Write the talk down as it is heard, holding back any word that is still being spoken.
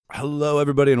Hello,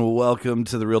 everybody, and welcome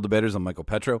to The Real Debaters. I'm Micheal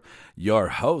Petrow, your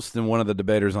host and one of the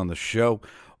debaters on the show.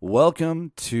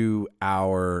 Welcome to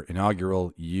our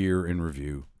inaugural year in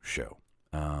review show.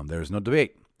 There's no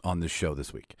debate on this show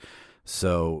this week,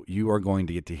 so you are going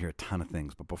to get to hear a ton of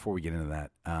things. But before we get into that,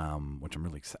 which I'm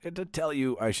really excited to tell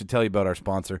you, I should tell you about our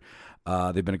sponsor.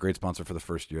 They've been a great sponsor for the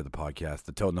first year of the podcast,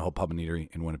 the Toad and the Hope Pub and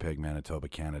Eatery in Winnipeg, Manitoba,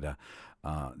 Canada.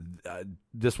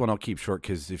 This one I'll keep short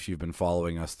because if you've been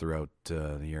following us throughout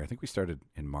the year, I think we started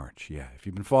in March. Yeah, if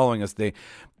you've been following us,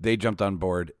 they jumped on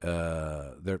board.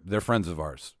 They're friends of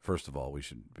ours. First of all, we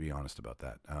should be honest about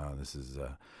that. This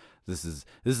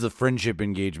is a friendship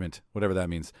engagement, whatever that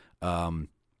means.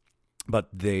 But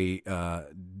they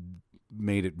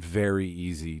made it very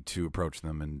easy to approach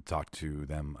them and talk to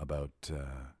them about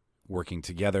working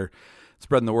together,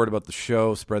 spreading the word about the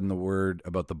show, spreading the word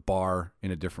about the bar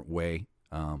in a different way.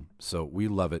 So we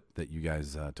love it that you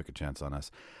guys took a chance on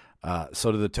us.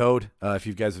 So to the Toad, if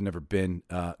you guys have never been,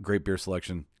 great beer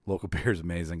selection. Local beer is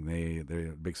amazing.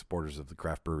 They're big supporters of the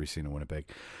craft brewery scene in Winnipeg.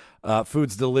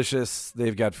 Food's delicious.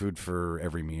 They've got food for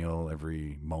every meal,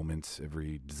 every moment,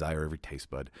 every desire, every taste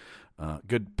bud.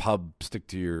 Good pub, stick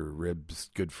to your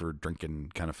ribs, good for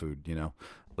drinking kind of food, you know.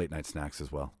 Late night snacks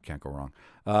as well. Can't go wrong.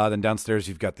 Then downstairs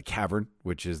you've got the Cavern,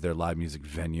 which is their live music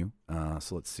venue.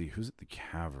 So let's see who's at the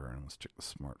Cavern. Let's check the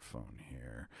smartphone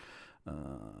here.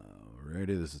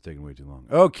 Ready? This is taking way too long.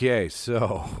 Okay,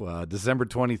 so December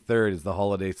 23rd is the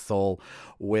Holiday Soul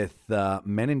with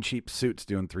Men in Cheap Suits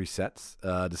doing 3 sets.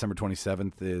 December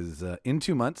 27th is In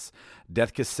 2 Months,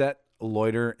 Death Cassette,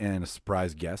 Loiter, and a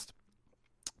surprise guest.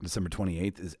 December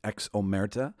 28th is Ex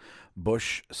Omerta,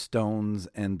 Bush, Stones,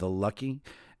 and The Lucky,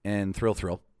 and Thrill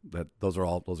Thrill. Those are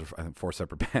I think 4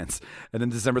 separate bands. And then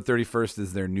December 31st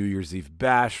is their New Year's Eve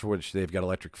bash, which they've got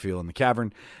Electric Feel in the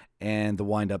Cavern, and the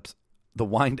wind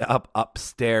up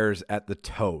upstairs at the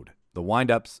Toad. The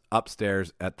wind-ups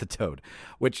upstairs at the Toad,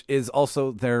 which is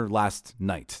also their last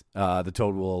night. The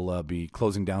Toad will be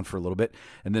closing down for a little bit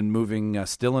and then moving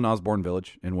still in Osborne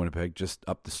Village in Winnipeg, just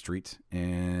up the street,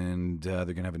 and they're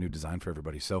going to have a new design for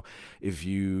everybody. So if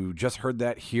you just heard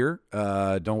that here,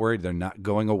 don't worry, they're not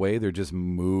going away. They're just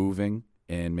moving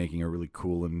and making a really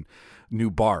cool and new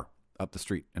bar up the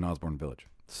street in Osborne Village.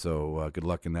 So good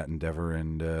luck in that endeavor,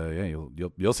 and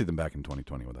you'll see them back in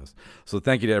 2020 with us. So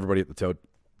thank you to everybody at the Toad.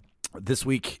 This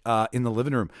week in the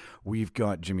living room, we've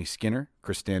got Jimmy Skinner,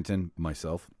 Chris Stanton,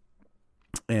 myself,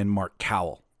 and Mark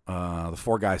Cowell, the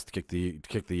 4 guys to kick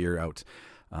the year out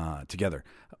together.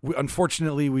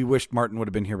 Unfortunately, we wished Martin would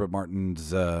have been here, but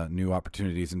Martin's new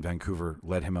opportunities in Vancouver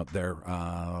led him out there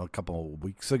a couple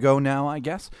weeks ago now, I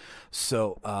guess.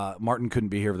 So Martin couldn't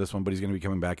be here for this one, but he's going to be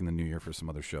coming back in the new year for some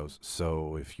other shows.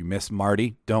 So if you miss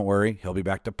Marty, don't worry, he'll be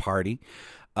back to party.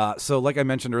 So like I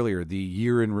mentioned earlier, the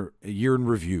year in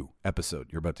review episode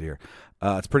you're about to hear,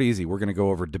 it's pretty easy. We're going to go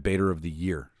over debater of the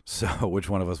year. So which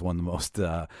one of us won the most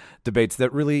debates?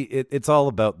 That really, it's all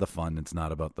about the fun. It's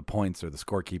not about the points or the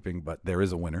scorekeeping, but there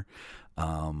is a winner.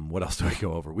 What else do we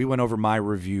go over? We went over my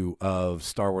review of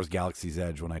Star Wars Galaxy's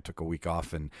Edge when I took a week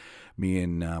off, and me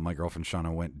and my girlfriend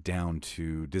Shauna went down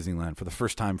to Disneyland for the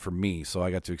first time for me. So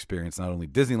I got to experience not only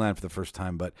Disneyland for the first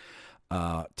time, but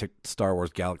took Star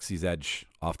Wars Galaxy's Edge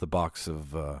off the box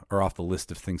of, or off the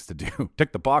list of things to do.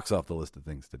 Took the box off the list of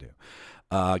things to do.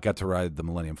 Got to ride the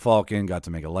Millennium Falcon, got to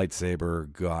make a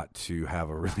lightsaber, got to have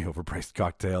a really overpriced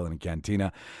cocktail in a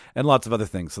cantina, and lots of other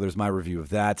things. So there's my review of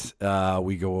that.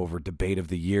 We go over debate of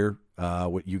the year,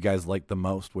 what you guys liked the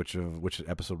most, which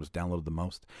episode was downloaded the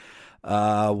most.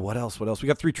 What else? We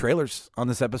got 3 trailers on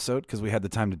this episode because we had the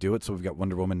time to do it. So we've got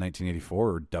Wonder Woman 1984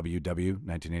 or WW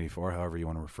 1984, however you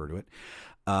want to refer to it.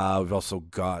 We've also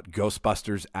got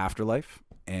Ghostbusters Afterlife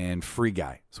and Free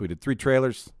Guy. So we did 3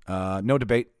 trailers. No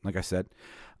debate, like I said.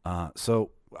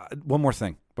 So one more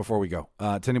thing before we go.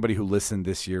 To anybody who listened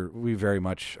this year, we very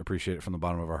much appreciate it from the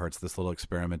bottom of our hearts. This little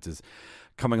experiment is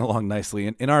coming along nicely,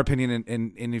 in our opinion.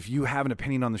 And if you have an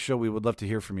opinion on the show, we would love to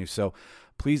hear from you. So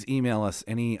please email us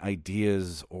any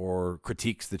ideas or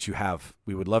critiques that you have.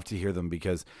 We would love to hear them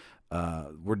because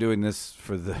we're doing this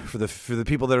for the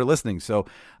people that are listening. So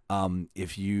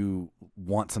if you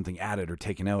want something added or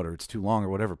taken out or it's too long or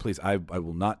whatever, please, I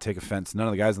will not take offense. None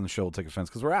of the guys on the show will take offense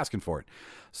because we're asking for it.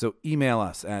 So email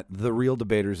us at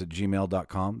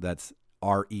therealdebaters@gmail.com. That's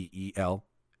REEL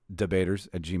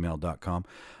debaters@gmail.com.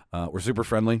 We're super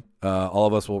friendly. All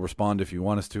of us will respond if you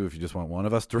want us to. If you just want one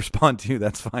of us to respond to you,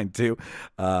 that's fine too.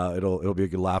 It'll be a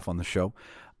good laugh on the show.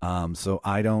 So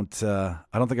I don't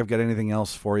think I've got anything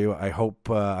else for you. I hope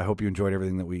you enjoyed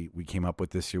everything that we came up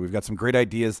with this year. We've got some great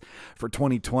ideas for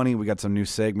 2020. We got some new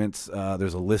segments.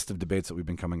 There's a list of debates that we've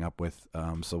been coming up with.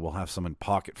 So we'll have some in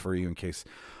pocket for you in case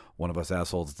one of us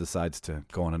assholes decides to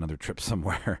go on another trip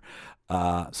somewhere.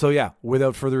 So yeah,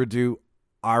 without further ado,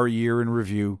 our year in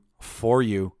review for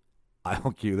you.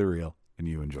 I'll cue the reel and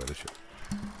you enjoy the show.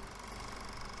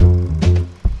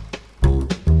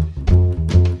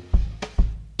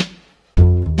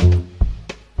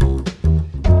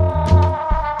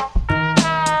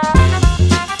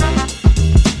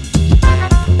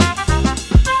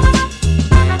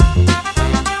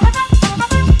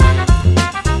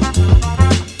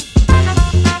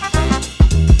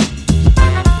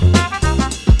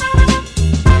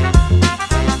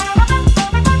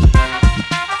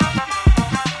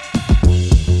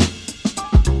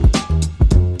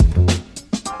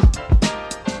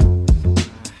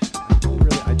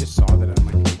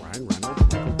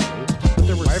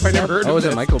 Oh, is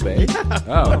it Michael Bay?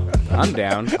 Oh, I'm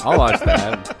down. I'll watch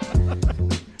that.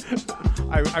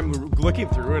 I'm looking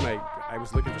through, and I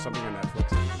was looking for something on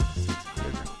Netflix.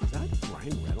 Is that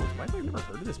Ryan Reynolds? Why have I never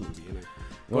heard of this movie? And I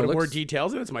go to more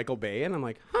details, and it's Michael Bay, and I'm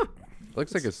like, huh.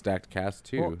 Looks like a stacked cast,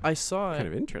 too. Well, I saw Kind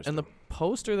it, of interesting. and the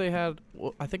poster they had,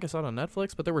 well, I think I saw it on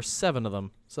Netflix, but there were 7 of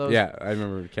them. So Yeah, I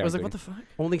remember counting. I was like, what the fuck?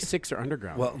 Only 6 are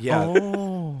underground. Well, yeah.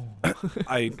 Oh.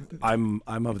 I'm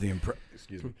of the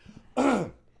excuse me.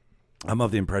 I'm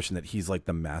of the impression that he's like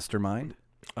the mastermind.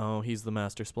 Oh, he's the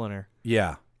master splinter.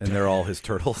 Yeah, and they're all his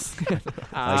turtles.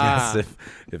 I guess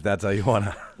if that's how you want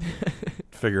to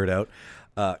figure it out,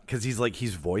 because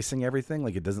he's voicing everything.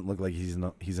 Like it doesn't look like he's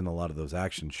in a lot of those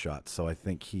action shots. So I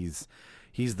think he's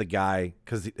the guy,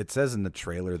 because it says in the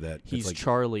trailer that He's like,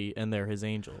 Charlie and they're his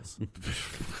angels.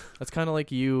 That's kind of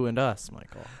like you and us,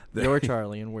 Michael. You're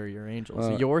Charlie and we're your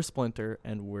angels. You're Splinter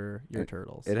and we're your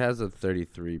turtles. It has a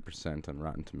 33% on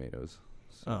Rotten Tomatoes.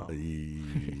 Oh.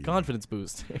 Confidence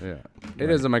boost. Yeah. It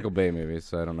is a Michael Bay movie,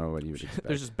 so I don't know what you would expect.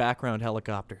 There's just background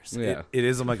helicopters. Yeah. It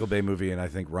is a Michael Bay movie, and I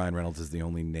think Ryan Reynolds is the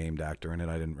only named actor in it.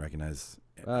 I didn't recognize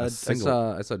a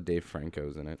single. I saw Dave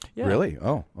Franco's in it. Yeah. Really?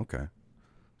 Oh, okay.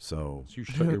 So You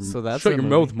So that's shut a your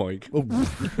movie. mouth, Mike.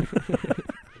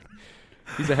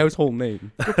 He's a household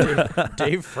name.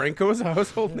 Dave Franco is a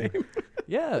household name.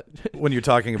 Yeah. when you're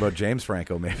talking about James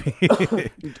Franco, maybe.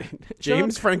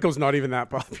 James Franco's not even that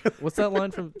popular. What's that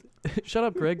line from? Shut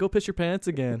up, Greg. Go piss your pants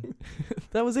again.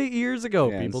 That was 8 years ago.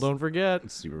 Yeah, People don't forget.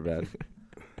 It's super bad.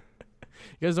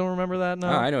 You guys don't remember that? No,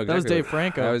 Oh, I know exactly. That was Dave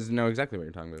Franco. I know exactly what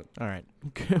you're talking about. All right.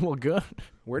 Well, good.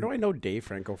 Where do I know Dave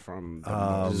Franco from?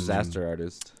 Disaster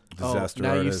artist. Disaster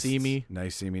Now You artist. See Me. Now you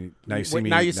see me. Now you see me.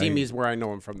 Now You See Me is where I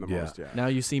know him from the most. Yeah. Now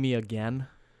You See Me Again.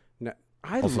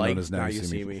 I also like known as Now You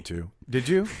See Me too. Did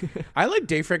you? I like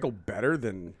Dave Franco better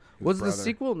than. Was brother. the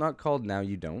sequel not called Now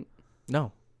You Don't?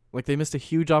 No. Like they missed a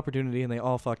huge opportunity and they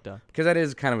all fucked up. Because that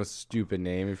is kind of a stupid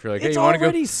name. If you're like, hey, It's you want to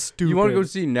already go? stupid. You want to go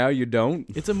see Now You Don't?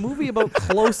 It's a movie about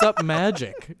close-up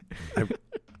magic.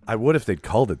 I would if they'd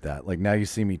called it that. Like Now You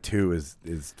See Me 2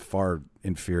 is far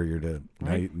inferior to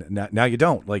now you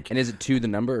don't. Like, And is it 2 the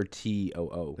number or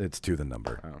TOO? it's 2 the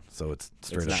number. Oh. So it's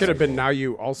straight up. Should have been Now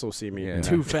You Also See Me. Yeah.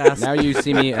 Too fast. Now You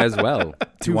See Me as well.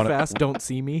 Too wanna- fast. Don't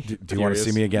see me. Do you want to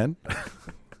see me again?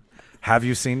 Have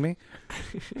you seen me?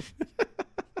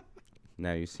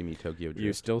 Now You See Me Tokyo Drift.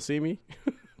 You Still See Me?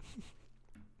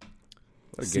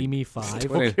 See Me 5.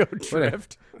 What a- Tokyo what a-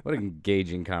 Drift. What an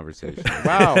engaging conversation.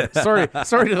 Wow. Sorry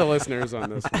to the listeners on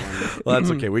this one. Well,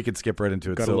 that's okay. We could skip right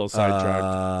into it. Got a little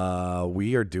sidetracked.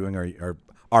 We are doing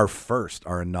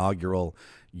our inaugural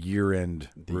year-end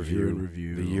review.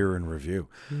 The year in review.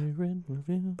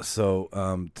 So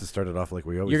to start it off like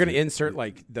we always You're going do. to insert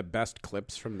like the best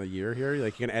clips from the year here?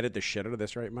 Like you're going to edit the shit out of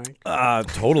this, right, Mike?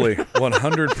 Totally.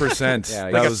 100%. Yeah,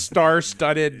 Like that a was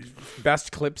star-studded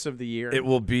best clips of the year. It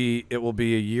will be a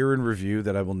year in review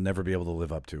that I will never be able to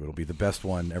live up to. It'll be the best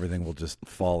one. Everything will just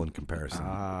fall in comparison.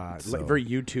 So, like very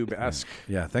YouTube-esque.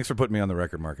 yeah. Thanks for putting me on the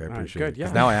record, Mark. I appreciate good, it.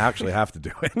 'Cause yeah. now I actually have to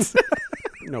do it.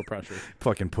 No pressure.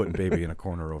 Fucking putting baby in a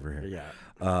corner over here.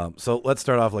 Yeah. So let's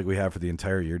start off like we have for the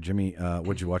entire year. Jimmy,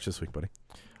 what'd you watch this week, buddy?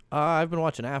 I've been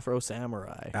watching Afro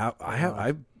Samurai.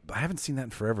 I haven't seen that in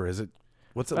forever. Is it?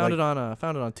 What's it Found like?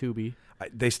 it on Tubi.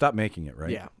 They stopped making it, right?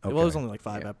 Yeah. Okay. Well, it was only like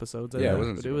 5 episodes. I Yeah, it think,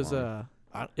 wasn't but super it was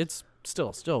long. it's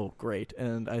still great,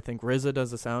 and I think RZA does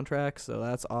the soundtrack, so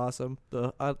that's awesome.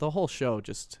 The whole show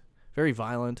just very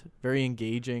violent, very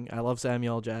engaging. I love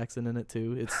Samuel L. Jackson in it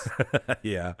too. It's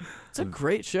Yeah. it's a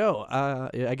great show.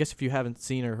 I guess if you haven't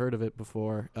seen or heard of it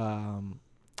before,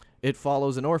 it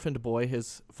follows an orphaned boy.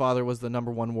 His father was the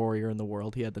 #1 warrior in the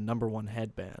world. He had the #1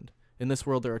 headband, In this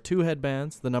world, there are 2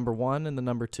 headbands, the number 1 and the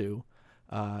number 2.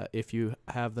 If you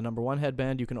have the number 1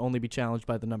 headband, you can only be challenged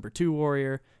by the number 2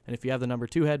 warrior. And if you have the number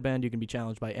 2 headband, you can be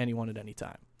challenged by anyone at any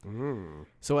time.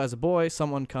 So as a boy,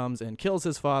 someone comes and kills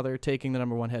his father, taking the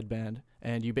number 1 headband,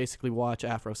 and you basically watch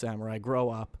Afro Samurai grow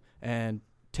up and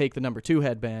take the number 2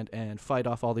 headband and fight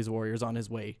off all these warriors on his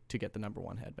way to get the number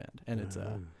 1 headband. And it's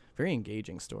a very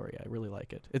engaging story. I really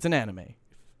like it. It's an anime, if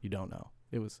you don't know.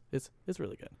 It's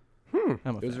really good.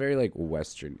 It was very like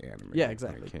Western anime. Yeah,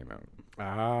 exactly. When it came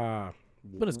out.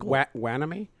 But it's cool.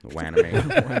 Waname?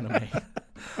 Waname.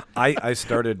 I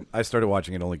started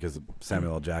watching it only because of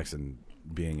Samuel L. Jackson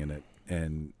being in it,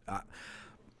 and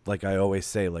like I always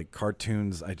say, like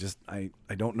cartoons, I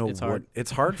don't know hard.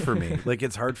 It's hard for me. Like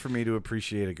it's hard for me to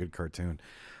appreciate a good cartoon.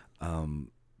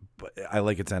 But I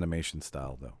like its animation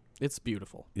style though. It's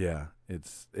beautiful. Yeah,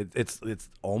 it's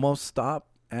almost stop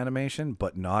animation,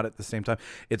 but not at the same time.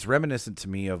 It's reminiscent to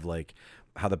me of like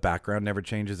how the background never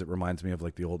changes. It reminds me of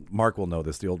like the old, Mark will know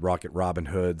this, the old Rocket Robin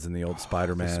Hoods and the old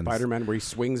Spider-Man. Spider-Man where he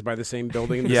swings by the same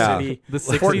building in the Yeah. city The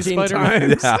 60s 14 Spider-Man.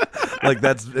 times. Yeah, like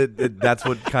that's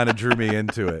what kind of drew me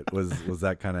into it was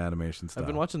that kind of animation style. I've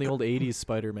been watching the old 80s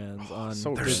Spider-Mans on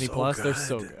so good. Disney so Plus. They're good.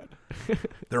 so good.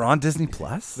 They're on Disney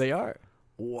Plus? They are.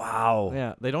 Wow.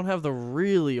 Yeah, they don't have the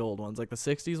really old ones like the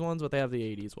 60s ones, but they have the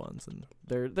 80s ones, and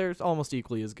they're almost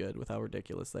equally as good with how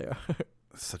ridiculous they are.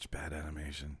 Such bad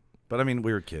animation. But I mean,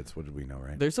 we were kids. What did we know,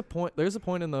 right? There's a point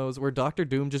in those where Dr.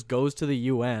 Doom just goes to the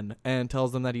UN and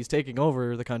tells them that he's taking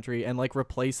over the country and like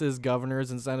replaces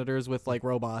governors and senators with like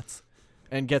robots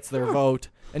and gets their vote,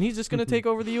 and he's just going to take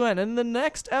over the UN. And in the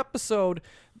next episode,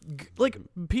 like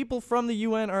people from the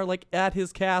UN are like at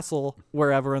his castle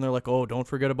wherever, and they're like, "Oh, don't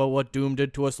forget about what Doom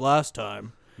did to us last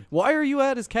time." Why are you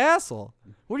at his castle?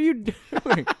 What are you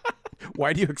doing?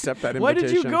 Why do you accept that Why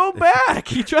invitation? did you go back?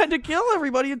 He tried to kill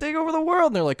everybody and take over the world.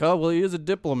 And they're like, "Oh, well, he is a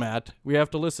diplomat. We have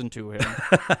to listen to him."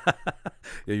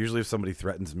 Yeah, usually if somebody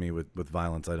threatens me with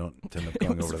violence, I don't tend up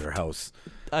going over to their house.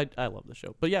 I love the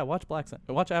show. But yeah, watch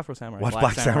watch Afro Samurai. Watch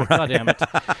Black Samurai. God damn it.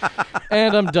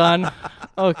 And I'm done.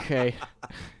 Okay.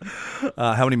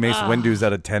 How many Mace Windows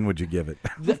out of 10 would you give it?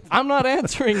 I'm not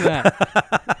answering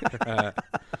that.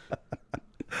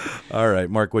 All right,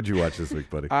 Mark, what'd you watch this week,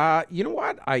 buddy? You know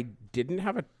what? I didn't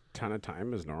have a ton of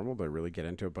time as normal to really get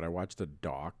into it, but I watched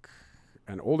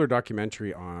an older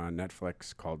documentary on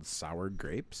Netflix called Soured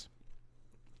Grapes.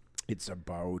 It's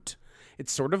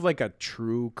sort of like a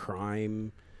true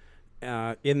crime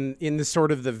in the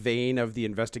sort of the vein of the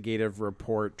investigative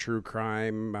report, true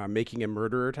crime, making a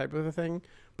murderer type of a thing.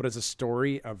 But it's a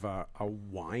story of a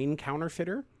wine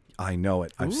counterfeiter. I know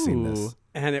it. I've seen this.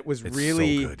 And it was It's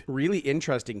really, so good. really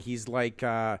interesting. He's like,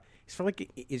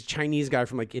 he's a Chinese guy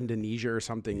from like Indonesia or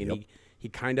something. And he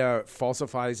kind of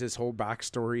falsifies his whole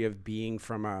backstory of being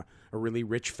from a really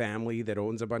rich family that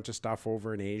owns a bunch of stuff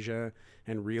over in Asia.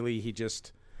 And really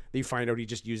you find out he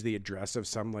just used the address of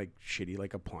some like shitty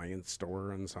like appliance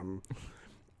store and some,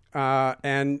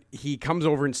 and he comes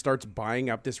over and starts buying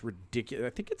up this ridiculous, I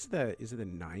think is it the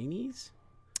 90s?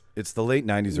 It's the late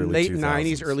 90s, early 2000s. Late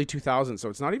 90s, early 2000s. So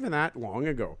it's not even that long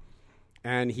ago.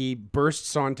 And he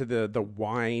bursts onto the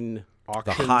wine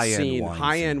auction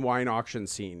high-end wine auction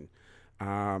scene,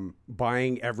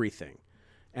 buying everything.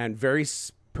 And very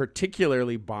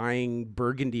particularly buying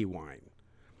Burgundy wine.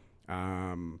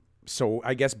 So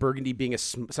I guess Burgundy being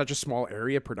such a small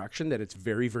area production that it's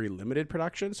very, very limited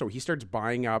production. So he starts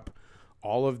buying up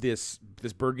all of this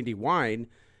Burgundy wine,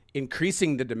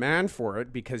 increasing the demand for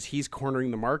it because he's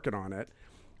cornering the market on it.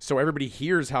 So everybody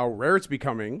hears how rare it's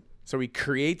becoming. So he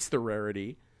creates the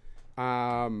rarity.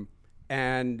 And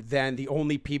then the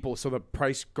only people, so the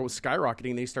price goes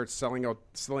skyrocketing. They start selling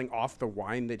off the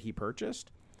wine that he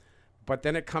purchased. But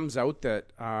then it comes out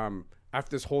that after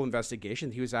this whole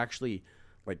investigation, he was actually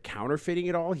like counterfeiting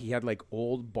it all. He had like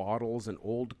old bottles and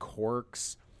old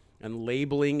corks and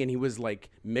labeling, and he was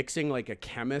like mixing like a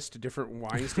chemist different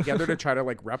wines together to try to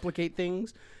like replicate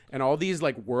things. And all these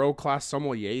like world-class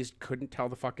sommeliers couldn't tell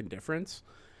the fucking difference.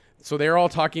 So they're all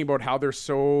talking about how they're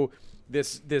so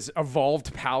this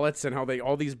evolved palates and how they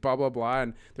all these blah blah blah.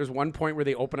 And there's one point where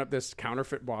they open up this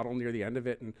counterfeit bottle near the end of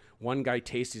it, and one guy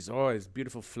tastes his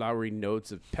beautiful flowery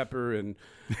notes of pepper and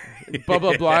blah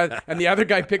blah blah. And the other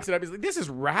guy picks it up. He's like, "This is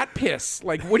rat piss.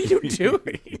 Like, what are you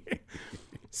doing?"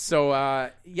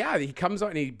 So he comes out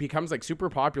and he becomes like super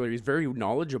popular. He's very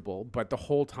knowledgeable, but the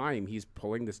whole time he's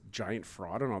pulling this giant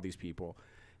fraud on all these people.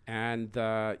 And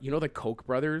the Koch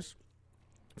brothers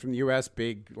from the U.S.,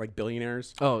 big like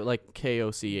billionaires. Oh, like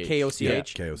KOCH. KOCH. Yeah,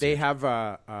 KOCH. They have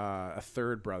a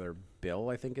third brother, Bill,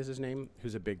 I think is his name,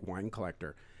 who's a big wine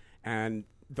collector. And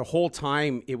the whole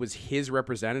time it was his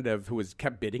representative who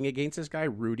kept bidding against this guy.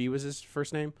 Rudy was his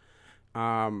first name,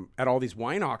 at all these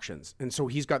wine auctions. And so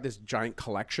he's got this giant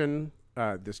collection,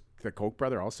 the Koch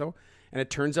brother also. And it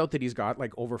turns out that he's got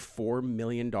like over $4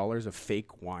 million of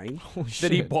fake wine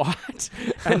that he bought.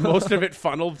 And most of it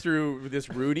funneled through this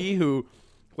Rudy who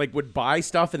like would buy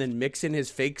stuff and then mix in his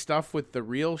fake stuff with the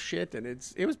real shit. And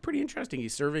it was pretty interesting.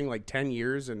 He's serving like 10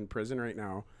 years in prison right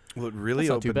now. Well, it really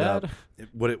That's not too opened bad.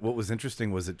 up. What was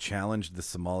interesting was it challenged the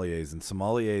sommeliers, and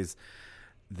sommeliers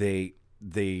they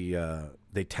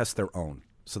test their own.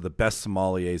 So the best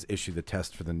sommeliers issue the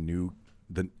test for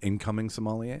the incoming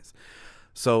sommeliers.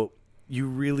 So you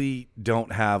really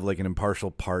don't have like an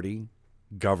impartial party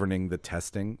governing the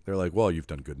testing. They're like, well, you've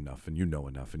done good enough and you know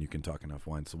enough and you can talk enough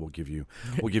wine, so we'll give you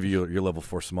your level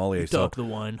 4 sommelier. Duck the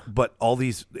wine. But all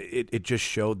these, it just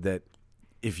showed that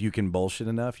if you can bullshit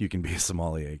enough, you can be a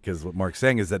sommelier. Because what Mark's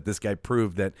saying is that this guy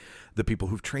proved that the people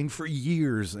who've trained for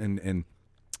years and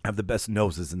have the best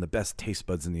noses and the best taste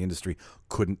buds in the industry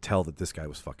couldn't tell that this guy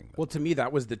was fucking them. Well, to me,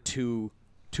 that was the two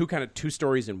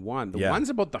stories in one. The one's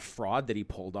about the fraud that he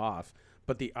pulled off.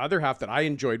 But the other half that I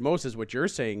enjoyed most is what you're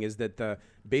saying, is that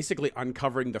basically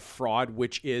uncovering the fraud,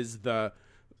 which is the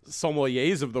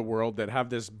sommeliers of the world that have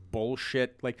this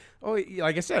bullshit. Like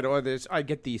I said, I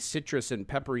get the citrus and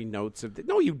peppery notes of.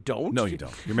 No, you don't. No, you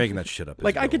don't. You're making that shit up.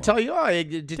 Like I could tell you, I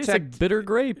Tastes detect like bitter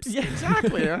grapes. Yeah,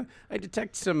 exactly. I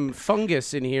detect some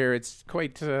fungus in here. It's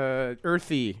quite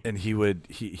earthy. And he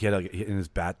had in his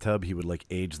bathtub, he would like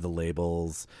age the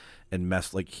labels and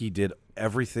mess, like he did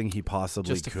everything he possibly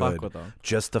Just to could fuck with them.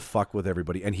 just to fuck with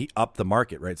everybody. And he upped the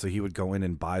market, right? So he would go in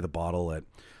and buy the bottle at,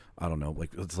 I don't know, like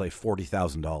it's like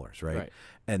 $40,000, right?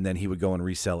 And then he would go and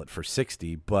resell it for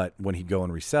 $60,000. But when he'd go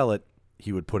and resell it,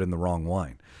 he would put in the wrong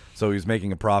wine. So he was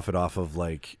making a profit off of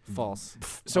like False.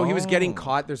 So he was getting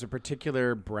caught. There's a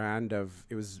particular brand of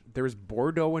there was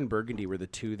Bordeaux and Burgundy were the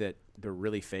two that they're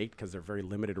really faked because they're very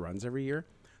limited runs every year.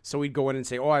 So we'd go in and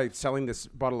say, I'm selling this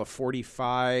bottle of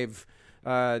 45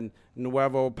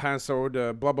 Nuevo Paso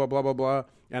de blah, blah, blah, blah, blah,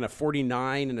 and a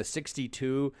 49 and a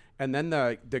 62. And then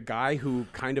the guy who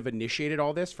kind of initiated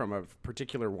all this from a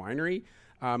particular winery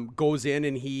goes in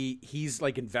and he's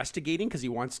like investigating because he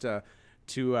wants to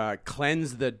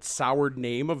cleanse the soured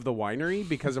name of the winery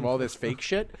because of all this fake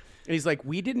shit. And he's like,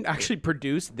 we didn't actually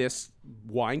produce this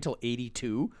wine till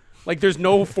 82. Like, there's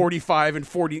no 45 and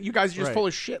 40. You guys are just full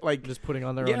of shit. Like, Just putting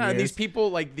on their own yeah, and years. these people,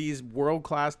 like these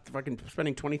world-class fucking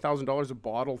spending $20,000 a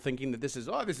bottle thinking that this is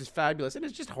fabulous. And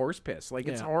it's just horse piss. Like,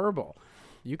 it's horrible.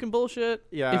 You can bullshit.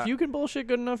 Yeah. If you can bullshit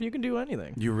good enough, you can do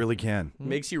anything. You really can.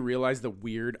 Makes you realize the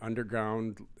weird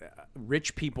underground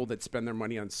rich people that spend their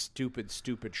money on stupid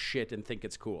shit and think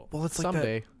it's cool. Well, it's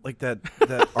Someday. like that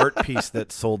art piece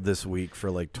that sold this week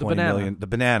for like $20 million. The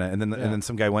banana, and then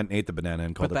some guy went and ate the banana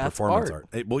and called But it that's performance art.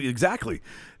 art. Well, exactly,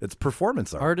 it's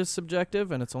performance art. Art is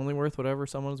subjective, and it's only worth whatever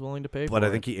someone's willing to pay for But I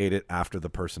it. think he ate it after the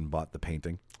person bought the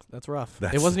painting. That's rough.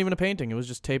 That's- It wasn't even a painting. It was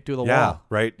just taped to the Yeah, wall.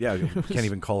 right. Yeah, you can't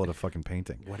even call it a fucking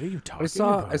painting. What are you talking I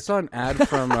saw about?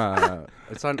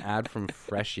 an ad from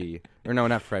Freshie, or no,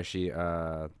 not Freshie.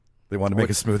 They want to make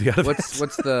a smoothie out of it. What's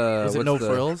the Is it what's no the-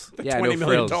 frills? Yeah, $20 no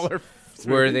million frills.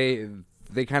 Where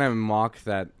they kind of mock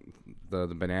that the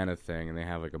banana thing, and they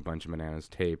have like a bunch of bananas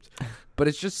taped, but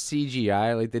it's just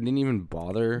CGI. Like they didn't even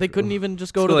bother. They couldn't even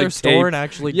just go to, to their like, store tape- and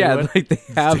actually yeah, do it. like they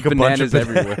have Take a bunch of bananas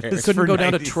everywhere. They It's couldn't for go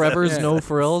down to 90 Trevor's cents. No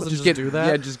Frills and just do that.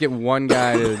 Yeah, just get one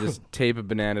guy to just tape a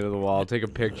banana to the wall, take a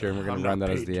picture, and we're gonna run that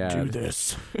as the ad.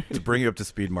 this To bring you up to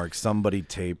speed, Mark, somebody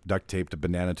duct taped a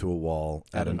banana to a wall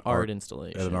at an art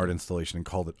installation. at an art installation and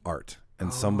called it art,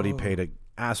 and somebody paid an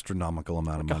astronomical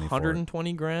amount of money for it.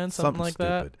 120 grand, something like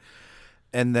stupid. that.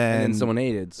 And then And then someone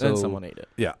ate it. So And someone ate it.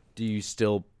 yeah, do you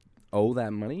still owe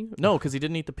that money? No, because he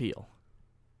didn't eat the peel.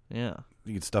 Yeah,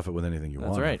 you could stuff it with anything you that's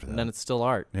want. right. after And that. then it's still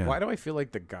art. Yeah. Why do I feel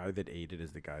like the guy that ate it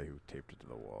is the guy who taped it to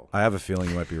the wall? I have a feeling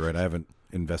you might be right. I haven't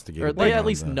investigated. Or they at beyond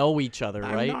least that. know each other,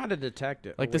 I'm right? not a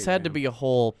detective. Like, Oh, this wait, had to man. be a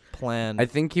whole plan. I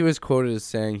think he was quoted as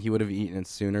saying he would have eaten it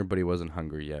sooner, but he wasn't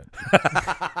hungry yet.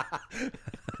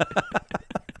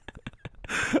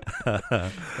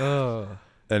 Oh.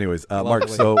 Anyways, Mark.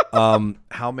 So,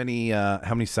 how many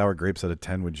sour grapes out of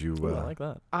 10 would you? Ooh, I like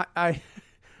that.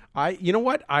 I you know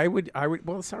what? I would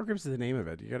well, sour grapes is the name of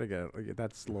it. You gotta get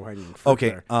that's low hanging fruit. Okay.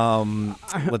 there.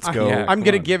 Let's go. Yeah. I'm come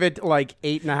gonna on. give it like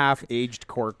 8.5 aged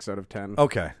corks out of 10.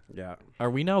 Okay. Yeah. Are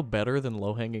we now better than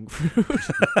low hanging fruit?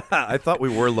 I thought we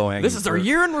were low hanging. This is our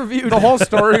year in review. The whole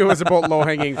story was about low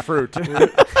hanging fruit.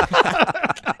 Unless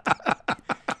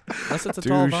it's a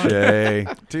tall vine.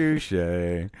 Touche.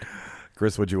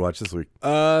 Chris, what'd you watch this week?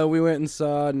 We went and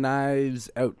saw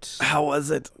Knives Out How was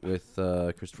it? with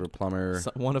Christopher Plummer, So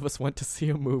one of us went to see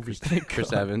a movie. Thank Chris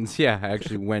God. Evans. Yeah, I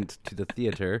actually went to the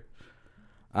theater.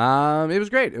 It was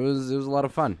great. It was a lot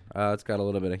of fun. It's got a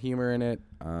little bit of humor in it.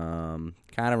 Kind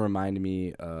of reminded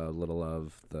me a little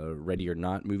of the Ready or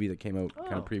Not movie that came out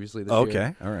kind of previously this year.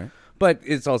 Okay, all right. But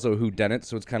it's also Who Done It,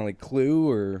 so it's kind of like Clue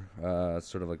or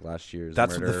sort of like last year's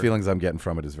That's Murder. what the feelings I'm getting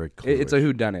from it is very clear. It's a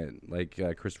Who Done It. Like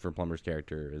Christopher Plummer's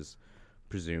character is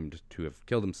presumed to have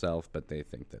killed himself, but they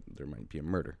think that there might be a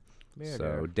murder.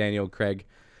 So Daniel Craig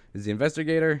is the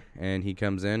investigator, and he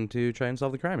comes in to try and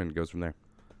solve the crime, and goes from there.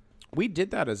 We did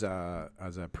that as a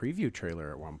preview trailer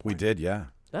at one point. We did, yeah.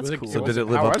 That's Was it cool. So did it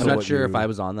live How up was to I'm what not sure you... if I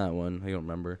was on that one. I don't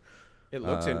remember. It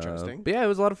looks interesting. But yeah, it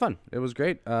was a lot of fun. It was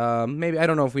great. Maybe I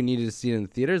don't know if we needed to see it in the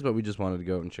theaters, but we just wanted to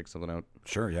go and check something out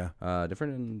Sure, yeah.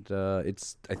 different. And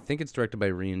I think it's directed by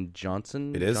Rian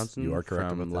Johnson. It is. Johnson You are correct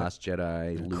from about that. Last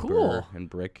Jedi, Looper, Cool. and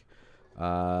Brick.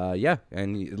 Yeah,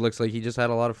 and it looks like he just had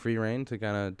a lot of free reign to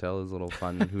kind of tell his little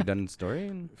fun whodunit story.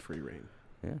 And Free reign.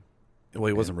 yeah, Well,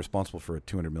 he wasn't responsible for a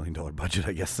 $200 million budget,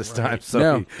 I guess, this time. So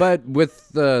no, he- but with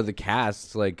the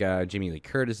cast, like Jamie Lee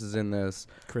Curtis is in this.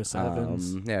 Chris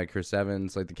Evans. Yeah, Chris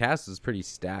Evans. Like the cast is pretty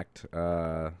stacked.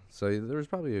 So there was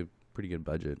probably a pretty good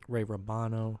budget. Ray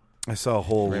Romano. I saw a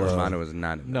whole... Ray Romano was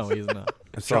not in No, this. he's not.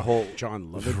 I saw a whole...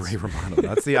 John Lovitz. Ray Romano.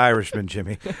 That's the Irishman,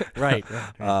 Jimmy. Right.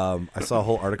 I saw a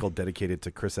whole article dedicated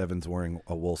to Chris Evans wearing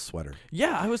a wool sweater.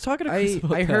 Yeah, I was talking to Chris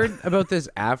about I that. heard about this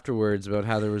afterwards about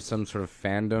how there was some sort of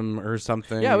fandom or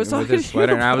something. Yeah, I was with talking his to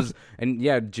sweater, you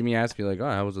and Jimmy asked me like, "Oh,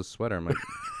 how was the sweater?" I'm like,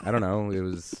 "I don't know. He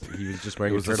was just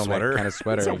wearing It was a a turtleneck sweater? kind of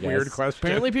sweater." That's a I guess. weird question.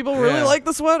 Apparently, people really Yeah. like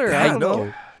the sweater. I don't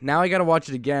know. Now I got to watch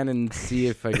it again and see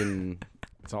if I can.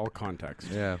 It's all context.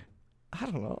 Yeah. I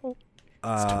don't know.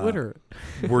 It's Twitter.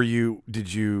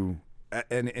 Did you,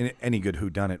 and any good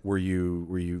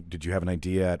whodunit, did you have an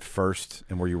idea at first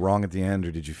and were you wrong at the end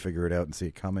or did you figure it out and see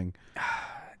it coming?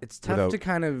 It's tough Without- to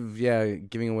kind of,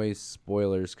 giving away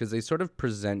spoilers because they sort of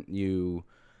present you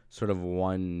sort of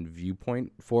one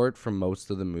viewpoint for it from most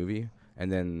of the movie, and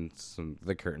then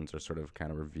the curtains are sort of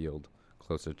kind of revealed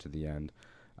closer to the end.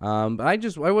 But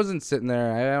I wasn't sitting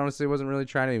there. I honestly wasn't really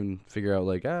trying to even figure out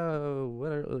like, oh,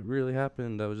 what really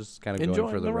happened. I was just kind of going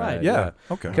Enjoying for the the ride. ride. Yeah.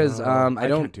 Okay. Because I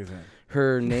don't. can't do that.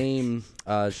 Her name,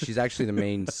 she's actually the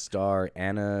main star,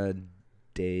 Ana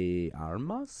de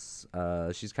Armas.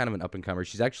 She's kind of an up-and-comer.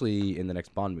 She's actually in the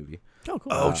next Bond movie. Oh,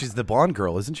 cool. Oh, she's the Bond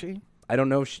girl, isn't she? I don't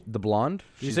know if the blonde.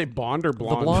 Did you say Bond or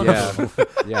blonde? blonde? Yeah,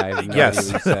 yeah. I have no Yes.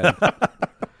 idea what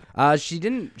you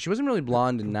said. She wasn't really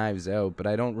blonde in Knives Out, but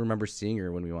I don't remember seeing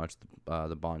her when we watched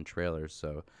the Bond trailer.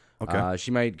 So, Okay. she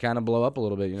might kind of blow up a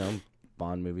little bit. You know,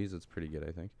 Bond movies. It's pretty good,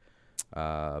 I think.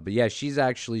 But yeah, she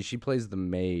plays the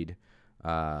maid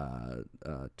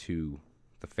to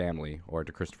the family or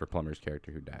to Christopher Plummer's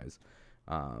character who dies,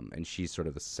 and she's sort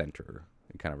of the center.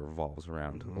 It kind of revolves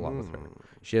around a lot with her.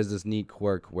 She has this neat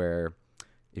quirk where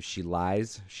if she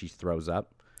lies, she throws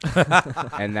up.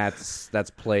 And that's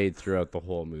played throughout the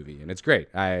whole movie, and it's great.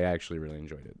 I actually really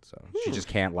enjoyed it. So she just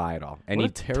can't lie at all. What a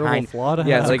terrible flaw to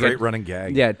yeah, have. it's like Great running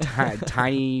gag. yeah,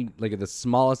 tiny, like the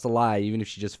smallest of lie. Even if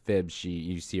she just fibs,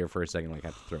 you see her for a second, like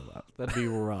have to throw up. That'd be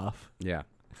rough. Yeah.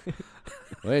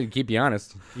 Well, to keep you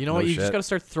honest. You know No what? You shit. just got to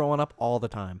start throwing up all the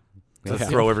time. To Yeah.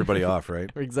 throw everybody off, right?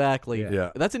 Exactly.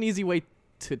 Yeah. That's an easy way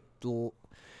to.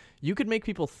 You could make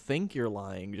people think you're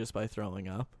lying just by throwing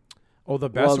up. Oh, the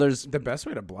best. Well, the best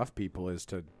way to bluff people is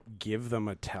to give them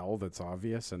a tell that's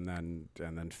obvious, and then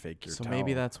fake your So tell.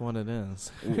 maybe that's what it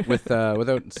is.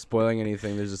 Without spoiling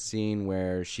anything, there's a scene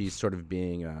where she's sort of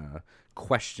being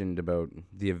questioned about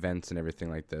the events and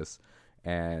everything like this,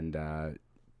 and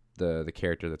the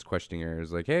character that's questioning her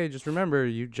is like, "Hey, just remember,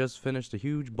 you just finished a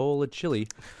huge bowl of chili."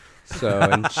 So,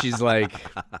 and she's like,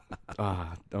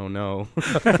 "Oh no."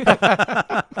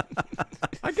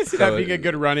 I can see So that being a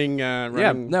good running.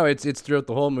 Yeah, no, it's throughout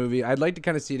the whole movie. I'd like to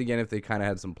kind of see it again if they kind of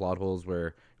had some plot holes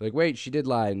where, like, wait, she did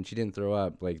lie and she didn't throw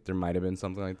up. Like, there might have been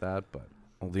something like that, but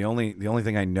Well, the only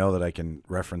thing I know that I can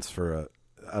reference for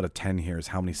out of 10 here is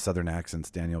how many Southern accents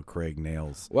Daniel Craig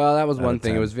nails. well, that was Out one of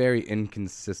thing. 10. It was very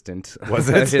inconsistent. Was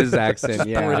it? His accent?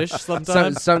 Yeah, British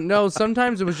sometimes.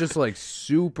 Sometimes it was just like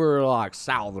super like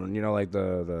Southern. You know, like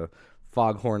the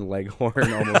foghorn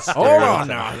leghorn almost. Hold on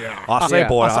now, yeah. I say, Yeah.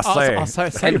 boy, I say.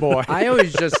 Say boy.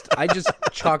 I just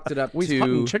chalked it up We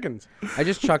hunting to chickens. I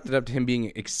just chalked it up to him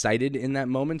being excited in that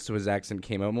moment, so his accent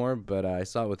came out more. But I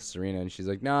saw it with Serena, and she's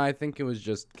like, "No, I think it was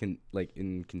just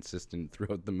inconsistent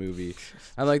throughout the movie."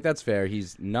 I'm like, "That's fair.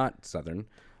 He's not Southern.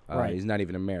 Right. He's not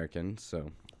even American. So,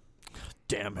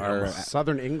 Damn our,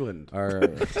 Southern England.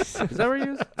 is that where he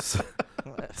is?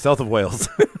 South of Wales.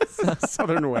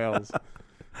 Southern Wales.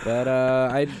 But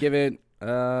I'd give it,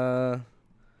 I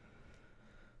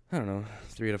don't know,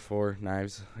 3 out of 4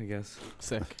 knives, I guess.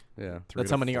 Sick. Yeah.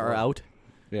 That's how many are out.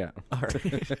 Yeah. All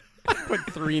right. Put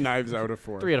 3 knives out of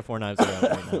 4. 3 out of 4 knives are out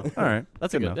right now. All right.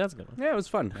 That's Good a good. enough. That's a good one. Yeah, it was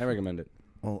fun. I recommend it.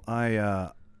 Well,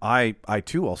 I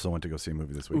too also went to go see a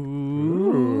movie this week.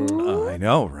 Ooh. I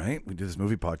know, right? We did this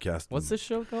movie podcast. What's and this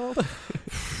show called?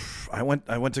 I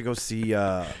went to go see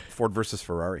Ford versus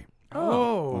Ferrari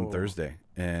on Thursday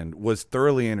and was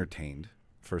thoroughly entertained.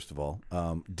 First of all,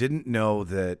 didn't know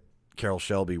that Carroll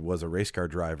Shelby was a race car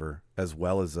driver as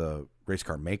well as a race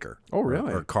car maker. Oh,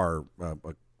 really? Or car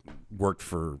worked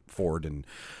for Ford and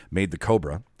made the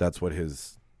Cobra. That's what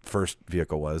his first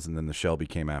vehicle was, and then the Shelby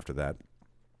came after that.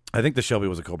 I think the Shelby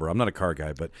was a Cobra. I'm not a car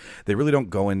guy, but they really don't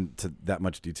go into that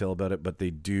much detail about it. But they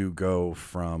do go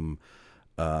from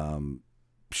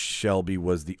Shelby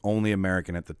was the only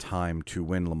American at the time to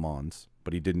win Le Mans,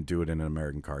 but he didn't do it in an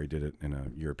American car. He did it in a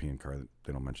European car.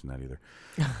 They don't mention that either.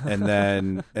 And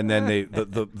then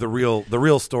the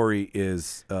real story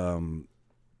is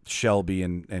Shelby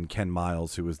and Ken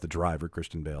Miles, who was the driver,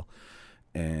 Christian Bale.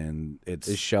 And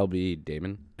Is Shelby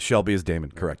Damon? Shelby is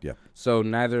Damon, correct? Yeah. So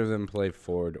neither of them play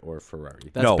Ford or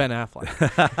Ferrari. That's No. Ben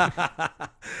Affleck.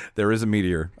 There is a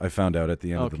meteor. I found out at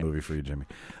the end of the Okay. movie for you, Jimmy.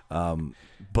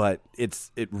 But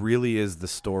it really is the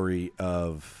story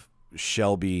of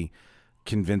Shelby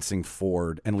convincing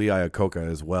Ford and Lee Iacocca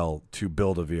as well to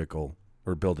build a vehicle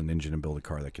or build an engine and build a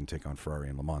car that can take on Ferrari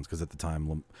and Le Mans, because at the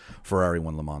time Ferrari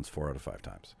won Le Mans 4 out of 5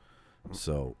 times.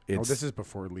 So it's this is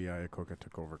before Lee Iacocca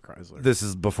took over Chrysler. this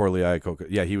is before Lee Iacocca.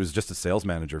 Yeah, he was just a sales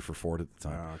manager for Ford at the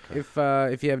time. Okay.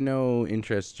 If you have no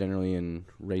interest generally in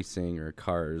racing or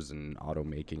cars and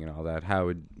automaking and all that,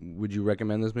 how would you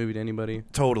recommend this movie to anybody?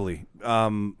 Totally.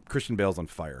 Christian Bale's on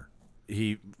fire.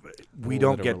 We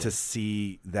don't get Literally. to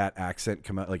see that accent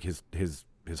come out, like his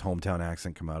hometown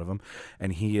accent come out of him,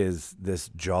 and he is this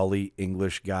jolly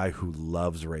English guy who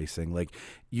loves racing. Like,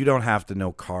 you don't have to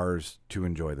know cars to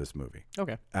enjoy this movie.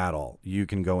 Okay. At all. You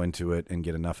can go into it and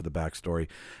get enough of the backstory,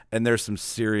 and there's some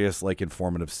serious, like,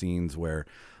 informative scenes where,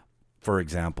 for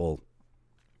example,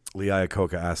 Lee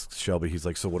Iacocca asks Shelby, he's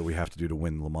like, so what do we have to do to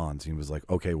win Le Mans? He was like,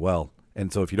 okay, well.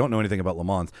 And so if you don't know anything about Le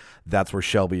Mans, that's where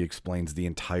Shelby explains the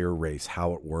entire race,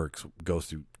 how it works, goes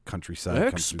through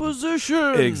countryside. comes through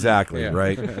Exposition. Exactly, Yeah.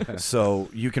 right? So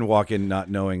you can walk in not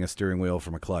knowing a steering wheel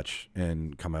from a clutch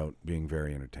and come out being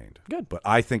very entertained. Good. But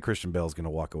I think Christian Bale's going to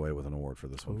walk away with an award for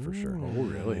this one for sure. Oh,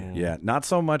 really? Yeah, not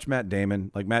so much Matt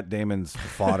Damon. Like, Matt Damon's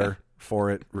fodder for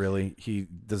it, really. He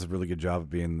does a really good job of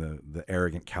being the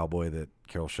arrogant cowboy that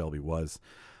Carroll Shelby was.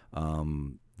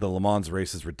 The Le Mans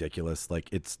race is ridiculous. Like,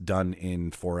 it's done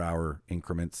in 4-hour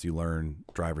increments. You learn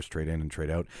drivers trade in and trade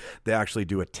out. They actually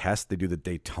do a test. They do the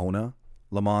Daytona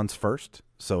Le Mans first.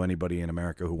 So anybody in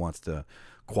America who wants to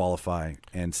qualify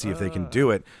and see if they can do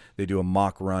it, they do a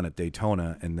mock run at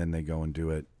Daytona, and then they go and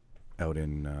do it out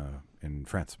in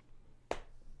France.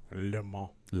 Le Mans.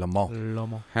 Le Mans.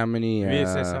 Lomo. How many? Oui,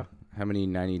 c'est ça. How many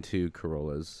 92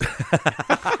 Corollas?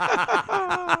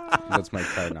 That's my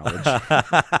car knowledge.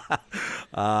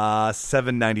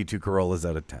 792 Corollas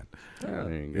out of 10.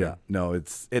 There you go. Yeah, no,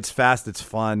 it's fast, it's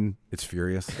fun, it's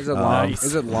furious. Is it long? Nice.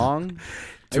 Is it long?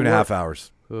 2.5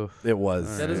 hours. Oof. It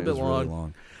was. That is a It bit was really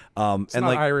long. long. It's And not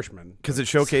like, Irishman. because it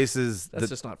showcases That's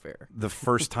just not fair. the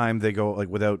first time they go, like,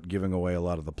 without giving away a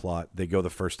lot of the plot, they go the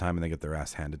first time and they get their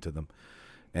ass handed to them,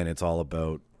 and it's all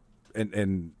about.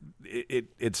 And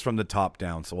it's from the top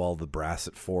down, so all the brass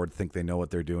at Ford think they know what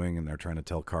they're doing, and they're trying to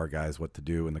tell car guys what to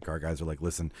do, and the car guys are like,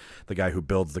 listen, the guy who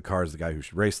builds the car is the guy who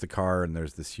should race the car, and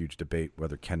there's this huge debate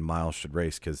whether Ken Miles should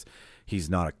race because he's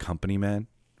not a company man,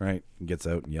 right? He gets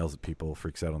out and yells at people,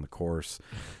 freaks out on the course.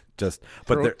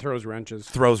 But Throws wrenches.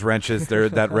 throws wrenches.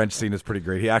 That wrench scene is pretty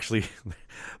great. He actually,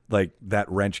 like, that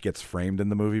wrench gets framed in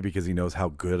the movie because he knows how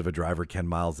good of a driver Ken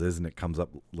Miles is, and it comes up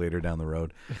later down the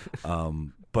road.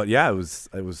 But yeah, it was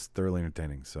thoroughly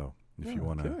entertaining. So if you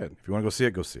want to go see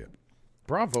it, go see it.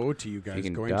 Bravo to you guys You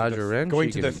can going dodge to the, a wrench, going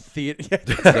you to the can- theater.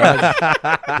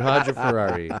 Dodge a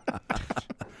Ferrari.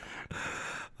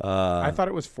 I thought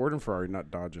it was Ford and Ferrari,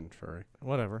 not Dodge and Ferrari.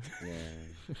 Whatever.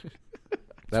 Yeah.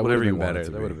 That would whatever have you been want it better.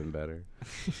 to That be. would have been better.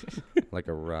 Like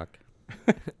a rock.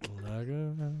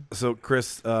 So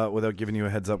Chris, without giving you a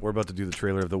heads up, we're about to do the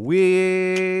trailer of the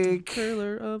week.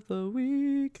 Trailer of the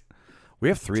week. We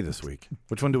have 3 this week.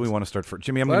 Which one do we want to start for?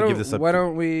 Jimmy, I'm going to give this up. Why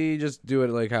don't we just do it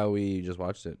like how we just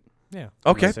watched it? Yeah.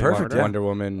 Okay, Say perfect. Wonder- Wonder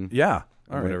Woman. Yeah.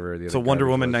 All right. Whatever the other So Wonder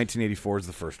garbage Woman was. 1984 is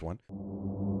the first one.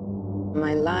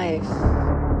 My life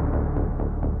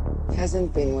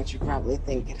hasn't been what you probably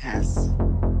think it has.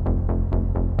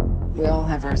 We all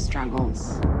have our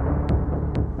struggles.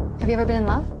 Have you ever been in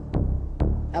love?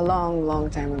 A long, long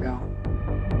time ago.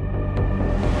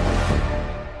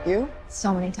 You?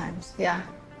 So many times. Yeah,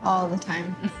 all the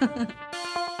time.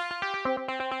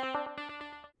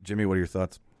 Jimmy, what are your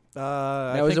thoughts?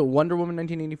 Now, is it Wonder Woman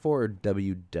 1984 or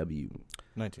WW?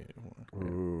 1984.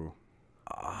 Ooh.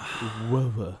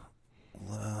 Whoa.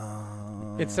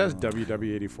 It says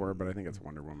WW84, but I think it's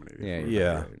Wonder Woman 84. Yeah,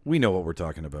 Yeah, we know what we're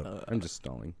talking about. I'm just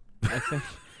stalling.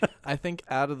 I think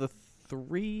out of the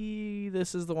 3,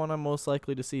 this is the one I'm most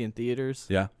likely to see in theaters.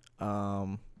 Yeah.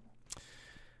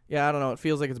 Yeah, I don't know. It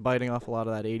feels like it's biting off a lot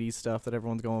of that 80s stuff that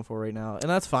everyone's going for right now. And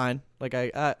that's fine. Like,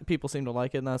 people seem to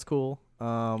like it, and that's cool.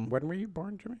 When were you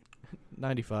born, Jimmy?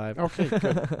 95. Okay,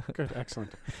 good. Good,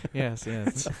 excellent. Yes.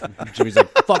 Jimmy's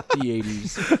like, fuck the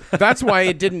 80s. That's why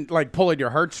it didn't, like, pull at your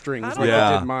heartstrings like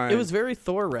Yeah. it did mine. It was very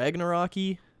Thor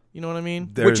Ragnarok-y. You know what I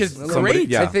mean? Which is great.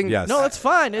 Yeah, I think- yes. No, it's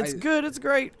fine. It's good. It's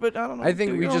great. But I don't know. I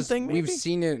think do we your own just thing, we've maybe?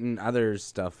 seen it in other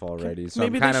stuff already. So Maybe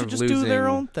I'm they kind should of just losing. do their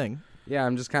own thing. Yeah,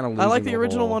 I'm just kind of losing. I like the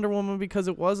original whole... Wonder Woman because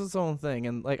it was its own thing,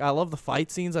 and like I love the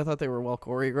fight scenes. I thought they were well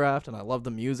choreographed, and I love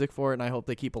the music for it. And I hope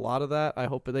they keep a lot of that. I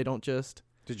hope they don't just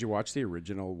Did you watch the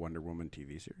original Wonder Woman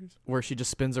TV series? where she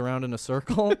just spins around in a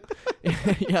circle.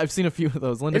 Yeah, I've seen a few of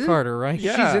those. Linda Carter, right?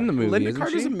 She's in the movie, Linda isn't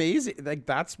Carter's she? amazing. Like,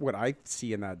 that's what I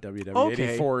see in that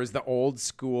WW84 Okay. is the old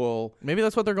school. Maybe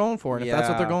that's what they're going for, and if that's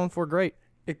what they're Yeah. going for, great.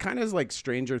 It kind of is like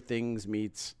Stranger Things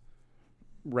meets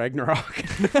Ragnarok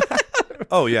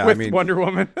Oh yeah, with I mean, Wonder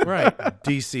Woman. Right.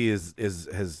 DC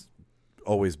has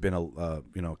always been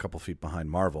a couple feet behind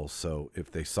Marvel. So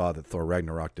if they saw that Thor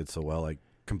Ragnarok did so well, I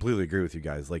completely agree with you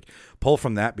guys. Like, pull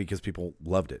from that because people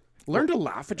loved it. Learn to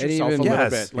laugh at It yourself even- a little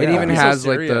Yes. bit. Like, It don't even be so has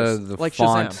like serious. the Like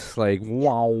font, Shazam. like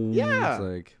wow. Yeah. It's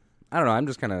like I don't know. I'm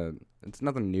just kind of. It's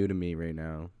nothing new to me right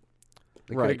now.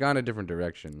 They could Right. have gone a different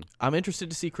direction. I'm interested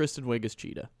to see Kristen Wiig as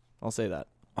Cheetah. I'll say that.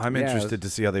 I'm Yeah, interested to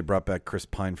see how they brought back Chris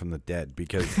Pine from the dead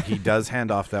because he does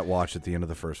hand off that watch at the end of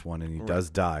the first one and he does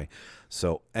die.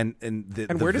 So and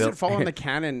where does it fall in the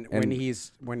canon when and-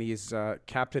 he's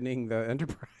captaining the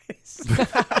Enterprise?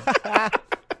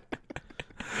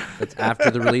 That's after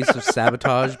the release of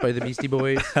Sabotage by the Beastie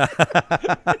Boys.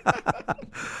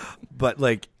 But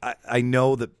like I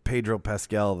know that Pedro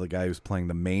Pascal, the guy who's playing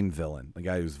the main villain, the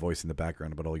guy who's voicing the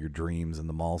background about all your dreams and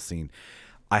the mall scene,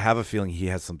 I have a feeling he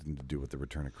has something to do with the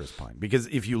return of Chris Pine. Because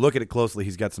if you look at it closely,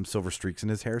 he's got some silver streaks in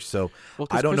his hair. So Well,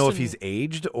 'cause I don't know if Kristen- he's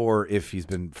aged or if he's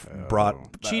been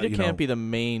brought. Cheetah can't be the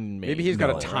main Maybe he's got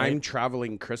a villain, time right?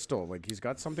 traveling crystal. Like, he's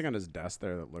got something on his desk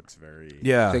there that looks very.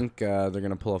 Yeah. I think they're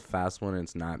gonna pull a fast one. And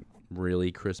it's not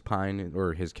really Chris Pine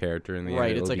or his character in the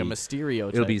Right, end. it's It'll like a be- Mysterio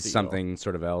It'll type be deal. something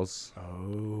sort of else.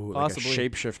 Oh, Possibly. like a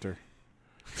shapeshifter.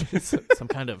 Some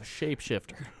kind of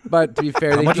shapeshifter. But to be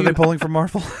fair, How they much do, are they pulling from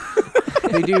Marvel?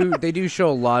 they do show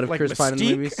a lot of Like Chris Pine in the Mystique?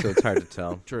 movies, so it's hard to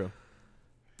tell. True.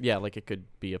 Yeah, like it could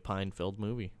be a Pine-filled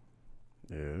movie.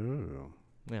 Oh.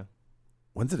 Yeah.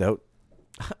 When's it out?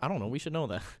 I don't know. We should know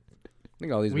that. I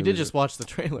think all these. We movies did just watch the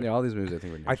trailer. Yeah, all these movies I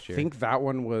think were I next year. think that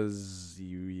one was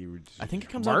you I think it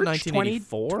comes out in March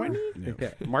 1984.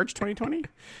 2020? March 2020?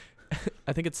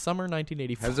 I think it's summer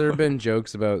 1984. Has there been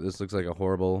jokes about this looks like a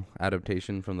horrible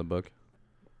adaptation from the book?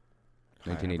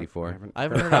 1984. I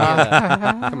haven't heard any of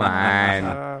that. Come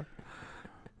on.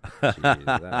 Jeez,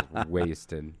 that's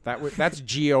wasted. That's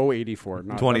GO84,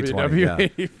 not 2020, yeah.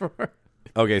 WW84.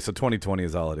 Okay, so 2020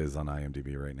 is all it is on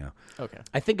IMDb right now. Okay.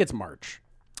 I think it's March.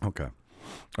 Okay.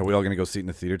 Are we all going to go see it in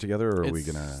the theater together, or are we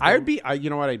It's- going to? I would be. You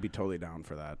know what? I'd be totally down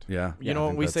for that. Yeah. You know, I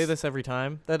think we say that's- this every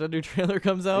time that a new trailer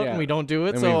comes out, Yeah. and we don't do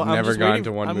it. And So we've I'm never just gone waiting.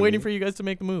 to one I'm movie. waiting for you guys to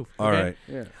make the move. All okay? right.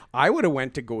 Yeah. I would have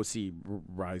went to go see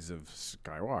Rise of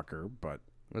Skywalker, but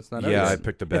That's not Yeah, I out.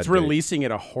 picked a bad it's date. releasing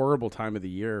at a horrible time of the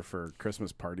year for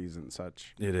Christmas parties and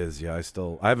such. It is. Yeah,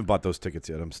 I haven't bought those tickets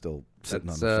yet. I'm still sitting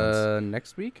That's on the fence.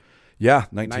 next week? Yeah,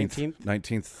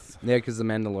 19th. Yeah, because The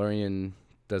Mandalorian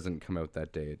doesn't come out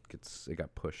that day. It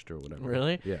got pushed or whatever.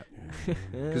 Really? Yeah.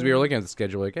 Because we were looking at the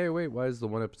schedule like, hey, wait, why does the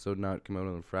one episode not come out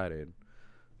on Friday?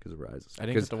 Because of Rises. I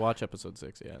didn't get to watch episode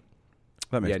 6 yet.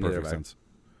 That makes Yeah, neither perfect have I. sense.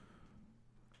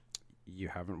 You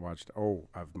haven't watched of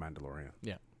Mandalorian.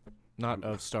 Not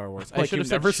of Star Wars. I Like should you have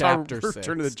said never saw chapter 6.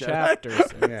 Return of the Jedi? Chapter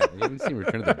 6. Yeah, you haven't seen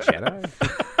Return of the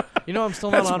Jedi? You know, I'm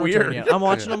still That's not on weird. Return yet. I'm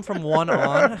watching them from 1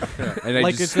 on. And I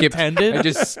Like just it's skipped. intended? I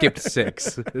just skipped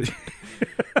 6.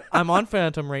 I'm on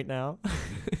Phantom right now.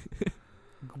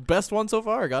 Best one so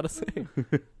far, gotta say.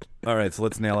 All right, so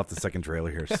let's nail off the second trailer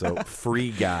here. So,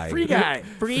 Free Guy. Free guy,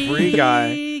 Free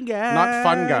Guy. not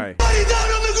fun guy.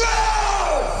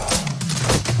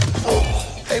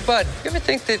 Hey, bud, you ever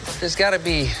think that there's got to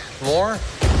be more?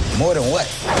 More than what?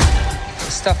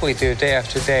 Stuff we do day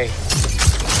after day.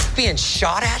 Being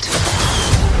shot at,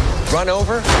 run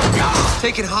over,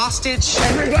 taken hostage.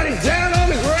 Everybody down on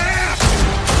the ground!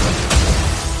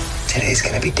 Today's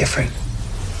gonna be different.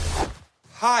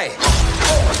 Hi.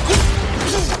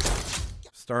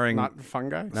 Starring Not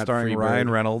fungi. starring Ryan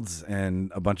Reynolds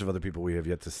and a bunch of other people we have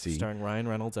yet to see. Starring Ryan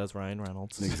Reynolds as Ryan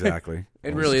Reynolds. Exactly.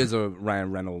 It really is a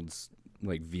Ryan Reynolds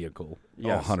like vehicle.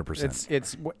 Yes. 100%.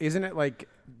 It's isn't it like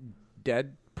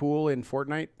Deadpool in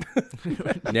Fortnite?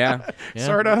 Yeah.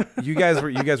 Sorta. You guys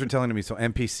were telling me, so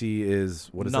NPC is,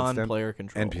 what is that stand? Non-player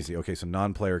controlled. NPC. Okay, so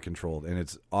non-player controlled, and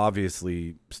it's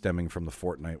obviously stemming from the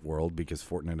Fortnite world because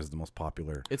Fortnite is the most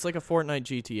popular. It's like a Fortnite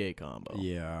GTA combo.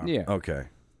 Yeah. Yeah. Okay.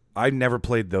 I never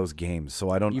played those games, so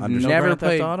I don't You've understand. never Grand Theft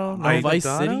played Auto? No I- Vice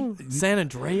Auto? City? San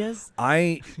Andreas?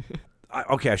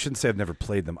 Okay, I shouldn't say I've never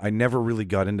played them. I never really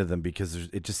got into them because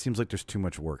it just seems like there's too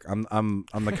much work. I'm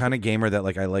the kind of gamer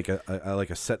that I like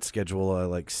a set schedule. I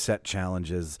like set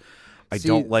challenges. I See,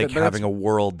 don't like but having a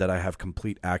world that I have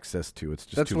complete access to. It's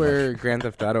just That's too where much. Grand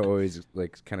Theft Auto always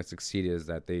like kind of succeeded, is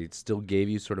that they still gave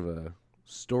you sort of a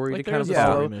story Like to kind of there's a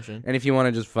follow. story mission. And if you want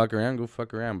to just fuck around, go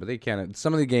fuck around. But they can't.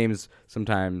 Some of the games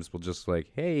sometimes will just like,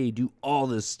 hey, do all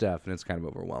this stuff, and it's kind of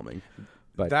overwhelming.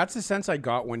 But That's the sense I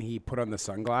got when he put on the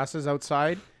sunglasses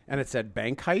outside and it said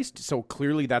bank heist. So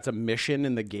clearly that's a mission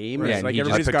in the game. Yeah, It's and like he just-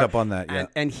 everybody's I picked got- up on that, yeah.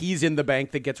 And he's in the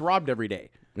bank that gets robbed every day.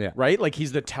 Yeah. Right? Like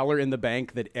he's the teller in the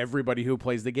bank that everybody who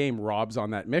plays the game robs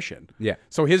on that mission. Yeah.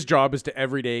 So his job is to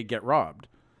every day get robbed.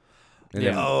 and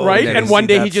Yeah. then- Oh, Right? okay, And see, one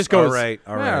day he that's- just goes, all right,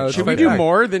 all Yeah, right. let's Should we fight do back.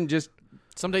 more than just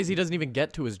Some days he doesn't even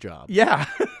get to his job. yeah?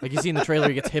 Like you see in the trailer,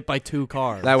 he gets hit by 2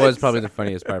 cars. That was probably the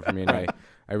funniest part for me. And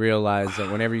I realized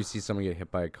that whenever you see someone get hit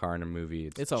by a car in a movie,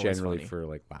 it's always generally funny. for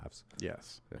like laughs.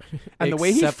 Yes. And the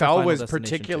way he Except for fell Final was Destination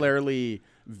 2. particularly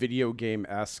video game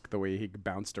esque. The way he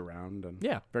bounced around and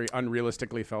Yeah. very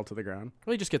unrealistically fell to the ground.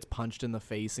 Well, he just gets punched in the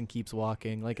face and keeps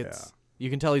walking. Like it's, you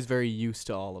can tell he's very used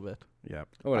to all of it. Yep.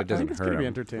 Oh, and it I doesn't think it's hurt gonna be him.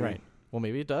 entertaining. Right. Well,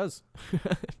 maybe it does.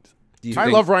 Do you I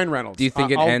think- love Ryan Reynolds. Do you think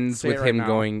it I'll ends say with it right him now.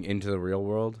 going into the real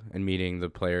world and meeting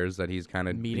the players that he's kind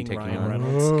of Meeting taking Ryan on?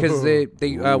 Reynolds. Because they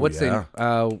Ooh, what's yeah.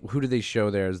 who do they show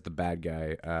there as the bad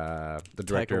guy? The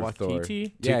director Taika of Thor.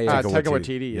 Waititi? Yeah, yeah. Taika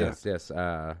Waititi, yeah. Yes.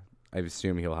 I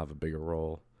assume he'll have a bigger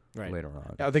role Right. later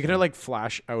on. Are they gonna like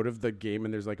flash out of the game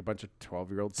and there's like a bunch of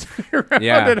 12-year-olds around?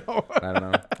 Yeah. and I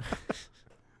don't know.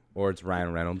 Or it's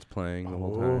Ryan Reynolds playing the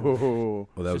whole time. Oh.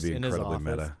 Well, that would Just be in his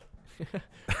incredibly office. meta.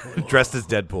 Dressed as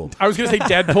Deadpool. I was gonna say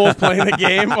Deadpool's playing the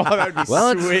game. Oh, that'd be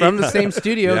Well, sweet. it's from the same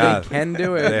studio. Yeah. They can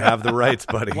do They it. have the rights,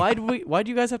 buddy. Why do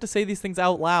you guys have to say these things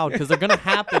out loud? Because they're gonna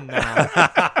happen now.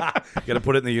 You got to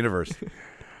put it in the universe.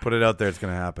 Put it out there. It's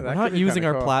going to happen. We're That not could be using kinda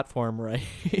our cool. platform right.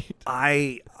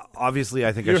 I think I You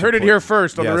should heard it put- here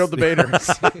first on the Yes. Real Debaters.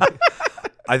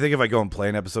 I think if I go and play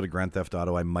an episode of Grand Theft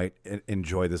Auto, I might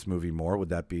enjoy this movie more. Would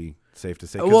that be safe to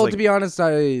say? 'Cause, Well, like, to be honest,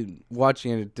 I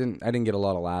watching it, I didn't get a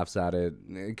lot of laughs at it.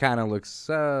 It kind of looks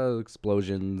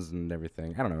explosions and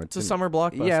everything. I don't know. It's a summer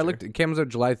blockbuster. Yeah, it came out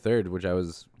July 3rd, which I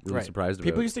was really Right. surprised about.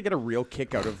 People used to get a real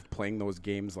kick out of playing those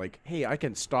games. Like, hey, I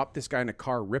can stop this guy in a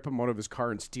car, rip him out of his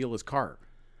car, and steal his car.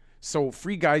 So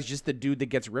Free Guy's just the dude that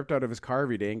gets ripped out of his car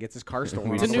every day and gets his car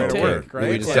stolen. It's a on the new way to take. work, right?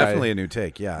 We it's just- definitely a new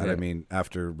take. Yeah. And Yeah. I mean,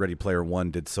 after Ready Player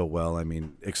One did so well, I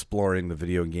mean, exploring the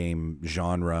video game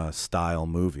genre style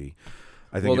movie.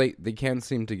 I think well, they can't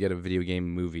seem to get a video game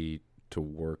movie to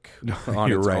work on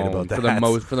You're its right own about for that.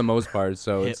 the most part.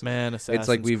 So Hitman, Assassin's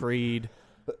like we've- Creed,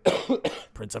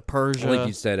 Prince of Persia. like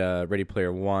you said, Ready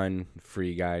Player One,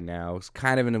 Free Guy now. It's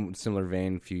kind of in a similar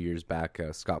vein. A few years back,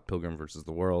 Scott Pilgrim versus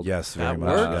the World. yes, very that much.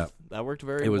 worked. Yeah. That worked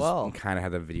very It was well. kind of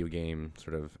had a video game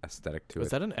sort of aesthetic to Was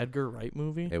it. that an Edgar Wright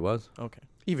movie? It was. Okay.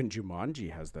 Even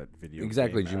Jumanji has that video.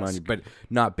 Exactly, game-esque. Jumanji, but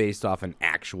not based off an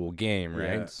actual game,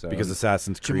 right? Yeah. So Because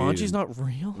Assassin's Creed. Jumanji's not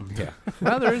real. yeah.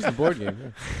 Well, there is the board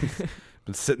game. Yeah.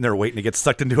 Been sitting there waiting to get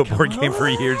sucked into a board game for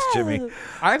years, Jimmy.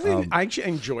 I actually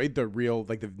enjoyed the real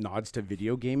like the nods to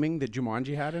video gaming that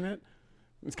Jumanji had in it.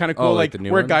 It's kind of cool, Oh, like like the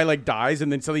new where a one? guy like dies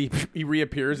and then suddenly he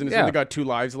reappears and it's Yeah. only got 2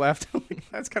 lives left.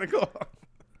 That's kind of cool.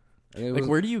 It Like, was-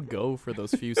 where do you go for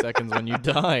those few seconds when you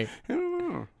die? I don't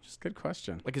know. Just a good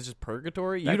question. Like, it's just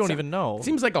purgatory? You That's don't a- even know. It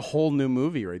seems like a whole new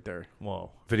movie right there.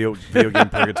 Whoa. Video game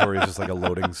purgatory is just like a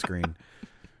loading screen.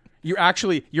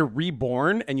 You're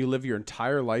reborn and you live your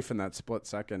entire life in that split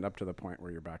second up to the point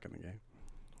where you're back in the game.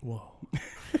 Whoa.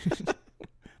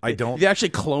 I don't. They actually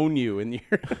clone you in your.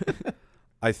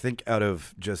 I think out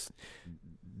of just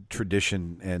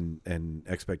tradition and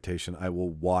expectation, I will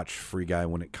watch Free Guy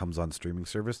when it comes on streaming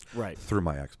service through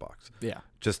my Xbox. Yeah.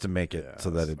 Just to make it so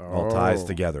that it all ties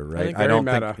together, right? think I don't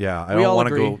meta. think I We don't all want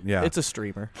to agree. go It's a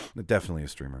streamer. definitely a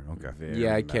streamer. Okay.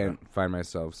 Yeah, I can't find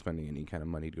myself spending any kind of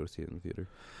money to go see it in the theater.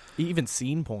 Even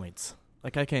scene points.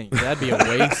 Like, I can't. That'd be a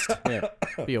waste.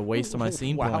 Be a waste of my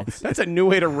scene points. That's a new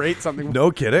way to rate something.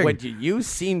 No kidding. Would you use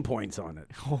scene points on it?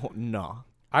 Oh, no.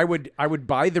 I would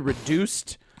buy the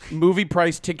reduced movie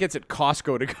price tickets at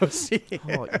Costco to go see it.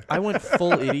 Oh, I went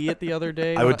full idiot the other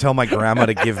day. I would tell my grandma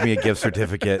to give me a gift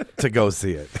certificate to go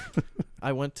see it.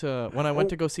 I went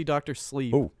to go see Dr.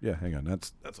 Sleep. Oh, yeah, hang on.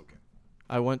 That's okay.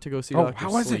 I went to go see Oh, Dr.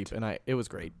 how was Sleep, it? and it was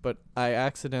great. But I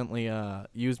accidentally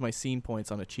used my scene points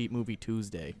on a cheap movie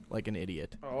Tuesday, like an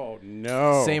idiot. Oh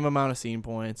no! Same amount of scene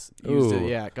points. Used it. Ooh.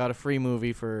 Yeah, got a free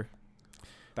movie for.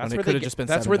 That's when where it could they have just been.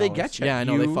 That's where they $7. get you. Yeah, I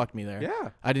know they fucked me there. Yeah.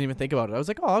 I didn't even think about it. I was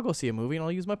like, oh, I'll go see a movie and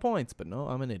I'll use my points. But no,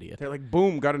 I'm an idiot. They're like,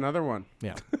 boom, got another one.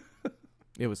 Yeah.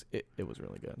 It was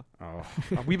really good. Oh,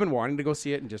 we've been wanting to go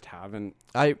see it and just haven't.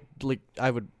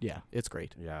 It's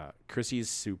great. Yeah, Chrissy's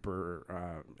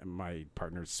super. My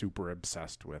partner's super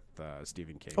obsessed with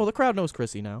Stephen King. Oh, the crowd knows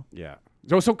Chrissy now. Yeah.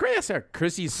 So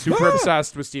Chrissy's super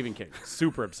obsessed with Stephen King.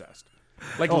 Super obsessed.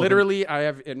 Like literally, I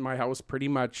have in my house pretty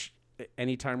much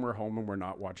anytime we're home and we're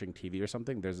not watching TV or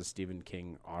something, there's a Stephen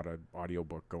King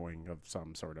audiobook going of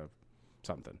some sort of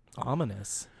something.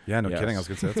 Ominous. Yeah, no Yes. kidding. I was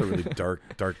going to say that's a really dark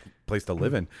place to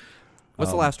live in. What's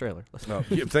the last trailer? No,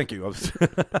 yeah, thank you.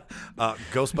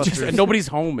 Ghostbusters. And nobody's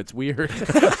home. It's weird.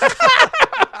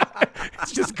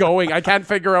 It's just going. I can't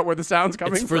figure out where the sound's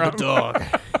coming It's for from. the dog.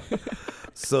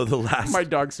 So the last My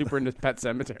dog's super into Pet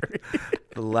Cemetery.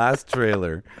 the last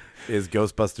trailer is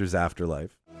Ghostbusters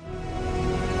Afterlife.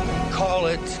 Call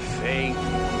it fate.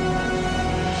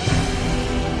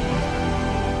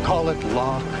 Call it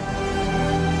luck.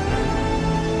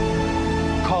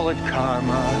 Call it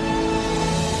karma.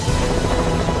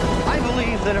 I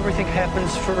believe that everything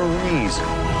happens for a reason.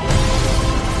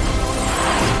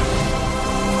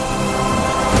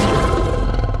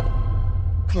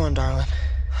 Come on, darling.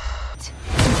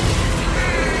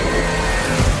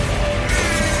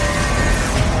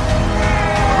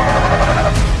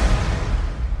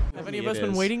 Have any of us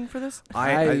been waiting for this?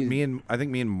 I think me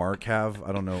and Mark have.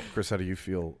 I don't know, Chris. How do you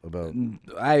feel about?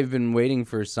 I've been waiting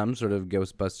for some sort of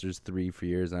Ghostbusters 3 for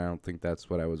years, and I don't think that's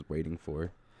what I was waiting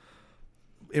for.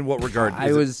 In what regard?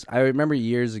 I remember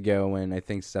years ago when I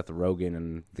think Seth Rogen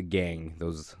and the gang,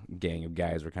 those gang of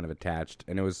guys, were kind of attached,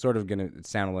 and it was sort of it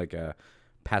sounded like a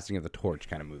passing of the torch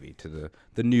kind of movie to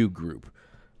the new group.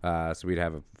 So we'd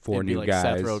have four It'd be new like guys.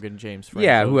 Seth Rogen, James Franco,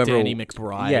 Yeah, whoever. Danny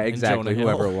McBride, Yeah, and exactly. Jonah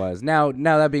Whoever Hill. it was. Now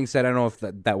that being said, I don't know if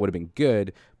that would have been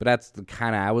good, but that's the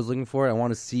kind of I was looking for. I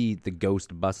want to see the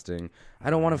ghost busting. I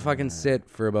don't want to fucking sit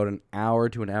for about an hour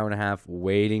to an hour and a half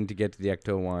waiting to get to the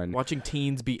Ecto one. Watching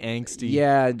teens be angsty.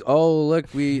 Yeah. Oh, look,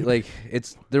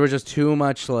 there was just too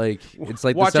much it's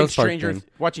like watching the South Park thing.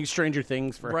 watching Stranger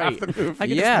Things for Right. half the movie. I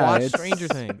can Yeah, just watch it's- Stranger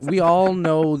Things. We all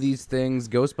know these things.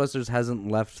 Ghostbusters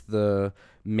hasn't left the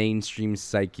mainstream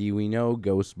psyche. We know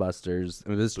Ghostbusters.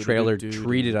 This trailer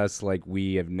treated us like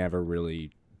we have never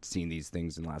really seen these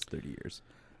things in the last 30 years.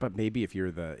 But maybe if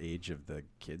you're the age of the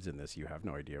kids in this, you have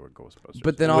no idea what Ghostbusters.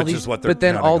 But then is. all Which these, is what they're but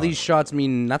then counting all on. these shots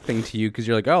mean nothing to you because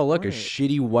you're like, oh, look, a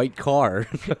shitty white car.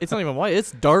 It's not even white.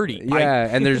 It's dirty. Yeah,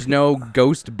 and there's no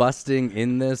ghost busting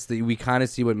in this. We kind of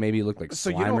see what maybe looked like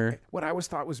So Slimer. what I always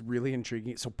thought was really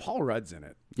intriguing. So Paul Rudd's in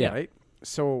it, Yeah. right?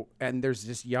 So and there's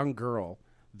this young girl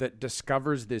that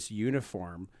discovers this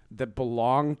uniform that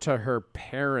belonged to her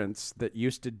parents that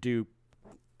used to do.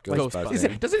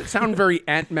 Ghostbusters. Doesn't it sound very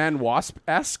Ant-Man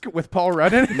Wasp-esque with Paul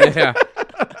Rudd in it? Yeah.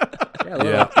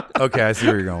 Yeah. Okay, I see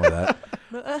where you're going with that.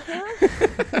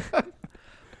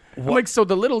 So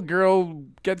the little girl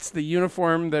gets the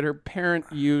uniform that her parent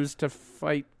used to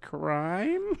fight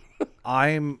crime.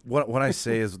 What I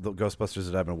say is the Ghostbusters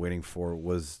that I've been waiting for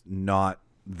was not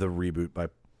the reboot by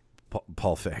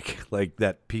Paul Feig, like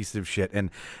that piece of shit. And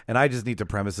I just need to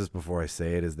premise this before I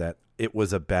say it, is that it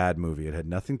was a bad movie. It had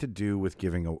nothing to do with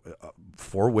giving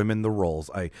four women the roles.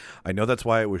 I know that's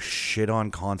why it was shit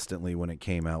on constantly when it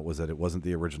came out, was that it wasn't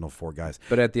the original four guys.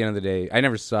 But at the end of the day, I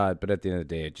never saw it, but at the end of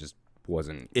the day, it just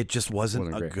wasn't. It just wasn't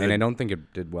a great. good. And I don't think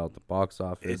it did well at the box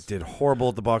office. It did horrible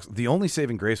at the box. The only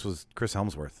saving grace was Chris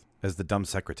Hemsworth as the dumb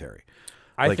secretary.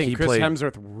 I think Chris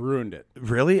Hemsworth ruined it.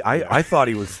 Really? I thought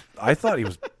he was. I thought he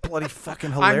was bloody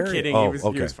fucking hilarious. I'm kidding. Oh, He was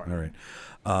okay. fine. All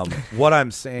right. What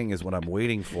I'm saying is, what I'm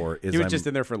waiting for is He was just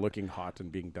in there for looking hot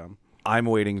and being dumb. I'm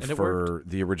waiting And it for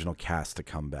the original cast to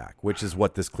come back, which is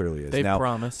what this clearly is. They've now,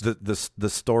 promised. the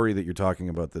story that you're talking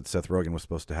about that Seth Rogen was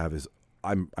supposed to have is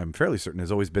I'm fairly certain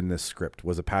has always been this script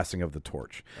was a passing of the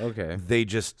torch. Okay. They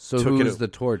just So took who's it. the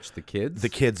torch? The kids? The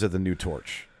kids are the new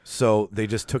torch. So they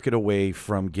just took it away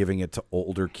from giving it to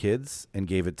older kids and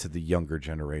gave it to the younger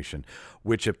generation,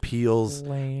 which appeals.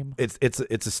 Lame. It's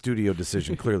a studio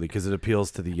decision clearly because it appeals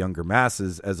to the younger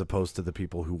masses as opposed to the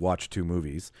people who watch 2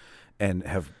 movies and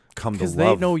have come to Because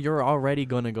love. they know you're already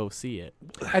going to go see it.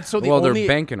 And so the well, only, they're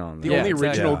banking on the that. only Yeah,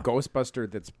 original exactly.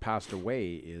 Ghostbuster that's passed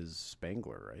away is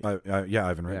Spangler, right? Yeah,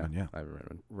 Ivan Reitman. Yeah. Ivan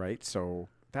Reitman. Right. So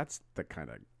that's the kind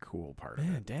of cool part of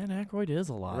Man, it. Dan Aykroyd is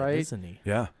alive, Right. isn't he?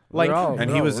 Yeah. Like,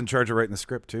 And he was in charge of writing the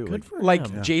script too. Good for like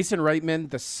him. Jason Reitman,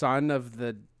 the son of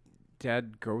the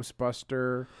dead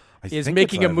Ghostbuster, I is think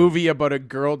making it's a Ivan. movie about a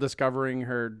girl discovering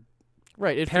her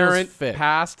Right, it parent feels fit.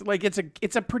 past. Like it's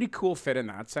a pretty cool fit in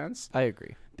that sense. I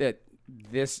agree. That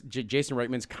this Jason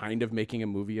Reitman's kind of making a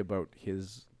movie about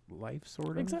his life,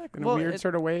 sort of, Exactly. in Well, a weird it-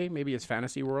 sort of way. Maybe his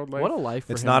fantasy world life. What a life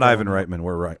for It's him. not Ivan growing up. Reitman.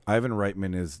 We're right. Ivan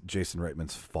Reitman is Jason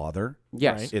Reitman's father.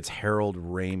 Yes. Right. It's Harold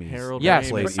Ramis. Harold Yes, Ramis.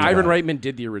 plays but Eli. Ivan Reitman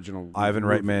did the original. Ivan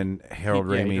movie. Reitman, Harold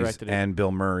He Ramis, directed it. and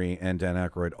Bill Murray and Dan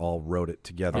Aykroyd all wrote it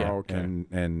together. Oh, okay.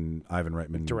 And Ivan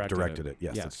Reitman Directed it. it.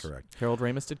 Yes, Yes. that's correct. Harold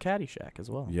Ramis did Caddyshack as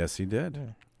well. Yes, he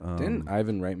did. Didn't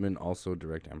Ivan Reitman also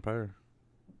direct Empire?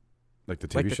 Like the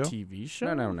TV Like the show? TV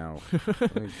show? No. Like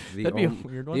the That'd be a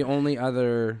weird one. The only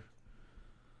other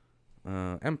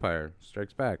Empire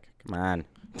Strikes Back. Come on.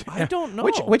 I don't know.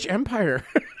 Which Empire?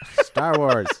 Star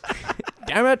Wars.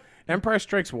 Damn it. Empire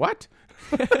Strikes what?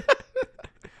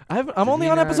 I'm only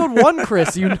on episode 1,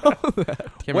 Chris. You know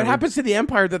that. What happens to the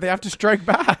Empire that they have to strike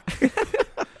back?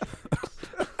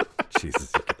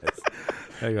 Jesus, you guys.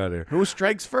 Hang on here. Who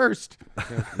strikes first?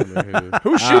 Who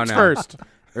Who shoots first?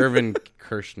 Irvin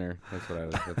Kershner. That's what I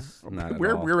was. That's not at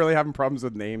We're all. really having problems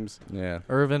with names. Yeah.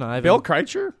 Irvin, Ivan. Bill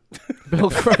Kreitzer? Bill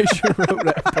Kreischer wrote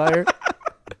Empire.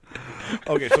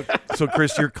 Okay, so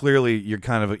Chris, you're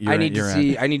kind of I need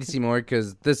to see more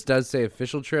because this does say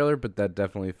official trailer, but that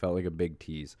definitely felt like a big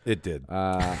tease. It did.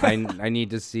 I need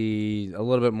to see a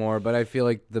little bit more, but I feel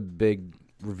like the big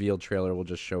reveal trailer will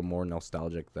just show more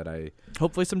nostalgic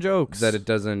Hopefully some jokes. that it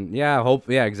doesn't. Yeah,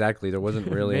 exactly. There wasn't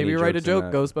really Maybe any write a jokes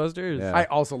in joke, that. Ghostbusters. Yeah. I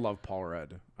also love Paul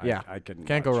Rudd. Yeah. I can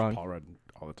Can't go watch wrong. Paul Rudd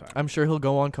all the time. I'm sure he'll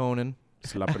go on Conan,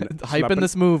 Slapping- hyping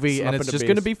this movie, and slapping it's the just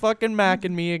going to bass. be fucking Mac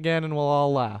and me again, and we'll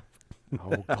all laugh.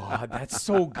 Oh God, that's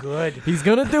so good. He's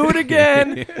going to do it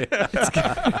again.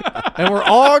 And we're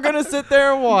all going to sit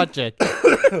there and watch it.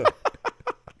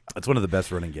 That's one of the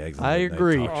best running gags. On I the Late Night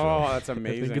Agree. Talk Show. Oh, that's I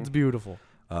amazing. think it's beautiful.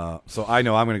 So I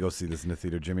know I'm going to go see this in the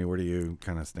theater. Jimmy, where do you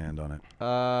kind of stand on it?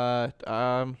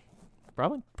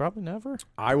 Probably never.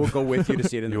 I will go with you to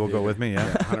see it in the You will go theater. with me,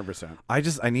 yeah. 100%.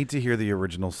 I need to hear the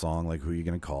original song. Like, who are you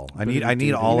going to call? I need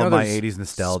all You know of my there's '80s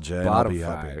nostalgia. And I'll be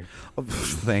Spotify. happy. Oh,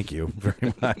 thank you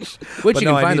very much. Which But you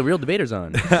no, can I find need- the real debaters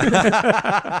on.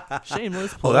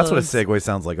 Shameless. Oh, that's what a plugs. segue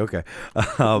sounds like. Okay.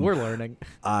 We're learning.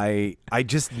 I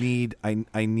just need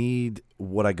I need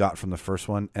what I got from the first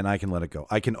one, and I can let it go.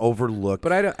 I can overlook.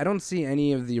 But I don't see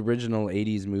any of the original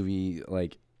 '80s movie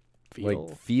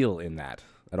feel in that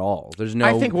at all. There's no.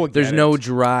 I think we'll there's get no it.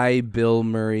 dry Bill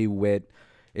Murray wit.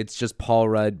 It's just Paul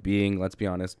Rudd being, let's be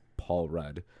honest, Paul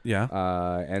Rudd. Yeah.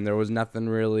 And there was nothing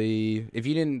really. If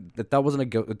you didn't, that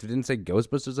wasn't if it didn't say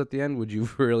Ghostbusters at the end, would you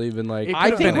really been like? It I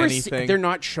could've think been anything. they're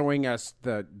not showing us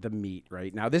the meat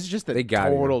right now. This is just the They got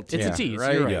it. total It's a teaser, tease,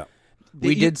 right? you're right. Yeah.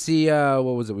 We did see what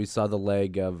was it? We saw the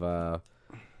leg of what are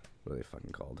they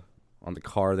fucking called on the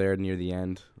car there near the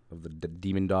end of the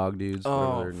demon dog dudes.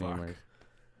 Oh, whatever their name fuck. was.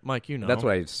 Mike, you know. That's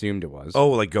what I assumed it was. Oh,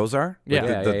 like Gozar? Yeah.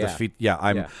 Like the Yeah. feet. Yeah,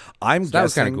 I'm Yeah. I'm So that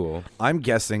was guessing. kinda cool. I'm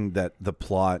guessing that the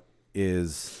plot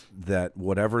is that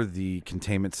whatever the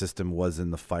containment system was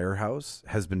in the firehouse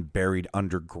has been buried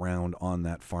underground on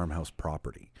that farmhouse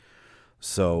property.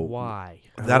 So Why?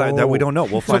 that we don't know.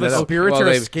 We'll So find the it out. spirits Well, are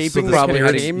they- escaping so the probably had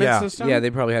to- containment yeah. system? Yeah,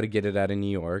 they probably had to get it out in New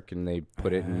York, and they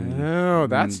put it in. Oh,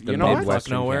 that's- the you know what?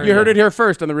 Midwestern Nowhere. Canada. You heard it here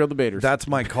first on The Real Debaters. That's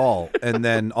my call. And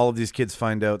then all of these kids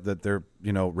find out that their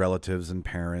relatives and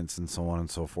parents and so on and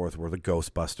so forth were the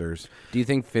Ghostbusters. Do you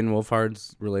think Finn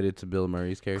Wolfhard's related to Bill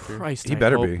Murray's character? Christ, He I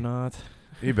better hope be. not.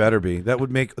 He better be. That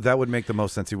would make the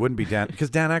most sense. He wouldn't be Dan because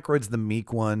Dan Aykroyd's the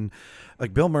meek one.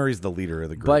 Like Bill Murray's the leader of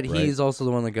the group. But right? he's also the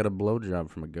one that got a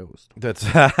blowjob from a ghost. That's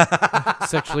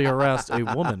Sexually harassed a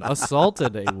woman.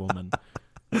 Assaulted a woman.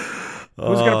 Who's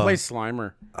going to play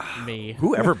Slimer? Me.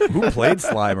 who played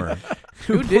Slimer.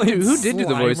 Who did do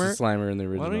the voice of Slimer? Slimer in the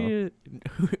Why original? don't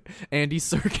you... Andy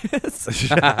Serkis.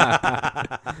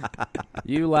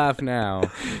 You laugh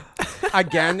now.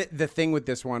 Again, the thing with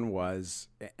this one was,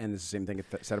 and it's the same thing it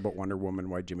said about Wonder Woman,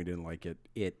 why Jimmy didn't like it.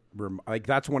 Like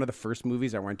that's one of the first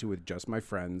movies I went to with just my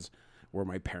friends. where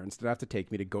my parents did have to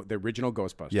take me to go the original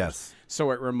Ghostbusters. Yes.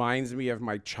 So it reminds me of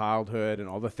my childhood and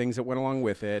all the things that went along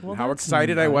with it, Well, and how that's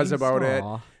excited I was nice. about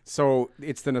Aw. it. So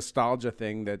it's the nostalgia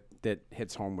thing that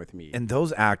hits home with me. And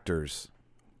those actors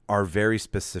are very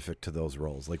specific to those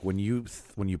roles. Like when you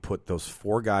put those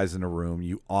 4 guys in a room,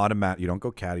 you don't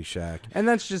go Caddyshack. And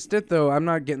that's just it, though. I'm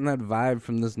not getting that vibe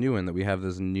from this new one that we have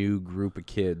this new group of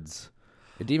kids.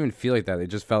 It didn't even feel like that. It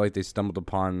just felt like they stumbled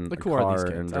upon Like, a who are car these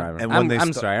and kids? driving. And when I'm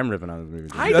they sorry, I'm ripping on this movie.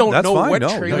 I don't that's know fine. what No,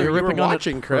 trailer you're you were ripping on it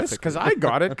watching, Chris, because I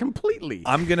got it completely.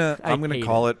 I'm gonna hate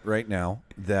call it right now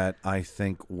that I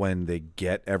think when they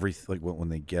get everything, like when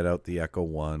they get out the Echo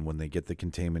One, when they get the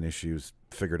containment issues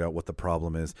figured out, what the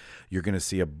problem is, you're gonna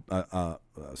see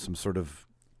some sort of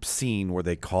scene where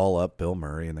they call up Bill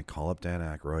Murray and they call up Dan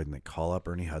Aykroyd and they call up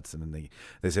Ernie Hudson and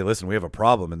they say, listen, we have a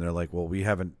problem, and they're like, well, we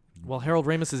haven't. Well, Harold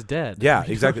Ramis is dead. Yeah,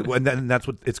 exactly. And then that's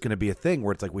what it's going to be, a thing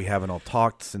where it's like, we haven't all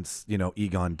talked since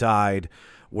Egon died.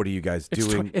 What are you guys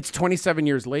doing? It's 27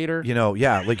 years later.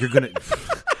 Like you're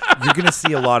gonna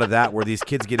see a lot of that where these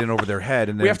kids get in over their head,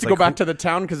 and then We have it's to like, go back to the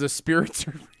town because the spirits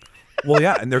are. Well,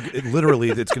 yeah, and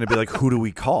it's going to be like, who do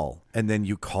we call? And then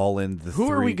you call in the Who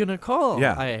 3. are we gonna call?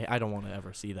 Yeah. I don't want to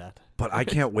ever see that. But I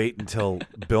can't wait until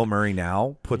Bill Murray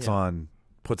now puts on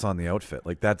the outfit.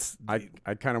 Like that's I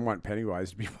kind of want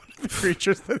Pennywise to be one of the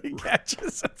creatures that he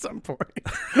catches at some point.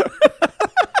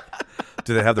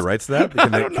 Do they have the rights to that?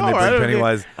 Can they bring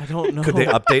Pennywise? I don't know. Could they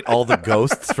update all the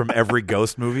ghosts from every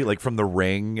ghost movie, like from The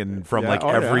Ring and from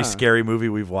every scary movie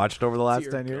we've watched over the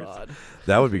last 10 years? God.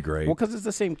 That would be great. Well, because it's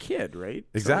the same kid, right?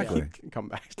 Exactly. So he can come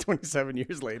back 27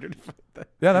 years later to find that.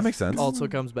 Yeah, that makes sense. Also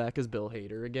comes back as Bill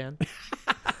Hader again.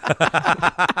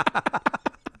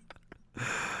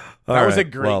 That was a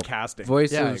great casting.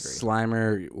 Voice Yeah, I of agree.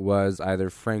 Slimer was either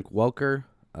Frank Welker,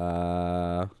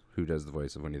 who does the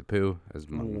voice of Winnie the Pooh as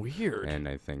Mum, Weird. and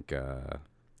I think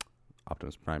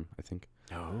Optimus Prime.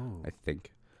 Oh. I think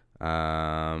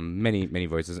many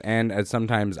voices, and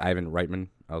sometimes Ivan Reitman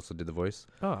also did the voice.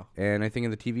 Oh. And I think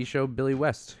in the TV show Billy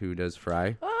West, who does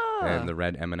Fry and the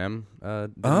Red M&M, did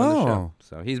on the Oh. show.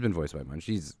 So he's been voiced by a bunch.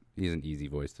 He's an easy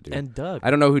voice to do. And Doug. I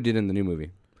don't know who did in the new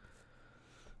movie.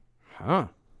 Huh.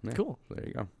 Yeah, Cool. There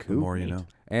you go. The more you know.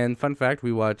 And fun fact,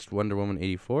 we watched Wonder Woman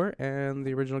 84, and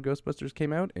the original Ghostbusters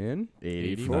came out in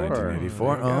 84.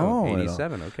 1984. There you go. Oh,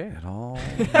 87, okay. It all.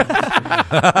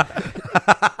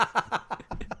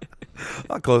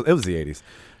 Not close. It was the 80s,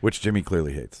 which Jimmy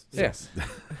clearly hates. Yes.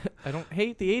 I don't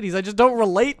hate the 80s. I just don't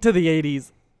relate to the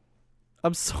 80s.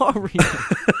 I'm sorry.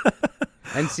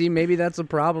 And see, maybe that's a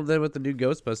problem then with the new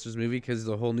Ghostbusters movie, because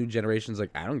the whole new generation's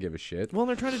like, I don't give a shit. Well,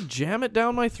 they're trying to jam it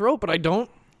down my throat, but I don't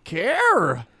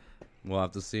care. We'll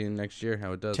have to see next year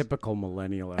how it does. Typical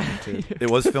millennial attitude. It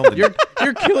was filmed. You're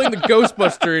killing the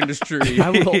Ghostbuster industry.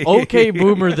 I will okay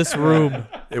boomer this room.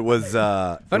 It was.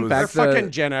 Fun They're fact,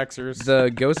 fucking Gen Xers. the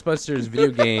Ghostbusters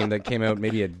video game that came out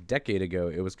maybe a decade ago,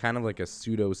 it was kind of like a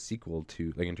pseudo sequel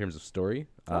to, like in terms of story,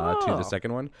 to the Oh,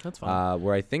 second one. that's fun.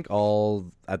 Where I think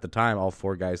at the time, all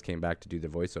 4 guys came back to do the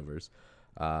voiceovers.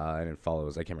 And it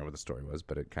follows. I can't remember what the story was,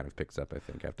 but it kind of picks up, I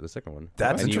think, after the second one.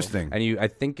 That's And interesting. I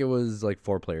think it was like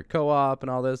 4-player co-op and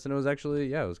all this, and it was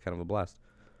actually, it was kind of a blast.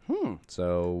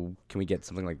 So can we get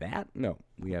something like that? No,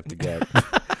 we have to get.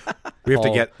 We have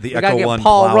to get the we gotta Echo get One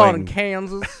Paul Rudd plowing, in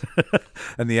Kansas.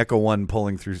 and the Echo One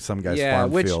pulling through some guy's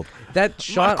farm which field. that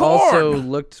shot also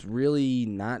looked really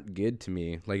not good to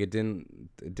me. Like it didn't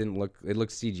look. It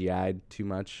looked CGI'd too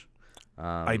much.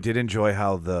 I did enjoy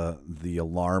how the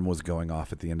alarm was going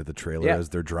off at the end of the trailer Yeah. as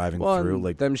they're driving Well, through, and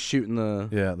like them shooting the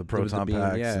the proton beam.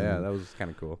 packs. Yeah, and that was kind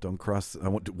of cool. Don't cross.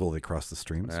 Will they cross the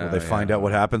streams? Will Oh, they find out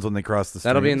what happens when they cross the streams?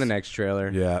 That'll be in the next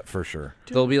trailer. Yeah, for sure.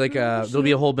 There'll be like there'll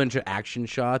be a whole bunch of action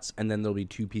shots, and then there'll be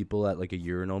 2 people at like a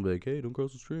urinal, and be like, "Hey, don't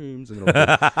cross the streams," and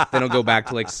then it'll go back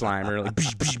to like Slimer, like.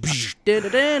 Bsh, bsh, bsh.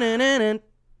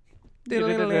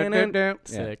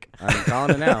 Sick. I'm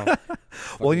calling it now.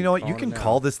 Well, you know what? You calling can it now.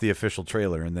 call this the official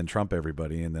trailer and then trump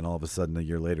everybody, and then all of a sudden a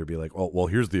year later be like, "Oh, well,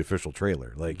 here's the official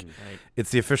trailer." Like,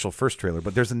 it's the official first trailer.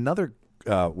 But there's another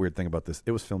weird thing about this.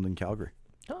 It was filmed in Calgary.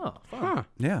 Oh, fun.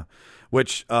 Yeah,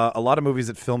 which a lot of movies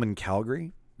that film in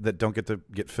Calgary that don't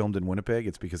get filmed in Winnipeg,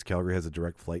 it's because Calgary has a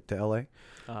direct flight to LA,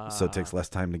 so it takes less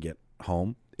time to get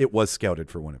home. It was scouted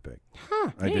for Winnipeg.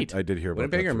 neat. I did hear about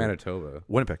Winnipeg that. or Manitoba?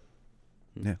 Winnipeg.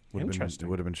 Yeah, Interesting. It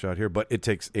would have been shot here, but it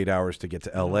takes 8 hours to get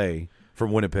to LA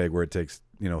from Winnipeg, where it takes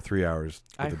 3 hours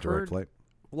I with a direct heard- flight.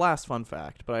 Last fun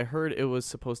fact, but I heard it was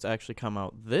supposed to actually come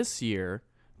out this year,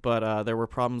 but there were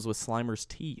problems with Slimer's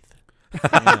teeth.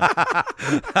 Yeah.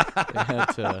 They had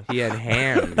to- He had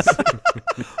hands.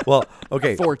 Well,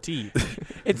 okay, 4 teeth.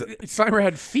 Slimer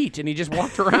had feet and he just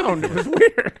walked around. It was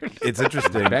weird. It's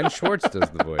interesting. Ben Schwartz does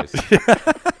the voice.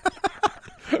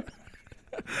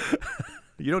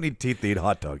 You don't need teeth to eat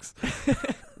hot dogs.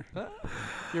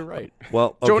 You're right.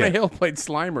 Well, okay. Jonah Hill played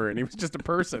Slimer and he was just a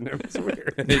person. It was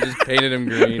weird. They just painted him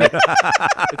green.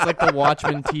 It's like the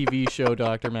Watchmen TV show,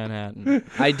 Dr. Manhattan.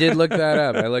 I did look that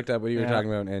up. I looked up what you were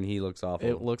talking about, and he looks awful.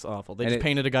 It looks awful. They And just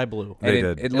painted a guy blue. And They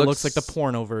did. It looks like the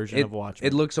porno version of Watchmen.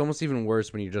 It looks almost even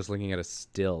worse when you're just looking at a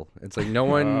still. It's like no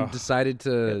one decided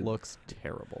to. It looks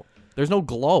terrible. There's no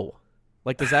glow.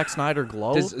 Like the Zack Snyder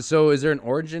glow. So is there an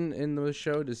origin in the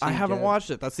show? Does he I haven't get- watched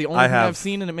it. That's the only thing I've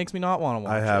seen, and it makes me not want to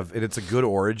watch I it. have, and it's a good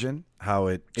origin. How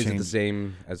it Is changed. it the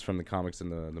same as from the comics in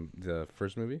the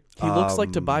first movie? He looks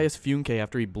like Tobias Funke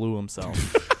after he blew himself.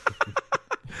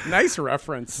 Nice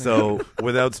reference. So,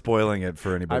 without spoiling it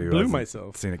for anybody I who blew hasn't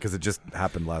myself. seen it, because it just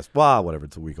happened whatever,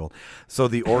 it's a week old. So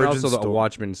the And origin also, the story.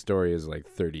 Watchmen story is like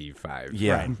 35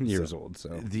 years old. So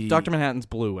The Dr. Manhattan's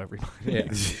blue, everybody. yeah,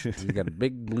 he's got a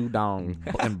big blue dong.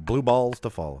 and blue balls to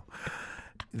follow.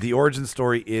 The origin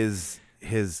story is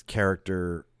his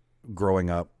character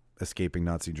growing up, escaping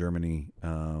Nazi Germany,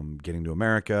 getting to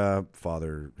America.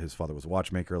 His father was a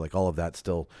watchmaker. Like all of that is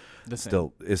still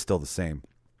the same.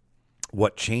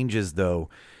 What changes though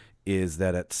is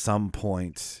that at some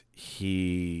point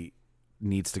he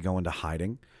needs to go into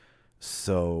hiding.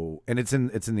 So, and it's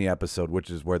in the episode, which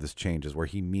is where this changes, where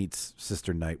he meets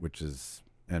Sister Night, which is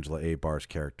Angela Abar's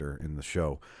character in the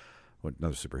show,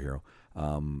 another superhero.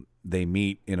 They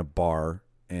meet in a bar,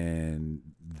 and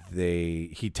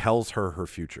he tells her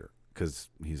future because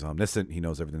he's omniscient. He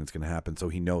knows everything that's going to happen, so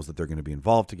he knows that they're going to be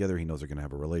involved together. He knows they're going to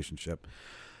have a relationship.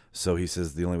 So he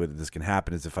says the only way that this can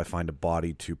happen is if I find a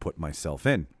body to put myself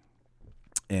in.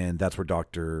 And that's where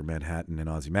Dr. Manhattan and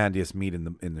Ozymandias meet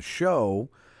in the show.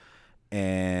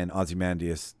 And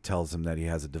Ozymandias tells him that he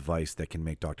has a device that can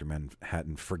make Dr.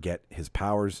 Manhattan forget his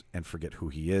powers and forget who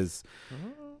he is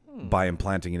by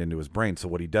implanting it into his brain. So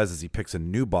what he does is he picks a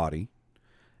new body,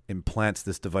 implants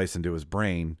this device into his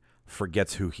brain,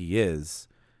 forgets who he is,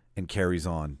 and carries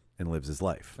on and lives his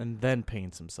life. And then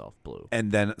paints himself blue.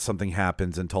 And then something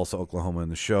happens in Tulsa, Oklahoma in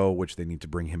the show, which they need to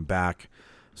bring him back.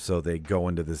 So they go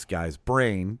into this guy's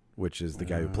brain, which is the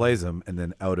guy who plays him. And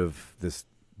then out of this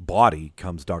body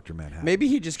comes Dr. Manhattan. Maybe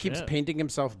he just keeps painting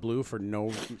himself blue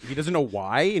he doesn't know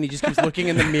why, and he just keeps looking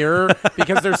in the mirror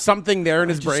because there's something there in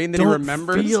his brain that he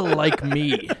remembers. Feel like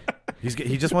me.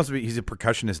 He just wants to be, he's a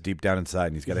percussionist deep down inside,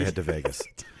 and he's got to head to Vegas.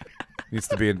 Needs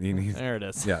to be There it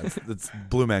is. Yeah, it's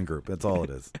Blue Man Group. That's all it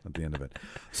is at the end of it.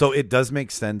 So it does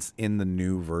make sense in the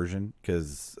new version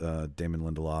because Damon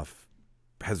Lindelof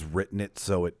has written it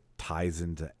so it ties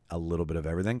into a little bit of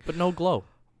everything. But no glow.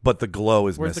 But the glow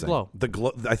is Where's missing. the glow? The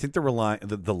glow. I think they're relying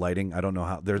the lighting. I don't know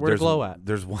how. Where's there's glow at?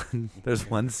 There's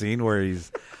one scene where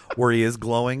he is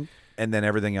glowing, and then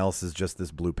everything else is just this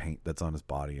blue paint that's on his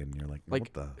body, and you're like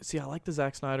what the? See, I like the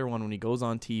Zack Snyder one when he goes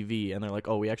on TV and they're like,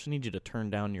 "Oh, we actually need you to turn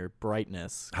down your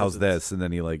brightness." How's this? And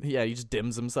then he Yeah, he just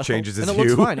dims himself. changes his and it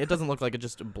looks hue. fine. It doesn't look like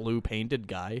just a blue painted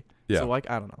guy. Yeah. So I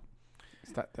don't know.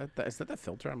 Is that the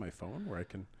filter on my phone where I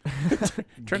can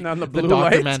turn down the The blue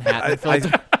Dr. light? Manhattan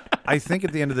filter. I think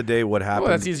at the end of the day, what Oh,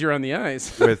 happened that's easier on the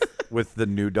eyes. with the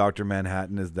new Dr.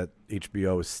 Manhattan is that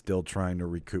HBO is still trying to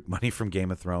recoup money from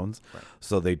Game of Thrones. Right.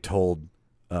 So they told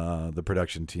the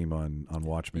production team on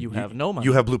Watchmen, You have no money.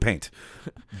 You have blue paint.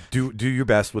 Do your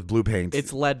best with blue paint.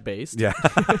 It's lead based. Yeah.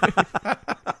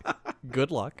 Good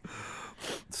luck.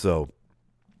 So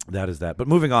that is that. But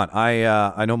moving on,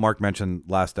 I know Mark mentioned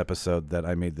last episode that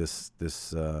I made this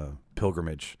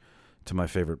pilgrimage to my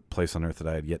favorite place on earth that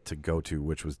I had yet to go to,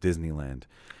 which was Disneyland.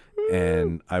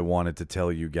 And I wanted to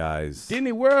tell you guys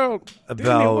Disney World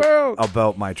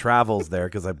about my travels there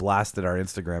because I blasted our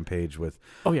Instagram page with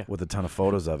a ton of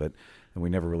photos of it, and we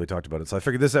never really talked about it. So I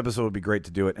figured this episode would be great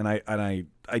to do it, and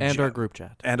our group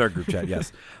chat. And our group chat,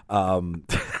 yes.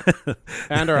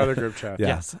 And our other group chat. Yeah.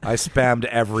 Yes. I spammed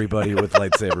everybody with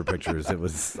lightsaber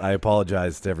pictures. I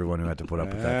apologize to everyone who had to put up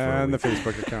with that for a And the week.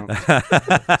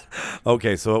 Facebook account.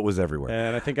 Okay, so it was everywhere.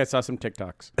 And I think I saw some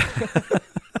TikToks.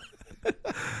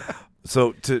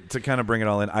 So to kind of bring it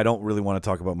all in, I don't really want to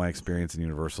talk about my experience in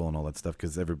Universal and all that stuff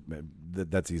because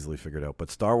that's easily figured out. But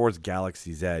Star Wars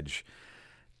Galaxy's Edge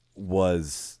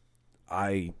was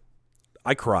I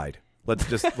cried. Let's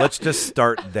just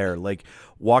start there. Like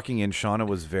walking in, Shauna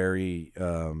was very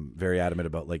very adamant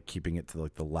about like keeping it to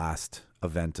like the last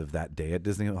event of that day at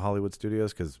Disney Hollywood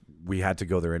Studios because we had to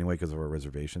go there anyway because of our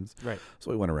reservations. Right.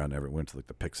 So we went around went to like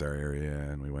the Pixar area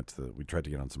and we tried to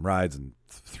get on some rides and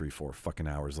 3-4 fucking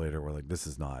hours later we're like, this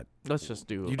is not. Let's just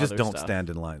do. You just other don't stuff.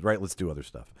 stand in line, right? Let's do other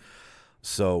stuff.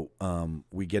 So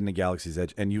we get into Galaxy's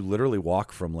Edge, and you literally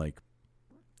walk from like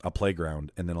a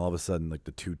playground, and then all of a sudden, like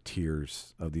the 2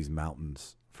 tiers of these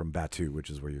mountains from Batu, which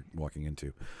is where you're walking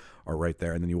into, are right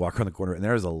there. And then you walk around the corner, and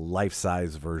there's a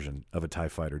life-size version of a TIE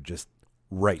fighter just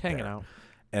right Hanging there. out.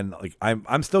 And like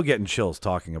I'm still getting chills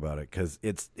talking about it because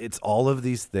it's all of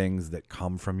these things that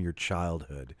come from your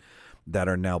childhood that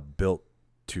are now built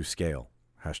to scale.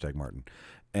 #Martin.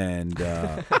 And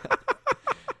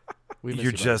We miss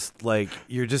you're you, bud. just like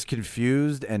you're just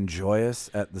confused and joyous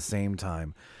at the same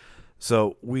time.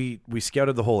 So we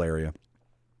scouted the whole area,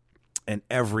 and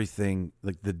everything,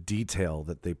 like the detail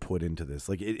that they put into this,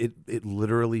 like it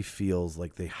literally feels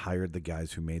like they hired the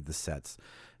guys who made the sets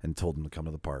and told them to come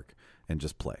to the park and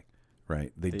just play,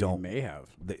 right? They don't. may have.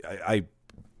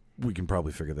 We can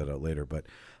probably figure that out later, but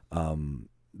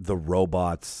the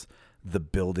robots, the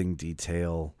building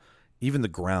detail, even the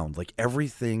ground, like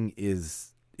everything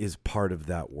is part of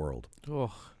that world.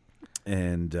 Oh,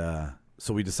 And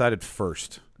so we decided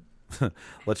first,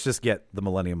 let's just get the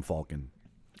Millennium Falcon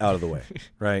out of the way,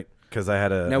 right? Because I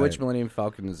had a Now, which Millennium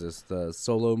Falcon is this? The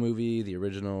Solo movie, the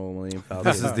original Millennium Falcon?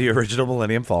 This is the original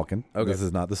Millennium Falcon. Okay. This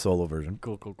is not the solo version.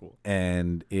 cool.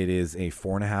 And it is a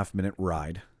 4.5-minute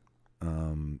ride.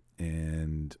 And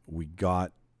we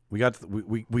had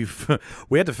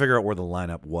to figure out where the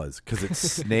lineup was because it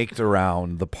snaked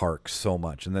around the park so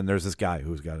much. And then there's this guy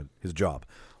who's got his job,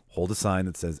 hold a sign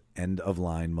that says "End of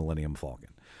Line Millennium Falcon,"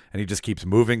 and he just keeps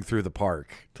moving through the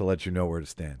park to let you know where to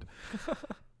stand.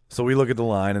 So we look at the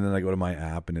line, and then I go to my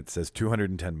app, and it says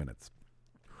 210 minutes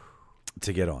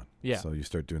to get on. Yeah. So you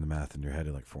start doing the math in your head.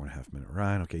 You're like 4.5-minute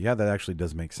ride. Okay, yeah, that actually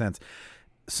does make sense.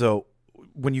 So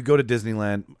when you go to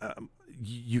Disneyland,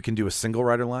 you can do a single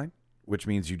rider line, which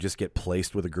means you just get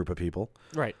placed with a group of people.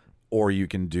 Right. Or you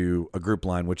can do a group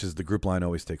line, which is the group line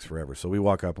always takes forever. So we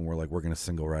walk up and we're like, we're going to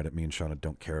single ride it. Me and Shauna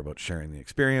don't care about sharing the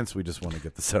experience. We just want to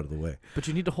get this out of the way. But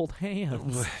you need to hold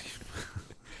hands.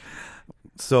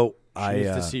 So She needs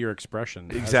to see your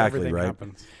expression. as exactly, everything right?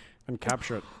 happens, and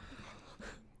capture it.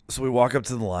 So we walk up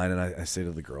to the line, and I say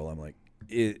to the girl, I'm like,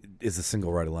 is the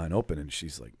single rider line open? And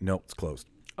she's like, no, it's closed.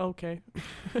 Okay.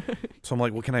 So I'm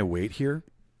like, well, can I wait here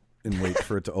and wait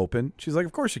for it to open? She's like,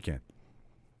 of course you can.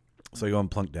 So I go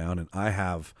and plunk down, and I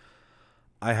have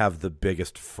the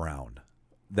biggest frown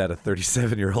that a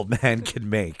 37-year-old man can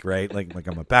make, right? Like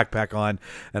I'm a backpack on,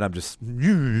 and I'm just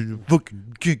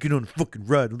fucking can't get on a fucking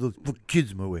ride with those fucking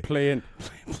kids in my way. Playing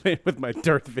with my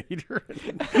Darth Vader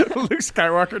and Luke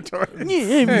Skywalker toys.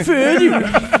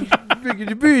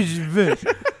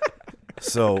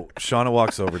 So Shauna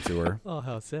walks over to her, Oh,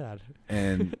 how sad.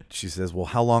 and she says, well,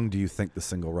 how long do you think the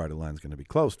single rider line is going to be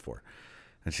closed for?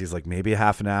 And she's like, maybe a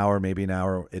half an hour, maybe an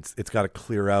hour. It's got to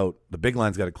clear out. The big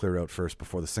line's got to clear out first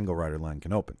before the single rider line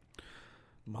can open.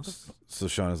 So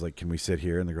Shauna's like, can we sit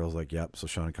here? And the girl's like, yep. So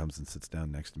Shauna comes and sits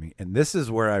down next to me. And this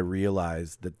is where I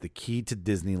realized that the key to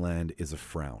Disneyland is a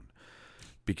frown.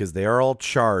 Because they are all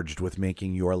charged with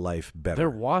making your life better. They're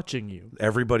watching you.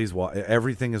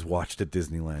 Everything is watched at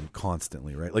Disneyland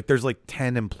constantly, right? Like there's like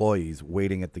 10 employees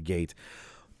waiting at the gate,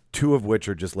 2 of which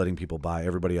are just letting people by.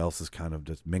 Everybody else is kind of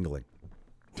just mingling.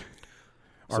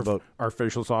 Our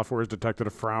facial software has detected a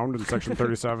frown in Section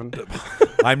 37.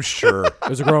 I'm sure.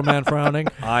 There's a grown man frowning.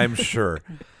 I'm sure.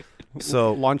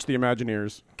 So Launch the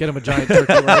Imagineers. Get him a giant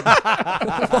turkey leg.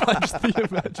 Launch the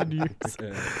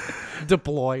Imagineers.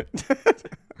 Deploy.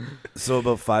 So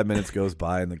about 5 minutes goes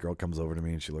by, and the girl comes over to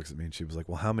me, and she looks at me, and she was like,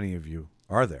 well, how many of you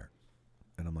are there?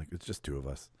 And I'm like, it's just 2 of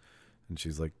us. And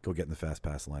she's like, go get in the fast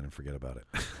pass line and forget about it.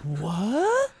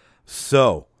 What?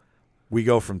 So we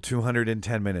go from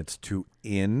 210 minutes to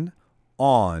in,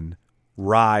 on,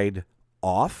 ride,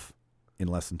 off in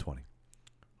less than 20.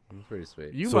 That's pretty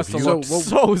sweet. You So must if have you- looked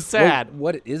so sad.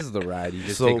 What is the ride? You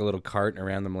just So- take a little cart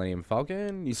around the Millennium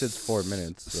Falcon? You said it's 4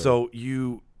 minutes. So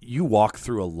you walk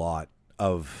through a lot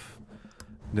of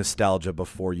nostalgia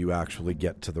before you actually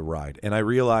get to the ride. And I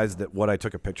realized that what I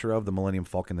took a picture of, the Millennium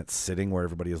Falcon that's sitting where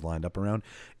everybody is lined up around,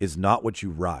 is not what you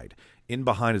ride. In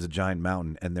behind is a giant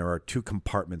mountain, and there are 2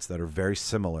 compartments that are very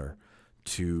similar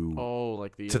to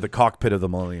the cockpit of the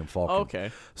Millennium Falcon.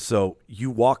 Okay. So you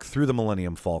walk through the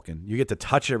Millennium Falcon. You get to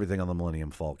touch everything on the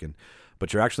Millennium Falcon,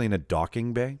 but you're actually in a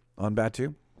docking bay on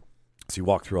Batu. So you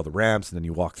walk through all the ramps, and then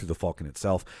you walk through the Falcon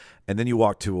itself, and then you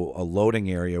walk to a loading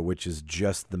area, which is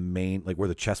just the main, like where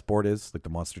the chessboard is, like the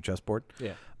monster chessboard.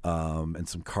 Yeah. And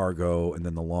some cargo, and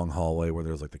then the long hallway where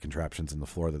there's like the contraptions in the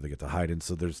floor that they get to hide in.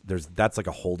 So there's that's like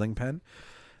a holding pen,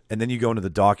 and then you go into the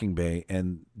docking bay,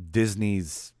 and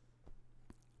Disney's.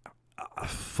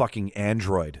 fucking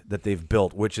android that they've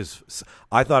built, which is,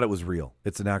 I thought it was real.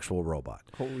 It's an actual robot.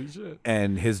 Holy shit.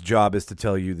 And his job is to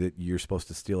tell you that you're supposed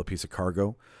to steal a piece of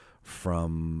cargo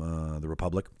from the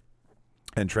Republic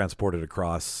and transport it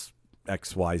across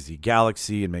XYZ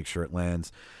galaxy and make sure it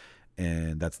lands.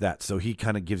 And that's that. So he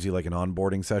kind of gives you like an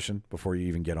onboarding session before you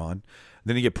even get on.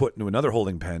 Then you get put into another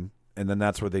holding pen, and then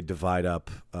that's where they divide up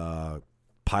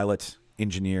pilot,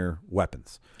 engineer,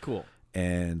 weapons. Cool.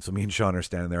 And so me and Sean are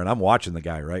standing there, and I'm watching the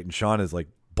guy, right? And Sean is like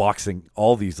boxing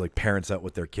all these like parents out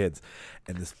with their kids,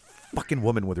 and this fucking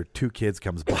woman with her 2 kids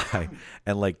comes by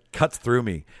and like cuts through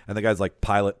me, and the guy's like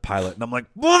pilot, and I'm like,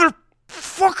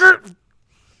 motherfucker!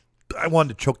 I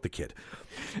wanted to choke the kid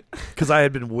because I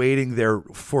had been waiting there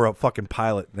for a fucking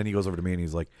pilot. And then he goes over to me and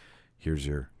he's like, here's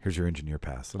your engineer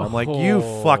pass. And I'm like, you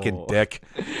fucking dick.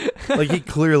 Like, he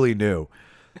clearly knew.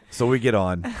 So we get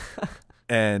on,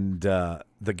 and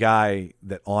the guy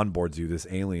that onboards you, this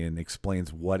alien,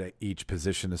 explains what each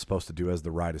position is supposed to do as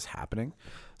the ride is happening.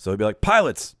 So he'd be like,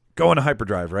 pilots, go into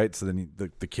hyperdrive, right? So then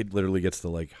the kid literally gets to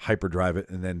like hyperdrive it,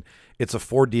 and then it's a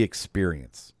 4D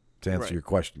experience, to answer your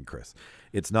question, Chris.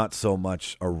 It's not so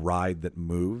much a ride that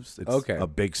moves. It's a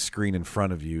big screen in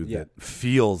front of you that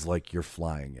feels like you're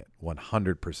flying it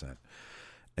 100%.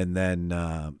 And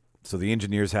then so the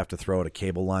engineers have to throw out a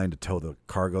cable line to tow the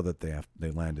cargo that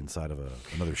they land inside of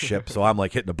another ship. So I'm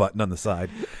like hitting a button on the side,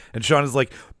 and Sean is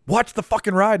like, watch the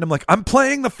fucking ride. And I'm like, I'm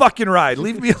playing the fucking ride.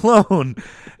 Leave me alone.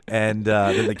 And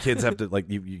then the kids have to like,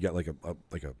 you got like a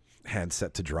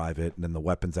handset to drive it, and then the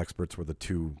weapons experts were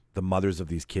the mothers of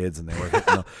these kids, and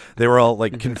they were all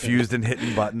like confused and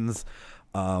hitting buttons.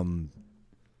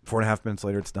 4.5 minutes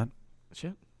later, it's done.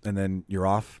 Shit. And then you're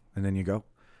off, and then you go.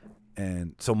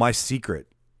 And so my secret,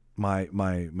 my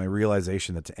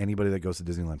realization that to anybody that goes to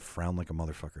Disneyland, frown like a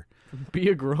motherfucker. Be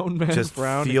a grown man. Just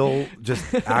frowning. just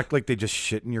act like they just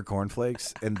shit in your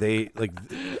cornflakes, and they like.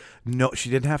 No, she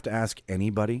didn't have to ask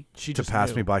anybody to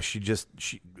pass me by.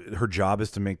 Her job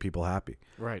is to make people happy.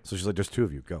 Right. So she's like, "There's 2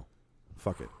 of you. Go,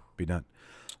 fuck it, be done."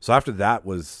 So after that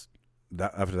was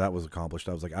accomplished,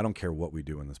 I was like, I don't care what we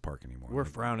do in this park anymore. We're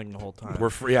frowning the whole time.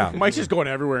 We're yeah. Mike's just going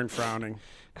everywhere and frowning.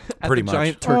 Pretty the much.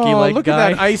 Giant turkey like look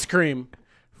guy. at that ice cream.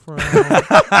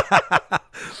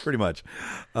 Pretty much.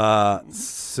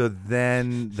 So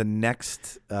then the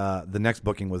next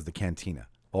booking was the cantina,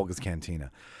 Olga's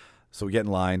Cantina. So we get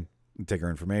in line, and take our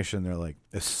information. They're like,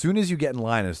 as soon as you get in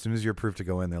line, as soon as you're approved to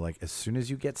go in, they're like, as soon as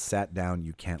you get sat down,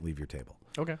 you can't leave your table.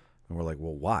 Okay. And we're like,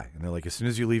 well, why? And they're like, as soon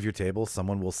as you leave your table,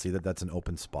 someone will see that that's an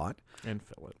open spot. And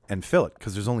fill it.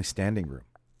 Because there's only standing room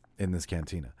in this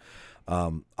cantina.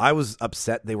 I was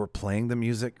upset they were playing the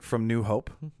music from New Hope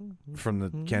from the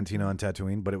cantina on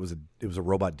Tatooine, but it was a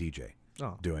robot DJ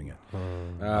doing it.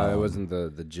 It wasn't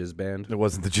the jizz band. It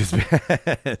wasn't the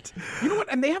jizz band. You know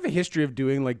what? And they have a history of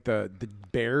doing like the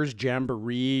Bears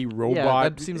Jamboree robot. Yeah,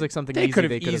 that seems like something they easy could have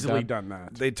they could have easily done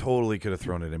that. They totally could have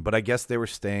thrown it in, but I guess they were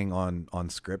staying on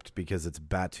script because it's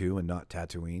Batuu and not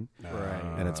Tatooine, Right.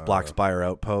 and it's Black Spire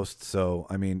Outpost. So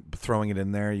I mean, throwing it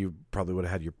in there, you probably would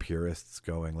have had your purists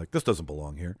going like, "This doesn't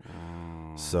belong here."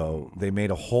 So they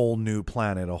made a whole new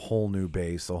planet, a whole new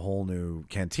base, a whole new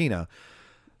cantina.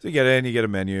 So you get in, you get a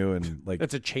menu, and like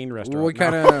That's a chain restaurant. What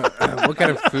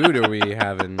kind of food are we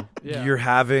having? Yeah. you're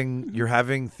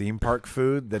having theme park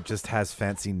food that just has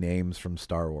fancy names from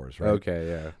Star Wars, right? Okay,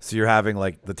 yeah. So you're having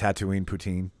like the Tatooine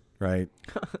poutine, right?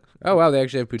 Oh wow, they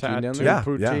actually have poutine down there. Yeah,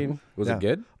 poutine. Was yeah. it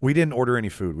good? We didn't order any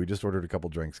food. We just ordered a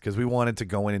couple drinks because we wanted to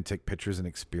go in and take pictures and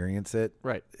experience it.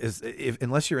 Right.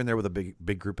 Unless you're in there with a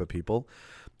big group of people,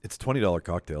 it's $20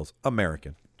 cocktails,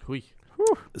 American. Hui.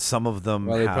 Some of them.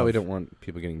 Well, they probably don't want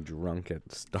people getting drunk at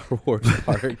Star Wars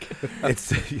Park.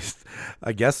 It's,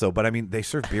 I guess so, but I mean, they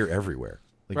serve beer everywhere.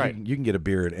 Like Right. you can get a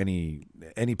beer at any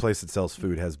place that sells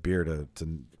food has beer to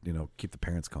keep the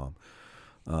parents calm.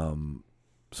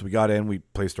 So we got in, we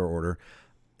placed our order.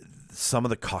 Some of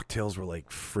the cocktails were like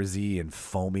frizzy and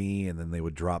foamy, and then they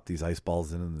would drop these ice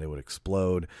balls in and they would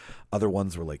explode. Other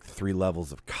ones were like 3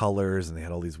 levels of colors, and they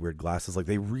had all these weird glasses. Like,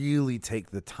 they really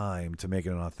take the time to make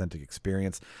it an authentic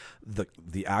experience.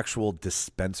 The actual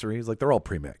dispensaries, like, they're all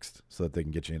pre-mixed so that they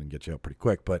can get you in and get you out pretty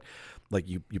quick. But like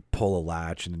you pull a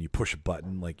latch and then you push a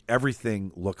button. Like,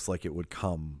 everything looks like it would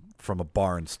come from a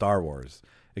bar in Star Wars,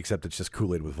 except it's just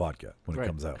Kool-Aid with vodka when it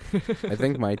comes out. I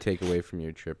think my takeaway from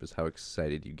your trip is how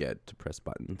excited you get to press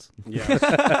buttons. Yeah.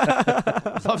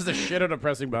 Loves the shit out of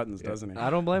pressing buttons, doesn't he? I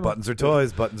don't blame him. Buttons are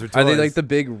toys. Buttons are toys. Are they like the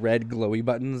big red glowy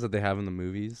buttons that they have in the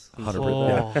movies?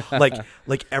 100%. Oh. Like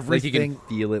Like everything. you can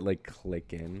feel it like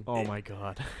click in. Oh my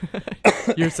god.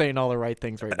 You're saying all the right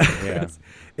things right now. Yeah.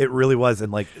 It really was.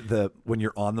 And like when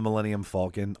you're on the Millennium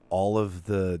Falcon, all of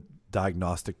the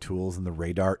diagnostic tools and the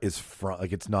radar is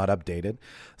like it's not updated,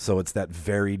 so it's that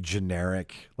very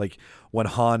generic, like when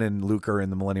Han and Luke are in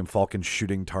the Millennium Falcon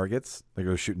shooting targets, like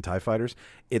they're shooting TIE fighters,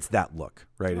 it's that look,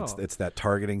 right? It's that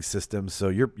targeting system, so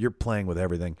you're playing with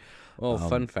everything. Well,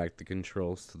 fun fact, the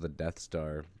controls to the Death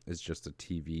Star is just a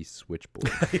TV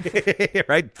switchboard.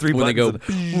 Right? 3 When they buttons.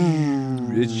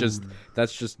 go,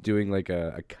 that's just doing like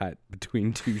a cut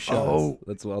between two shots. Oh.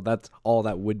 That's all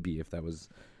that would be if that was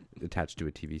attached to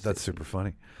a TV station. That's super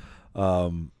funny.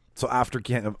 So after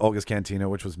Olga's Cantina,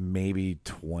 which was maybe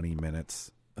 20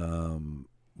 minutes,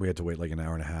 we had to wait like an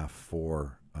hour and a half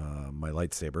for my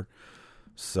lightsaber.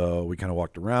 So we kind of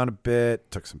walked around a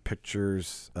bit, took some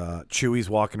pictures. Chewie's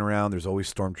walking around. There's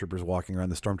always stormtroopers walking around.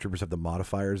 The stormtroopers have the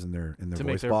modifiers in their to voice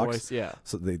make their box. voice, yeah.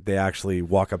 So they actually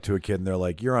walk up to a kid and they're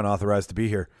like, "You're unauthorized to be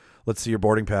here. Let's see your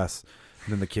boarding pass."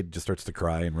 And then the kid just starts to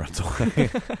cry and runs away.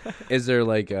 Is there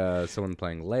like someone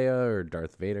playing Leia or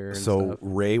Darth Vader and So stuff?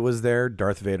 Rey was there,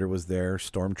 Darth Vader was there,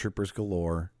 stormtroopers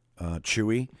galore,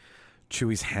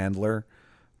 Chewie's handler,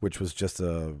 which was just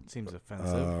a Seems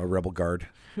offensive. rebel guard.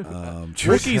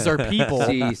 Wookiees are people.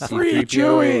 C3PO,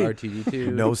 Chewie!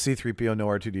 R2D2. No C-3PO, no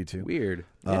R2-D2. Weird.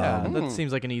 Yeah, that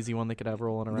seems like an easy one they could have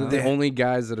rolling They're around. the only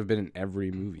guys that have been in every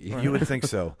movie. You would think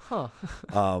so. Huh.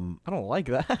 I don't like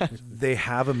that. They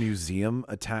have a museum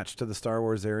attached to the Star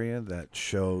Wars area that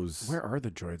shows... Where are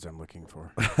the droids I'm looking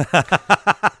for?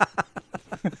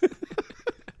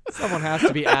 Someone has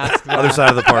to be asked that. Other side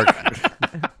of the park.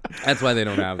 That's why they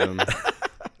don't have them.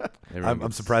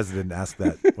 I'm surprised they didn't ask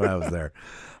that when I was there.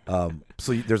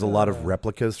 So there's a lot of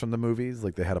replicas from the movies.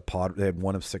 Like they had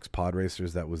one of 6 pod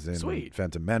racers that was in Sweet.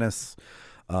 Phantom Menace.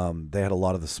 They had a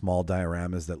lot of the small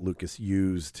dioramas that Lucas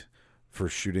used for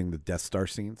shooting the Death Star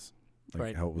scenes, like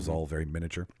Right. how it was all very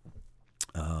miniature.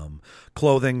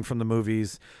 Clothing from the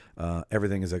movies.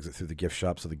 Everything is exit through the gift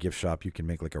shop. So the gift shop, you can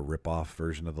make like a rip-off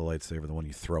version of the lightsaber, the one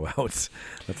you throw out.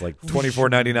 That's like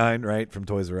 $24.99, right, from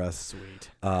Toys R Us. Sweet.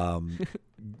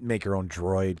 Make your own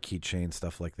droid, keychain,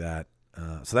 stuff like that.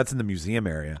 So that's in the museum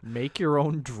area. Make your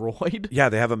own droid? Yeah,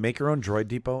 they have a make your own droid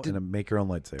depot and a make your own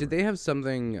lightsaber. Did they have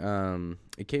something?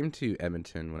 It came to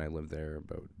Edmonton when I lived there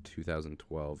about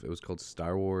 2012. It was called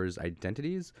Star Wars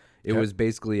Identities. It was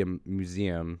basically a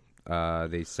museum.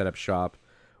 They set up shop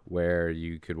where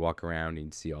you could walk around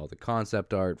and see all the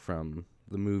concept art from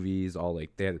the movies. All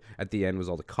like they had, at the end was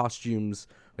all the costumes.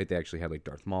 Like they actually had like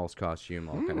Darth Maul's costume.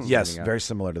 All kind of Yes, standing up. very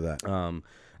similar to that.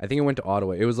 I think it went to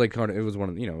Ottawa. It was like it was one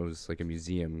of it was like a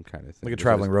museum kind of thing. Like a It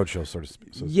traveling was- roadshow sort of.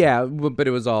 Yeah, but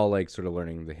it was all like sort of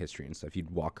learning the history and stuff. You'd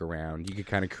walk around. You could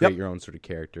kind of create your own sort of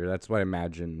character. That's what I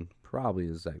imagine probably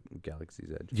is like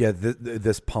Galaxy's Edge. Yeah,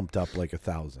 this pumped up like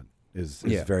 1,000 is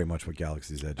Yeah. very much what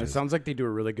Galaxy's Edge It is. sounds like they do a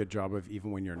really good job of,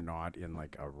 even when you're not in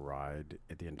like a ride,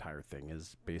 the entire thing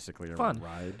is basically a Fun.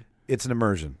 ride. It's an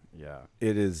immersion. Yeah.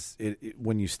 It is.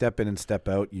 When you step in and step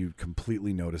out, you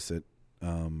completely notice it.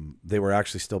 They were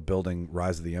actually still building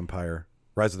Rise of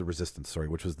the Resistance,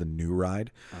 which was the new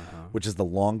ride, which is the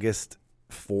longest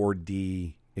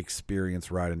 4D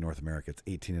experience ride in North America. It's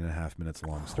 18 and a half minutes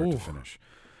long, start to finish.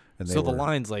 And So the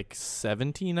line's like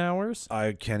 17 hours?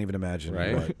 I can't even imagine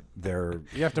what they're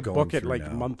You have to going book it through like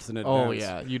now. months in advance. Oh,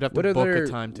 yeah. You'd have to What are book there? a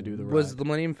time to do the ride. Was the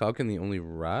Millennium Falcon the only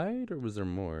ride, or was there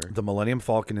more? The Millennium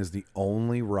Falcon is the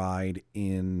only ride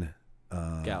in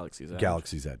Galaxy's Edge.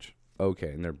 Galaxy's Edge. Okay,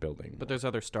 and they're building. But there's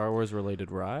other Star Wars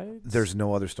related rides? There's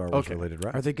no other Star Wars Okay. related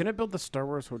rides. Are they going to build the Star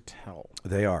Wars Hotel?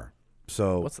 They are.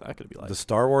 So What's that going to be like? the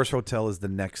Star Wars Hotel is the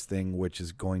next thing, which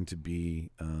is going to be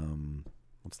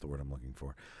what's the word I'm looking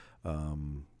for?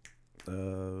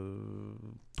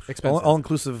 Expensive. All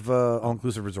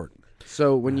inclusive resort.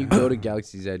 So when you go to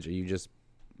Galaxy's Edge, are you just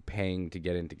paying to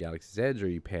get into Galaxy's Edge, or are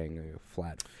you paying a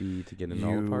flat fee to get into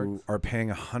all the parks? You are paying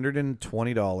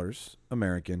 $120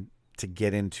 American to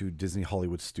get into Disney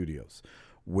Hollywood Studios,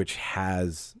 which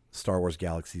has Star Wars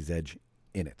Galaxy's Edge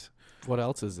in it. What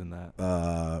else is in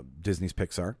that? Disney's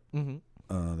Pixar,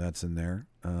 Mm-hmm. that's in there.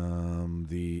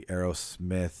 The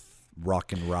Aerosmith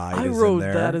Rock and Ride I is rode in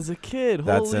there. that as a kid.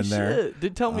 That's Holy in there. shit.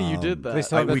 Did tell me you did that. They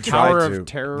still have the we Tower tried of to.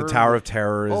 Terror. The Tower of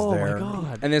Terror is Oh there. my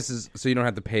god. And this is so you don't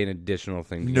have to pay an additional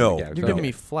thing. To No. get into You're Galaxy's giving me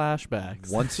Edge.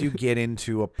 flashbacks. Once you get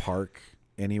into a park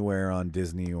anywhere on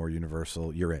Disney or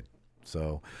Universal, you're in.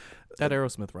 So That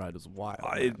Aerosmith ride is wild.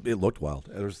 it looked wild.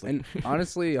 It was like, And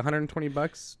honestly,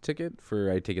 $120 ticket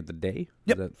for I take it the day.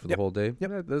 Yep, Is that for yep, the whole day.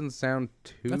 yep. That doesn't sound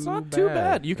too. That's not bad. too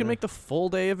bad. You can Yeah. make the full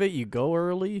day of it. You go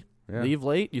early, Yeah. leave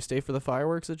late, you stay for the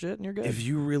fireworks and shit, and you're good. if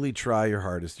you really try your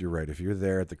hardest, you're right. If you're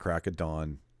there at the crack of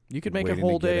dawn, You could make a waiting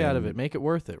whole to get day out of in. it. Make it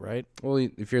worth it, right? Well,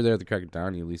 if you're there at the crack of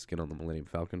dawn, you at least get on the Millennium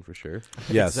Falcon for sure.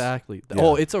 Yes. Exactly. Yeah.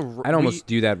 Oh, it's I'd almost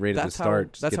do that right at the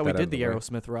start. just That's get how we that out did of the way.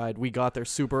 Aerosmith ride. We got there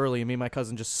super early, and me and my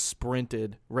cousin just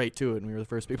sprinted right to it, and we were the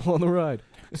first people on the ride.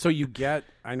 So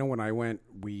I know when I went,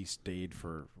 we stayed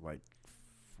for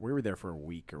we were there for a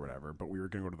week or whatever, but we were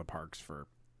going to go to the parks for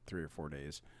 3 or 4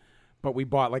 days. But we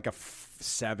bought like a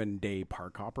 7-day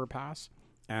park hopper pass.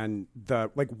 And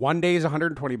one day is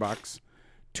 $120.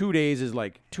 2 days is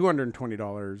like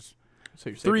 $220. So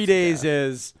you're 3 days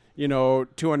is,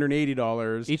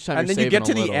 $280. Each time and you're then you get to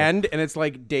saving a the little. end, and it's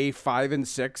like day 5 and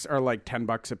 6 are like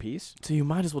 $10 a piece. So you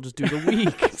might as well just do the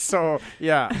week. So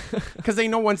yeah, because they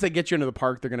know once they get you into the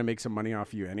park, they're going to make some money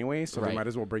off you anyway. So they Right. might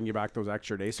as well bring you back those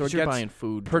extra days. So it You're gets buying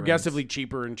food, progressively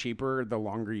cheaper and cheaper the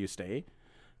longer you stay.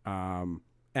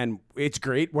 And it's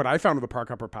great. What I found with the Park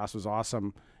Hopper Pass was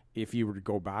awesome. If you were to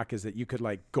go back, is that you could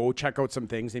go check out some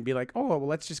things and be like, oh, well,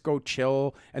 let's just go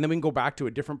chill, and then we can go back to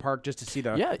a different park just to see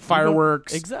the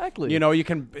fireworks. Exactly. You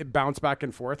can bounce back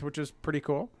and forth, which is pretty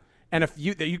cool. And if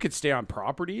you could stay on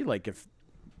property, if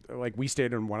we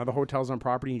stayed in one of the hotels on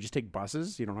property, and you just take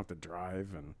buses, you don't have to drive,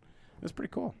 and it's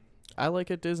pretty cool. I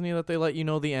like at Disney that they let you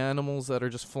know the animals that are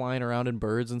just flying around and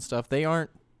birds and stuff. They aren't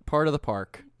part of the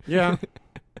park. Yeah.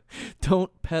 Don't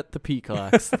pet the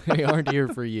peacocks. They aren't here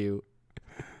for you.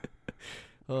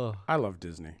 Oh, I love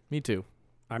Disney. me too.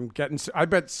 I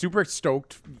bet super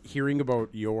stoked hearing about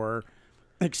your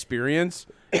experience,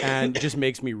 and just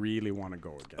makes me really want to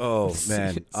go again. Oh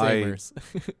man, Samers.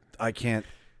 I can't.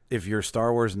 If you're a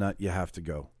Star Wars nut, you have to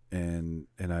go. And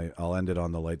I'll end it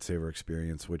on the lightsaber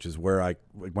experience, which is where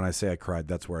when I say I cried,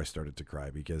 that's where I started to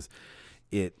cry, because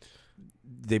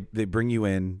they bring you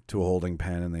in to a holding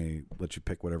pen and they let you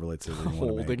pick whatever lightsaber you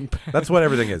want to make. Holding pen. That's what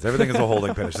everything is. Everything is a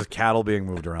holding pen. It's just cattle being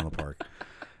moved around the park.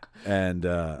 And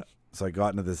so I got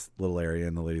into this little area,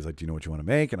 and the lady's like, do you know what you want to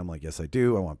make? And I'm like, yes, I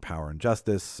do. I want power and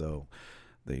justice. So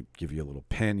they give you a little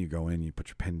pin. You go in, you put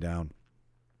your pin down.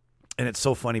 And it's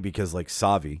so funny because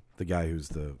Savi, the guy owns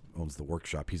the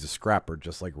workshop, he's a scrapper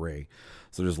just like Ray.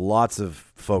 So there's lots of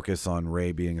focus on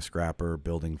Ray being a scrapper,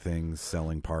 building things,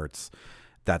 selling parts.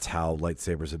 That's how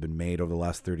lightsabers have been made over the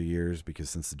last 30 years, because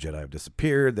since the Jedi have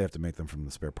disappeared, they have to make them from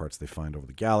the spare parts they find over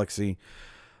the galaxy.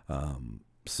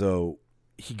 So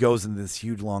he goes into this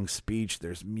huge long speech.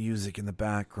 There's music in the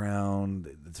background.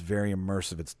 It's very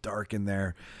immersive. It's dark in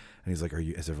there. And he's like,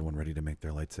 is everyone ready to make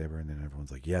their lightsaber? And then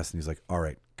everyone's like, yes. And he's like, all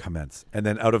right, commence. And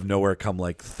then out of nowhere come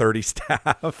 30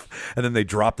 staff. And then they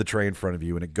drop the tray in front of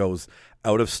you, and it goes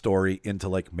out of story into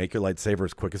make your lightsaber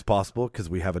as quick as possible, because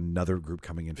we have another group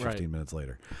coming in 15 minutes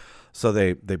later. So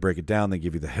they break it down. They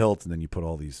give you the hilt, and then you put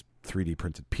all these 3D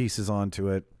printed pieces onto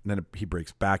it. And then he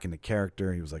breaks back into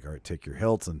character. He was like, all right, take your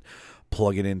hilts and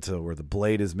plug it into where the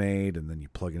blade is made. And then you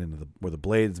plug it into where the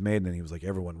blade is made. And then he was like,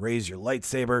 everyone raise your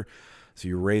lightsaber. So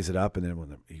you raise it up, and then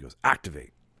when he goes,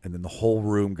 activate. And then the whole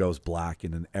room goes black,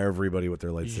 and then everybody with their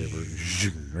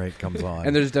lightsaber right comes on.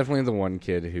 And there's definitely the one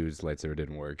kid whose lightsaber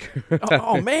didn't work.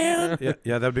 Oh man.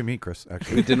 Yeah, that would be me, Chris,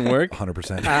 actually. It didn't work?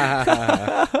 100%.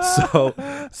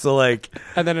 So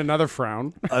And then another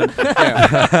frown. They give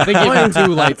him 2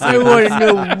 lightsabers. I want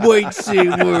no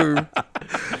lightsaber.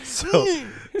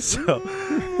 So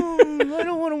I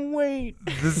don't want to wait.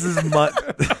 this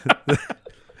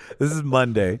is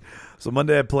Monday. So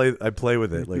Monday I play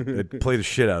with it. I play the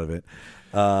shit out of it.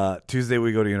 Tuesday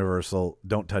we go to Universal.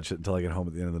 Don't touch it until I get home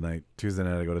at the end of the night. Tuesday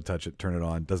night I go to touch it, turn it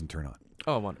on. Doesn't turn on.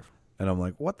 Oh, wonderful. And I'm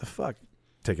like, what the fuck?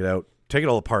 Take it out. Take it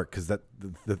all apart, because it's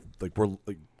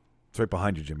right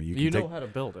behind you, Jimmy. You know how to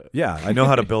build it. Yeah, I know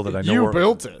how to build it. I know You where,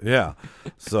 built it. Yeah.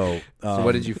 So, So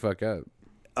what did you fuck up?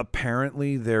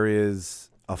 apparently there is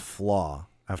a flaw.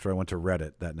 After I went to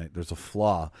Reddit that night, there's a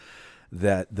flaw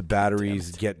that the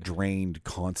batteries get drained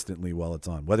constantly while it's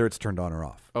on, whether it's turned on or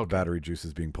off. Okay. The battery juice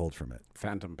is being pulled from it.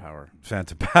 Phantom power.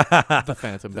 Phantom. The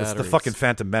Phantom It's batteries. the fucking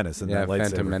Phantom Menace in that lightsaber.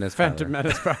 Phantom Menace. Phantom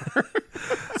Menace power.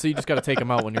 So you just got to take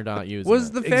them out when you're not using Was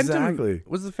it. the Phantom Exactly.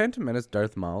 Was the Phantom Menace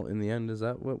Darth Maul in the end? Is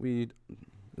that what we?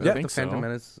 I Yeah, think the Phantom so.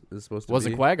 Menace is supposed to Was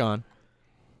be. it Qui-Gon?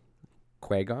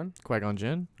 Qui-Gon? Qui-Gon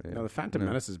Jinn? No, the Phantom No.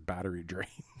 Menace is battery drain.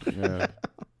 Yeah.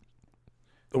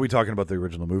 Are we talking about the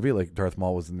original movie? Like Darth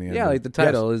Maul was in the end? Yeah, like the Yes.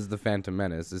 title is the Phantom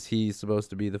Menace. Is he supposed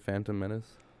to be the Phantom Menace?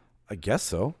 I guess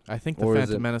so. I think the Or is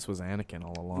Phantom it- Menace was Anakin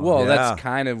all along. Well, Yeah. that's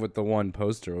kind of what the one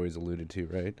poster always alluded to,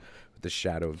 right? With the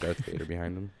shadow of Darth Vader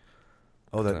behind him.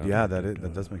 Oh, that So- yeah,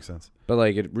 that does make sense. But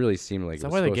like, it really seemed like. Is it that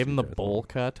was why they supposed gave to him be the Darth bowl Maul.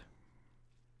 cut?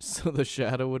 So the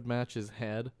shadow would match his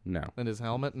head No, and his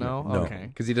helmet? No? No. Okay.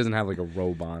 because he doesn't have like a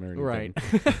robe on or anything. Right.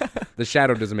 The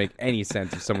shadow doesn't make any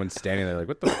sense if someone's standing there like,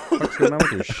 "What the fuck's going on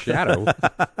with your shadow?"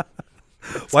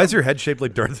 Why is your head shaped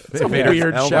like Darth Vader?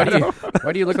 weird shadow.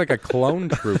 Why do you look like a clone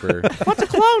trooper? What's a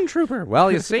clone trooper?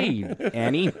 Well, you see,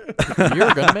 Annie.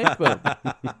 You're gonna make them,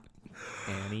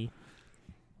 Annie.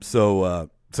 So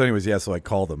anyways, yeah. So I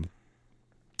called them,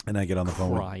 and I get on the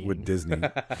phone with Disney,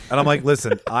 and I'm like,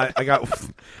 "Listen, I got.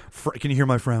 Can you hear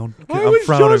my frown? I'm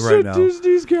frowning right now.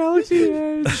 Disney's Galaxy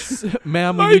Edge.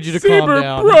 Ma'am, we need you to calm Lightsaber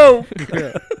down.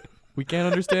 broke. We can't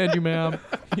understand you, ma'am.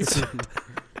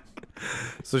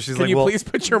 So she's Can like, you "Well, please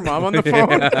put your mom on the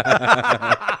phone?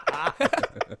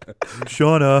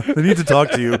 Shauna, I need to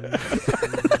talk to you."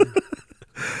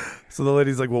 So the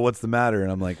lady's like, "Well, what's the matter?"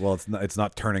 And I'm like, "Well, it's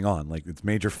not turning on. Like, its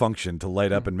major function to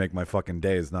light up and make my fucking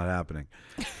day is not happening."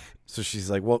 So she's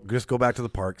like, "Well, just go back to the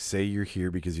park, say you're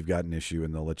here because you've got an issue,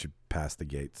 and they'll let you pass the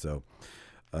gate." So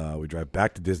we drive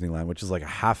back to Disneyland, which is like a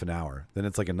half an hour. Then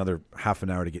it's like another half an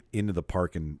hour to get into the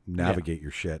park and navigate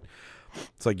your shit.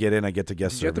 So I get in, I get to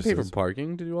guest Did you have to services. pay for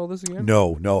parking to do all this again?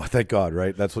 No, thank God,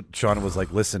 right? That's what Shauna was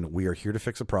like, "Listen, we are here to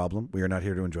fix a problem. We are not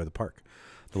here to enjoy the park."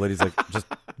 The lady's like, "Just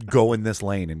go in this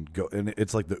lane and go." And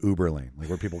it's like the Uber lane, like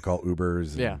where people call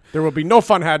Ubers. Yeah. There will be no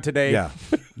fun had today. Yeah.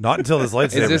 Not until this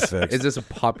lightsaber's fixed. Is this a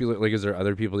popular? Like, is there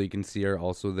other people that you can see are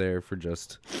also there for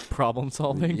just? Problem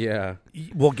solving. Yeah.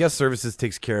 Well, guest services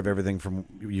takes care of everything from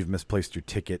you've misplaced your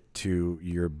ticket to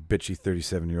your bitchy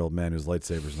 37-year-old man whose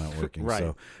lightsaber's not working. Right.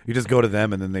 So you just go to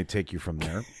them and then they take you from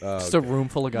there. Just a room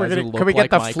full of guys who look Can we get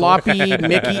like the Michael. floppy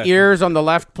Mickey ears on the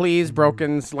left, please?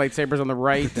 Broken's lightsabers on the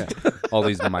right. All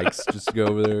these mics just go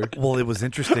over there. Well, it was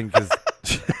interesting because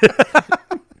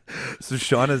so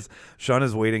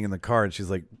Shauna's waiting in the car and she's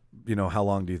like, "How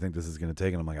long do you think this is going to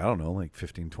take?" And I'm like, "I don't know, like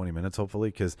 15, 20 minutes, hopefully."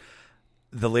 Because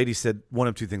the lady said one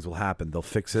of two things will happen. They'll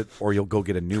fix it or you'll go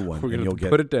get a new one. We're and gonna you'll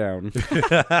put it down.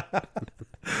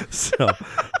 So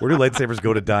where do lightsabers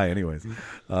go to die anyways?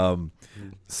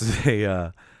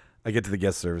 So I get to the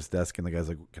guest service desk and the guy's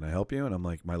like, "Can I help you?" And I'm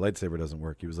like, "My lightsaber doesn't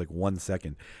work." He was like, 1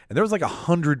 second. And there was like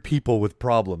 100 people with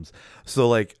problems. So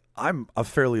like I'm a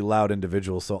fairly loud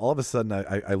individual. So all of a sudden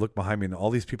I look behind me and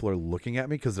all these people are looking at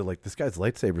me because they're like, "This guy's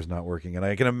lightsaber's not working." And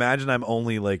I can imagine I'm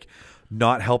only like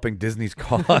not helping Disney's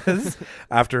cause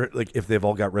after like if they've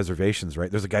all got reservations, right?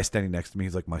 There's a guy standing next to me.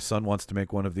 He's like, "My son wants to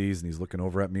make one of these." And he's looking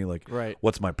over at me like, Right.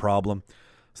 "What's my problem?"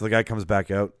 So the guy comes back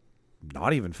out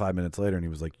not even 5 minutes later and he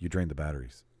was like, "You drained the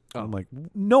batteries." I'm like,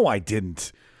 "No, I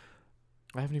didn't.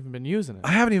 I haven't even been using it.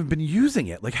 I haven't even been using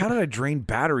it. Like, how did I drain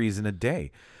batteries in a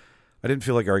day?" I didn't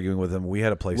feel like arguing with him. We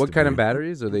had a place. What to kind be. of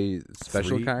batteries are they?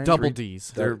 Special 3? kind? Double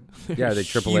D's. They're are they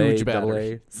huge AAA,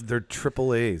 batteries. AA? They're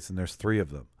AAAs, and there's 3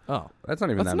 of them. Oh, That's not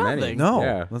even That's that many. nothing. No,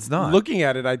 Yeah. that's not. Looking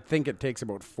at it, I think it takes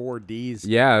about 4 Ds.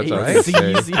 Yeah, that's what I was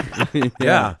gonna say.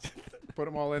 Yeah, Put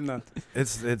them all in the.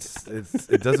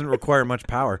 it doesn't require much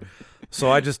power. So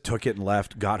I just took it and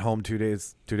left. Got home 2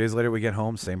 days. 2 days later, we get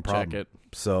home. Same problem. Check it.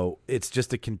 So it's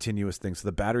just a continuous thing. So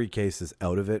the battery case is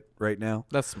out of it right now.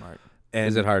 that's smart. And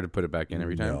Is it hard to put it back in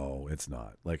every time? No, it's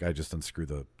not. Like I just unscrew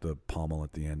the pommel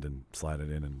at the end and slide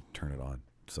it in and turn it on.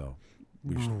 So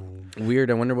we should. Weird.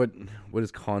 I wonder what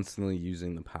is constantly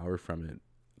using the power from it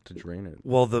to drain it.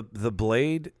 Well, the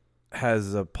blade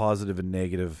has a positive and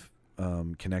negative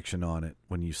connection on it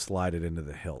when you slide it into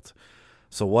the hilt.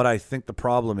 So what I think the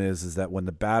problem is that when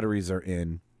the batteries are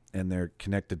in and they're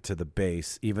connected to the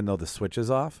base, even though the switch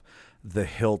is off, the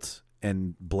hilt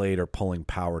and blade are pulling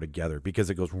power together because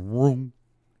it goes vroom,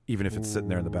 even if it's sitting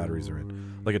there and the batteries are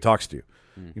in. Like it talks to you.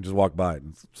 You can just walk by it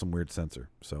and it's some weird sensor.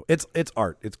 So it's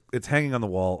art. It's hanging on the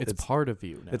wall. It's part of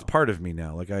you now. It's part of me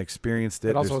now. Like I experienced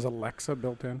it. It also There's- has Alexa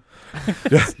built in.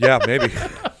 yeah, maybe.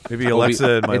 Maybe Alexa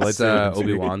and my It's lightsaber.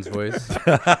 Obi-Wan's voice.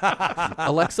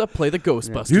 Alexa, play the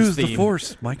Ghostbusters Use theme. the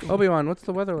Force, Michael. Obi-Wan, what's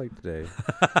the weather like today?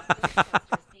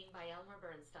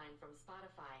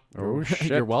 Oh shit!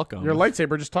 You're welcome. Your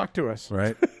lightsaber just talked to us.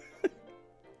 Right.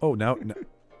 Oh, now.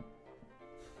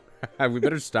 We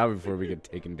better stop before we get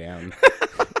taken down.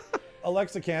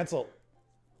 Alexa, cancel.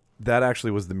 That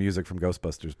actually was the music from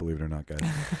Ghostbusters, believe it or not, guys.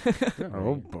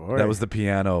 Oh boy! That was the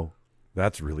piano.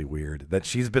 That's really weird. That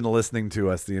she's been listening to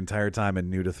us the entire time and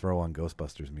knew to throw on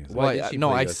Ghostbusters music. Why did she play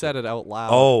I Ghostbusters? said it out loud.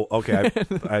 Oh, okay.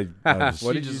 I was,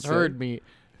 What She did you just say? heard me.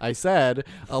 I said,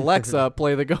 Alexa,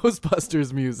 play the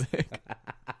Ghostbusters music.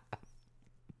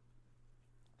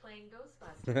 Playing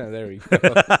Ghostbusters There we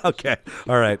go. okay.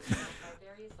 All right. by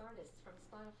various artists from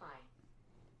Spotify.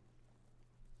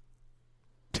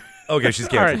 Okay, she's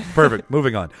canceled. Perfect.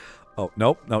 Moving on. Oh,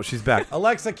 nope. No, she's back.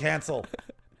 Alexa, cancel.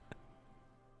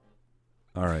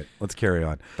 All right. Let's carry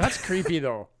on. That's creepy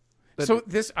though. So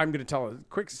this, I'm going to tell a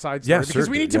quick side Yeah, story because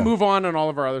sure, we need yeah. to move on all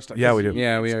of our other stuff. Yeah, we do.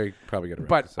 Yeah, we are probably gonna.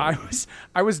 But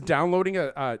I was downloading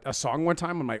a song one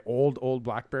time on my old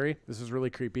BlackBerry. This was really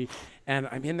creepy, and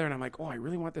I'm in there and I'm like, oh, I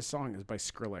really want this song. It's by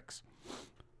Skrillex.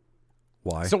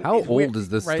 Why? So How it- old is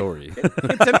this right? story? It's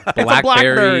a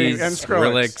BlackBerry and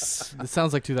Skrillex. Skrillex, It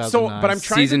sounds like 2009. So, but I'm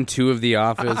trying season to, 2 of The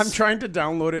Office. I'm trying to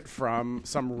download it from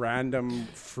some random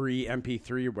free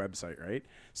MP3 website, right?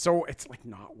 So it's like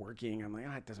not working. I'm like,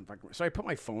 it doesn't fucking work. So I put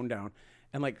my phone down,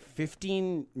 and like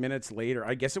 15 minutes later,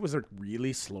 I guess it was like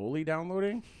really slowly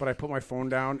downloading, but I put my phone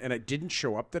down, and it didn't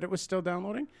show up that it was still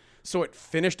downloading. So it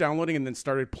finished downloading and then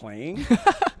started playing.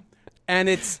 And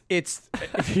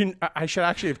I should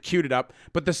actually have queued it up,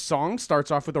 but the song starts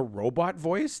off with a robot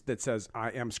voice that says,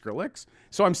 I am Skrillex.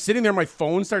 So I'm sitting there, my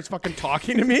phone starts fucking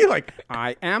talking to me like,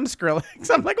 I am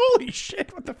Skrillex. I'm like, holy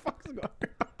shit, what the fuck is going on?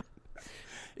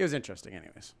 It was interesting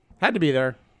anyways. Had to be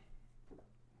there.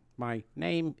 My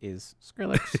name is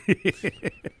Skrillex.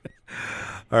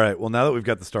 All right. Well, now that we've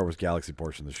got the Star Wars Galaxy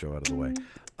portion of the show out of the way,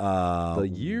 the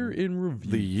year in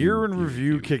review. the year in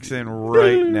review kicks in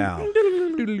right now.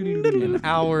 an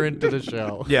hour into the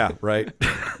show. Yeah, right.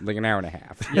 Like an hour and a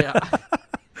half. Yeah.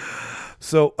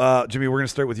 So, Jimmy, we're going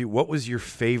to start with you. What was your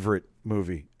favorite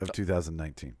movie of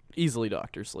 2019? Easily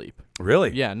Doctor Sleep.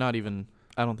 Really? Yeah, not even,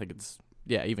 I don't think it's,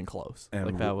 even close. And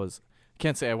like that was,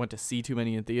 can't say I went to see too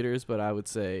many in theaters, but I would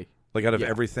say. Like out of Yeah.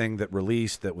 everything that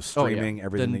released, that was Oh, streaming, yeah.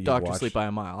 everything Then that you Doctor watched? Sleep by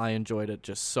a mile. I enjoyed it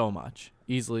just so much.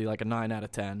 Easily like a 9 out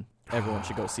of 10. Everyone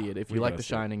should go see it. If you like The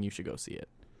Shining, you should go see it.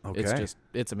 Okay.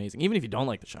 It's amazing. Even if you don't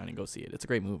like The Shining, go see it. It's a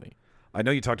great movie. I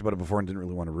know you talked about it before and didn't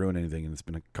really want to ruin anything, and it's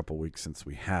been a couple weeks since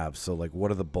we have. So, like, what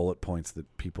are the bullet points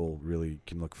that people really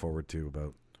can look forward to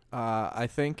about? I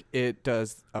think it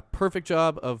does a perfect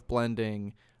job of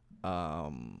blending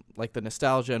like the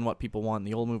nostalgia and what people want in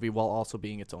the old movie while also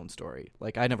being its own story.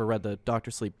 Like, I never read the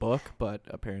Dr. Sleep book, but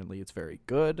apparently it's very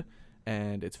good,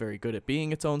 and it's very good at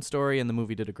being its own story, and the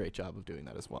movie did a great job of doing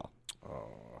that as well.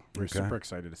 We're super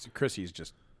excited to see. Chrissy's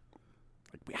just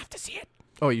like, we have to see it.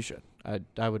 Oh, you should.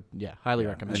 I would, highly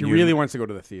recommend She it. really wants to go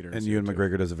to the theater. And see Ewan it, too.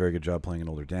 McGregor does a very good job playing an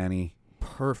older Danny.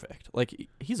 Perfect. Like,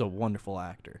 he's a wonderful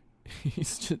actor.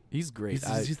 He's great.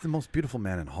 He's the most beautiful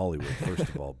man in Hollywood, first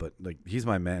of all. But like, he's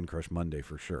my man crush Monday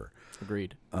for sure.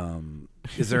 Agreed.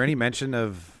 Is there any mention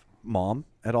of mom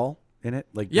at all in it?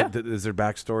 Like, Yeah. Is there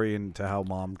backstory into how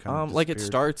mom kind of like it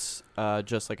disappeared? starts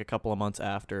just like a couple of months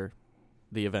after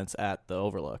the events at the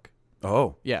Overlook.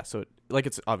 Oh, Yeah, so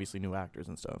it's obviously new actors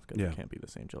and stuff because Yeah. it can't be the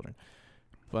same children.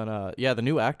 But the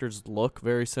new actors look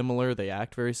very similar. They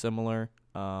act very similar.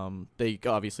 They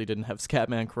obviously didn't have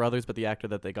Scatman Carruthers, but the actor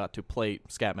that they got to play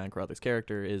Scatman Carruthers'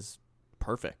 character is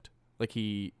perfect. Like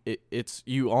it's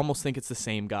you almost think it's the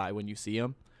same guy when you see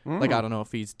him. Like, I don't know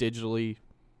if he's digitally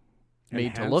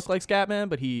made to look Enhanced? like Scatman,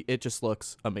 but it just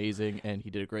looks amazing, and he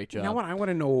did a great job. Now, what I want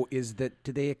to know is that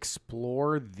do they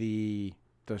explore the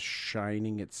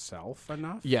Shining itself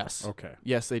enough? Yes. Okay.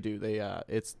 Yes, they do.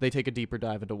 They take a deeper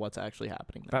dive into what's actually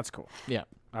happening there. That's cool. Yeah.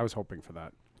 I was hoping for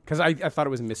that because I thought it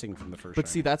was missing from the first. But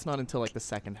see, Shining. that's not until like the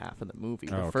second half of the movie.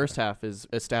 The okay. first half is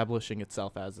establishing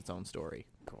itself as its own story.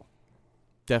 Cool.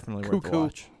 Definitely worth the Cuckoo.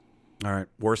 watch. all right.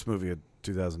 Worst movie of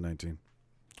 2019.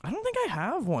 I don't think I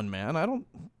have one, man. I don't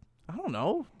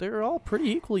know. They're all pretty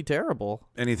equally terrible.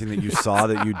 Anything that you saw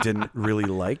that you didn't really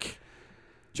like?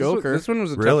 Joker. This one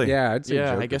was a Really? tough, yeah, I'd say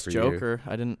Yeah, Joker I guess for you. Joker.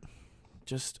 I didn't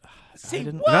just. I didn't.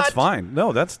 And that's fine.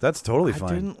 No, that's totally I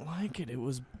fine. didn't like it. It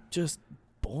was just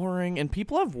boring. And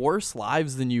people have worse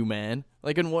lives than you, man.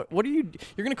 Like, and what are you?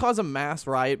 You're gonna cause a mass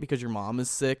riot because your mom is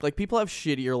sick. Like, people have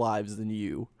shittier lives than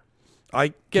you. I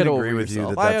Get can over agree with you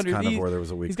yourself. that that's kind of where there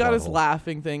was a weak He's got plot his hole.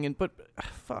 laughing thing, but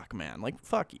fuck, man, like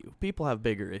fuck you. People have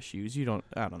bigger issues. You don't.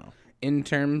 I don't know. In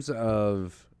terms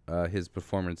of his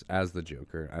performance as the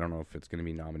Joker, I don't know if it's going to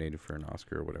be nominated for an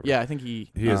Oscar or whatever. Yeah, I think he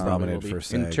He is probably nominated will for be.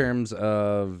 SAG. In terms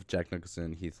of Jack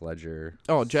Nicholson, Heath Ledger.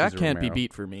 Oh, Jack Cesar can't be Romero,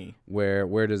 beat for me.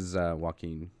 Where does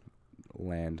Joaquin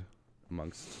land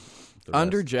amongst the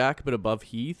Under rest? Jack, but above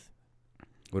Heath.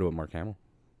 What about Mark Hamill?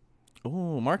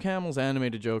 Oh, Mark Hamill's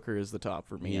animated Joker is the top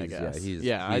for me, I guess. I'd he's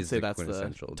say the that's the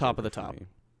quintessential top of Joker the for top. me.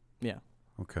 Yeah.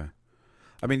 Okay.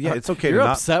 I mean, yeah, it's okay You're to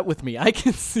not. upset with me. I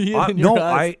can see it in your No,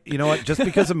 eyes. you know what? Just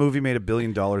because a movie made $1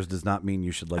 billion does not mean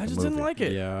you should like I a just movie. didn't like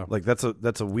it. Yeah. Like that's a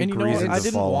weak And you know reason what? I to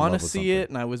didn't fall in want love to with see something. it,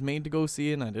 and I was made to go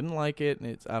see it, and I didn't like it, and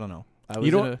it's I don't know. I was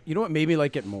You in know, a- you know what made me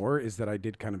like it more is that I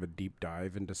did kind of a deep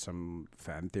dive into some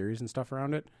fan theories and stuff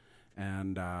around it.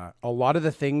 And a lot of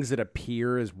the things that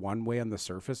appear as one way on the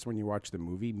surface when you watch the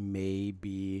movie may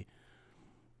be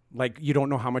Like, you don't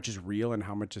know how much is real and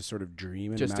how much is sort of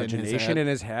dream and Just in his imagination head. in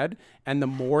his head. And the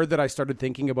more that I started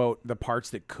thinking about the parts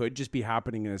that could just be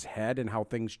happening in his head and how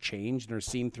things changed and are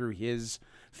seen through his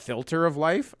filter of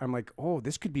life, I'm like, oh,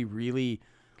 this could be really,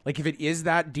 like, if it is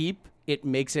that deep, it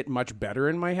makes it much better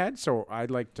in my head. So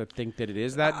I'd like to think that it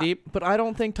is that deep. But I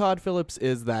don't think Todd Phillips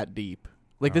is that deep.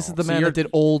 Like, this is the So man you're- that did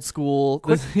Old School.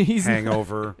 He's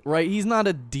Hangover. right. He's not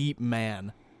a deep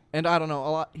man. And I don't know, a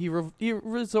lot. He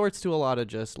resorts to a lot of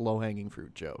just low hanging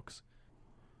fruit jokes.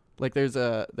 Like there's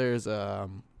a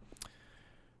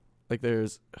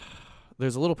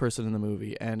little person in the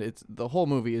movie, and it's the whole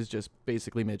movie is just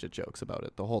basically midget jokes about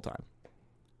it the whole time.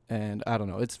 And I don't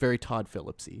know, it's very Todd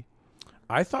Phillipsy.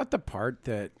 I thought the part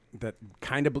that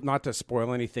kind of, not to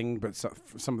spoil anything, but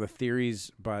some of the theories,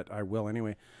 but I will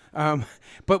anyway.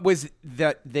 But was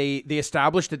that they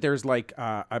established that there's like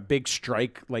a big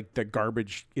strike, like the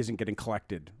garbage isn't getting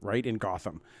collected, right, in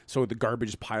Gotham. So the garbage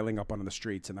is piling up onto the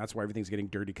streets, and that's why everything's getting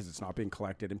dirty, because it's not being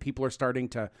collected. And people are starting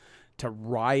to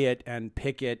riot and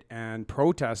picket and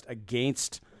protest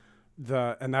against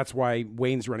and that's why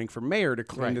Wayne's running for mayor, to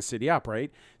clean the city up, right?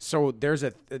 So there's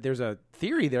a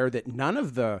theory there that none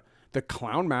of the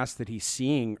clown masks that he's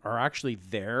seeing are actually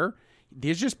there.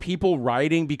 There's just people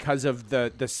rioting because of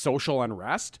the social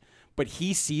unrest, but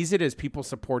he sees it as people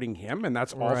supporting him, and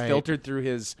that's all filtered through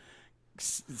his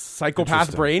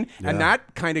psychopath brain. And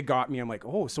that kind of got me. I'm like,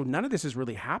 oh, so none of this is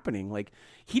really happening. Like,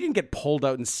 he didn't get pulled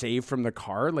out and saved from the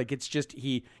car. Like, it's just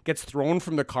he gets thrown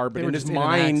from the car, but in his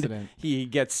mind he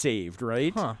gets saved,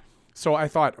 right? Huh. So I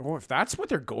thought, oh, if that's what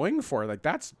they're going for, like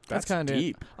that's kind of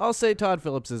deep. I'll say Todd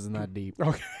Phillips isn't that deep.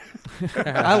 Okay.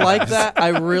 I like that. I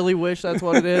really wish that's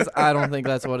what it is. I don't think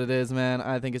that's what it is, man.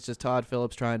 I think it's just Todd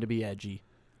Phillips trying to be edgy.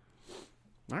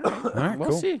 All right, we'll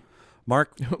cool. see.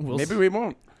 Mark, Maybe we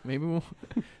won't. Maybe we'll.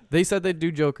 They said they'd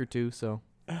do Joker too, so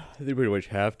They pretty much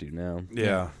have to now.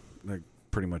 yeah, like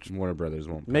pretty much. Warner Brothers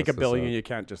won't Make pass $1 this billion, up. you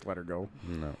can't just let her go.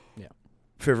 No.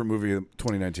 Favorite movie of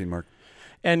 2019, Mark?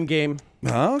 Endgame.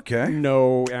 Oh, okay.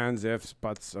 No ands, ifs,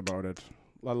 buts about it.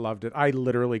 I loved it. I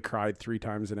literally cried 3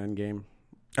 times in Endgame.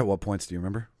 At what points do you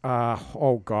remember?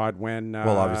 Oh God, when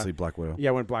Well, obviously Black Widow.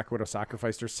 yeah, when Black Widow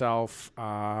sacrificed herself.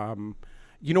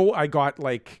 You know, I got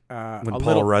like When a Paul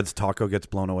little. Rudd's taco gets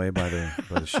blown away by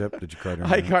the ship. Did you cry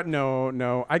during I that? got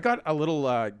no. I got a little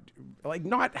like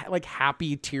not like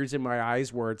happy tears in my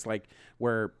eyes, where it's like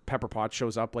where Pepper Potts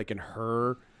shows up like in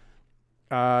her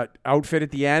outfit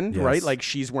at the end, Yes. right? Like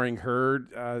she's wearing her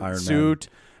Iron suit.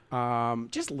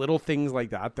 Just little things like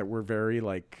that were very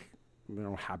like, you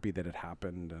know, happy that it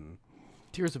happened, and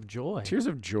tears of joy. tears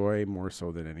of joy more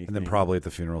so than anything. And then probably at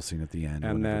the funeral scene at the end.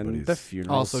 and when then everybody's- the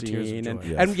funeral Also scene, tears of and, joy.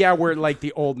 Yes. and yeah, we're like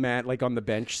the old man, like on the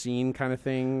bench scene kind of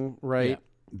thing, right?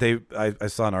 I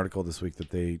saw an article this week that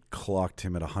they clocked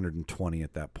him at 120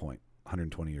 at that point.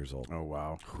 120 years old. Oh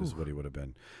wow. Is what he would have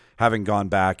been, having gone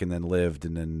back and then lived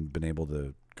and then been able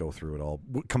to go through it all,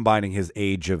 combining his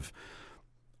age of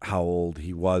how old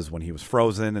he was when he was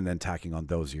frozen and then tacking on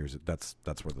those years. That's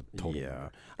where the total. Yeah,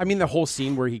 I mean the whole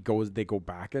scene where they go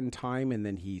back in time, and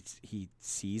then he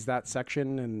sees that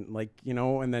section, and like, you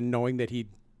know, and then knowing that he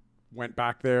went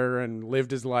back there and lived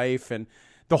his life, and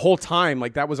the whole time,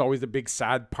 like, that was always the big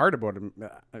sad part about him,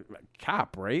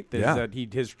 Cap, right? That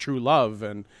his true love,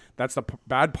 and that's the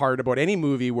bad part about any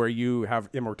movie where you have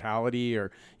immortality or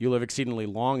you live exceedingly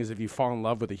long, is if you fall in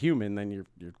love with a human, then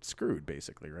you're screwed,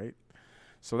 basically, right?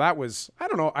 So that was, I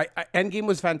don't know. Endgame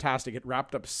was fantastic. It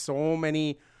wrapped up so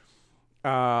many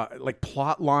like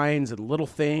plot lines and little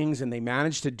things, and they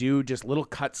managed to do just little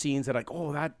cut scenes that like,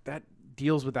 oh, that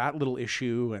deals with that little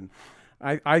issue, and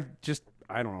I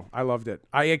don't know. I loved it.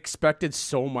 I expected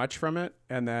so much from it,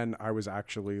 and then I was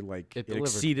actually like, it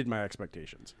exceeded my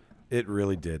expectations. It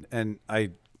really did, and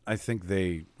I think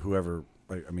the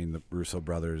Russo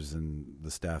brothers and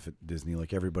the staff at Disney,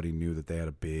 like everybody knew that they had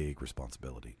a big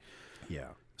responsibility. Yeah.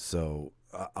 So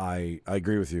I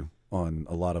agree with you on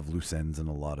a lot of loose ends and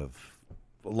a lot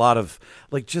of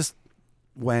like, just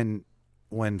when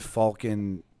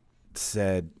Falcon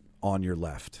said "on your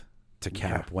left" to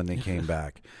Cap when they came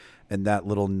back, and that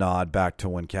little nod back to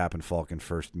when Cap and Falcon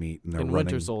first meet and they're In running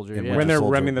Winter Soldier, in yeah. Winter When they're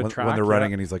Soldier, running the when track, they're running,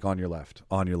 yeah. and he's like, on your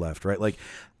left, right? Like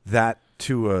that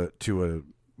to a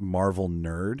Marvel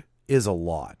nerd is a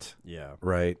lot, Yeah.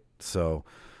 right? So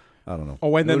I don't know.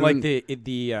 Oh, and then like the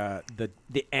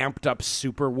amped up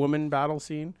Superwoman battle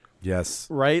scene. Yes.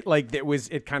 Right? Like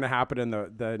it kind of happened in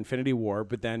the Infinity War,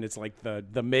 but then it's like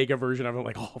the mega version of it,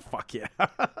 like, oh, fuck yeah.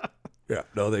 Yeah.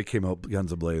 No, they came out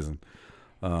guns a-blazing.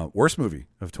 Worst movie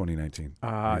of 2019.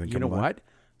 You know what?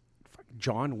 Fuck,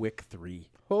 John Wick 3.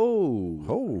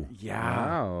 Oh. Yeah.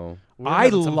 Wow. We're I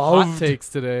having some hot loved- takes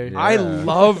today. Yeah. I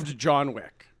loved John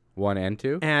Wick. 1 and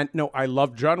 2? And no, I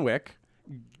loved John Wick.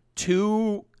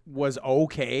 2 was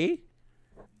okay.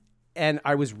 And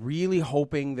I was really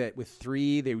hoping that with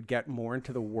 3 they would get more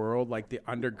into the world, like the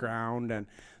underground and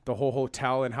the whole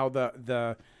hotel, and how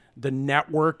the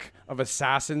network of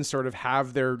assassins sort of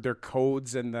have their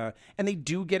codes, and they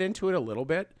do get into it a little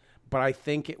bit, but I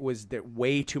think it was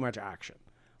way too much action.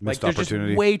 Missed There's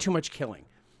opportunity. just way too much killing.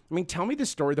 I mean, tell me the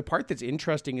story. The part that's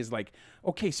interesting is like,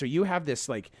 okay, so you have this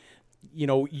like, you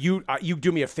know, you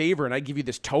do me a favor and I give you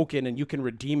this token and you can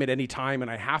redeem it anytime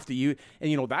and I have to use, and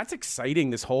you know, that's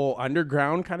exciting, this whole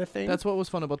underground kind of thing. That's what was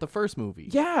fun about the first movie.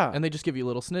 Yeah. And they just give you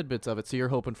little snippets of it, so you're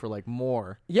hoping for like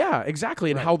more. Yeah, exactly.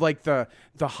 And how like the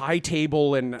high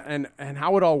table and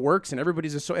how it all works, and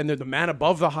everybody's and they're the man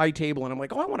above the high table, and I'm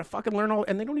like, oh, I want to fucking learn all,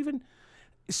 and they don't even.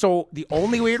 So the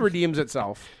only way it redeems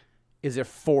itself is if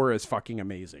 4 is fucking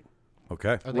amazing.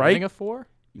 Okay. Are they Right? getting a 4?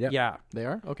 Yep. Yeah. They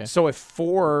are? Okay. So if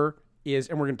 4 is,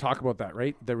 and we're going to talk about that,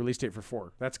 right? The release date for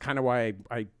 4. That's kind of why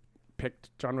I picked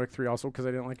John Wick 3 also, because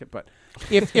I didn't like it. But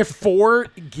if 4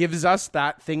 gives us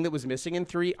that thing that was missing in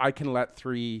 3, I can let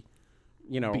 3,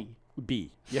 you know,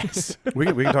 be. Yes. we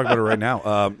can talk about it right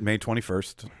now. May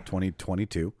 21st,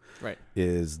 2022 Right.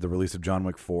 is the release of John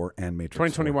Wick 4 and Matrix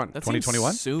 2021. 4. That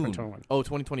 2021? seems soon. 2021. Oh,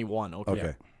 2021. Okay.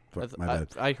 Okay. My bad.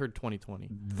 I heard 2020.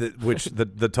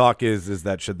 The talk is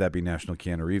that should that be National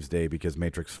Keanu Reeves Day, because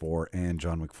Matrix 4 and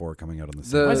John Wick 4 are coming out on the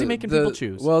same. Why is he making people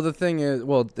choose? Well, the thing is,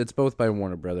 it's both by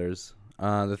Warner Brothers.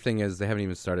 The thing is, they haven't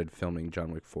even started filming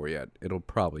John Wick 4 yet. It'll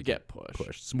probably get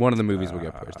pushed. One of the movies will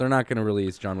get pushed. They're not going to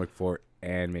release John Wick 4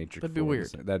 and Matrix. That'd be 4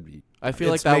 weird. That'd be. I feel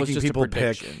like It's that was making just people a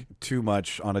prediction. pick too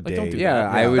much on a Like, day. don't do Yeah, that.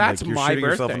 I would. That's like you're my shooting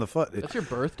yourself birthday. in the foot. That's your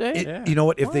birthday? Yeah. You know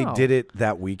what? If they Wow. did it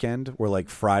that weekend, where like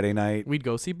Friday night, We'd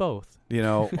go see both. you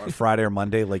know, Friday or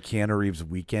Monday, like Keanu Reeves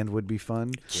weekend would be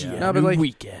fun. No, but like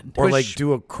weekend. Or like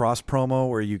do a cross promo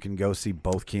where you can go see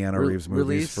both Keanu Reeves movies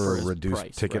release for a for reduced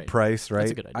price, ticket right. price, right?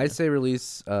 That's a good idea. I say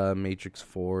release Matrix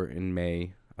 4 in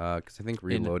May, because I think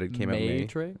Reloaded came out in May.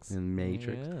 Matrix? In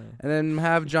Matrix. Yeah. And then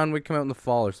have John Wick come out in the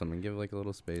fall or something. Give like a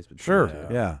little space. Between Sure,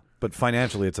 that. yeah. But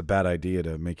financially, it's a bad idea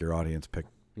to make your audience pick.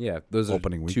 Yeah, those are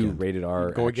Opening 2 weekend. rated R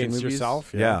Go action against movies.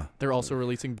 yourself. Yeah. They're also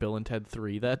releasing Bill and Ted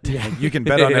 3 that day. You can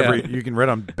bet on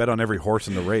Yeah. bet on every horse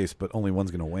in the race, but only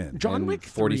one's going to win. John And Wick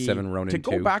 47 3, Ronin to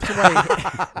go 2. back to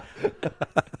my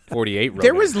 48 Ronin.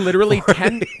 there was literally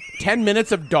 10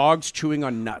 minutes of dogs chewing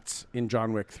on nuts in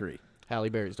John Wick 3. Halle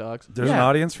Berry's dogs. There's an Yeah.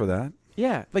 audience for that.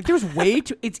 Yeah, like there's way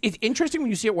too. It's interesting when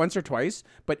you see it once or twice,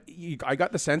 but I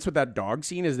got the sense with that dog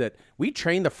scene is that we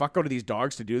train the fuck out of these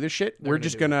dogs to do this shit. We're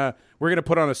gonna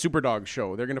put on a super dog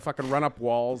show. They're gonna fucking run up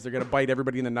walls. They're gonna bite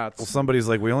everybody in the nuts. Well, somebody's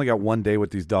like, we only got one day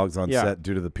with these dogs on Yeah. set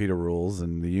due to the PETA rules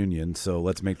and the union, so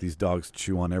let's make these dogs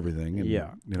chew on everything and Yeah.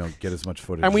 get as much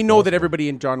footage. And we as know that possible. everybody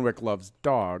in John Wick loves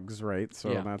dogs, right?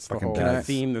 So Yeah. that's the Fucking whole cats.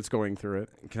 theme that's going through it.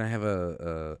 Can I have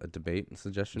a debate and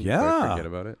suggestion before Yeah. I forget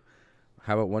about it?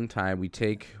 How about one time we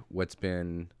take what's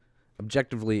been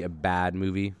objectively a bad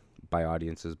movie by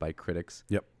audiences, by critics,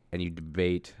 Yep. and you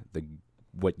debate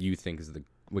what you think is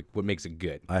what makes it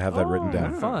good. I have that written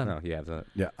down. Fun. Oh, you have that.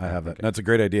 Yeah, I have that. Okay. That's a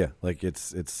great idea. Like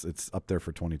it's up there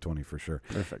for 2020 for sure.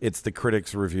 Perfect. It's the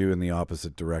critics' review in the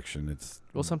opposite direction. It's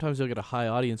Well, sometimes you'll get a high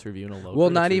audience review and a low. Well,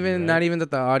 critics not review, even right? not even that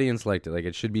the audience liked it. Like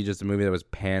it should be just a movie that was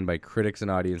panned by critics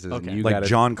and audiences. Okay. And you like gotta,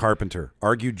 John Carpenter.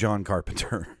 Argue John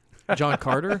Carpenter. John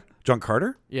Carter. John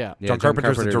Carter? Yeah. Yeah, John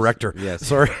Carpenter's the director. Yes.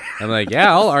 Sorry. I'm like,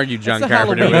 yeah, I'll argue John the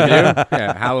Carpenter with Halloween. you.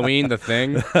 Yeah, Halloween, The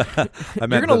Thing. I You're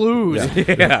meant gonna lose.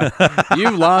 Yeah. Yeah,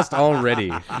 you've lost already.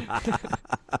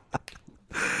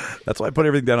 That's why I put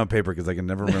everything down on paper, because I can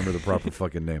never remember the proper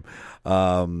fucking name.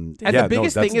 And yeah, the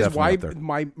biggest no, that's thing is definitely why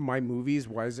up there. my movies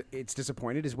it's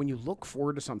disappointed is when you look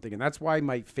forward to something, and that's why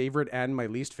my favorite and my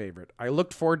least favorite. I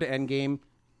looked forward to Endgame,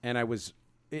 and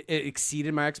it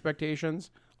exceeded my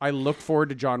expectations. I looked forward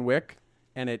to John Wick,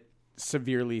 and it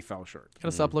severely fell short.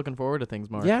 Gotta stop looking forward to things,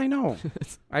 Mark. Yeah, I know.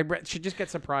 Should just get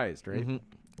surprised, right?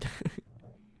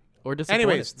 Or disappointed.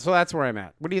 Anyways, so that's where I'm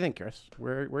at. What do you think, Chris?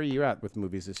 Where are you at with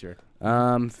movies this year?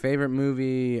 Favorite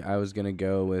movie, I was gonna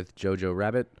go with Jojo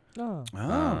Rabbit. Oh.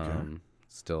 Oh, okay.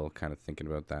 Still kind of thinking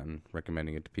about that and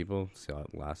recommending it to people. Saw it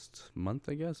last month,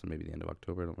 I guess, or maybe the end of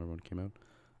October. I don't remember when it came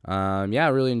out. Yeah, I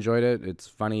really enjoyed it. It's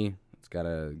funny. It's got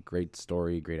a great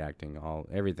story, great acting,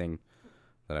 everything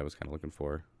that I was kind of looking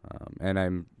for. And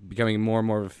I'm becoming more and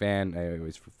more of a fan. I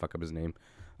always fuck up his name.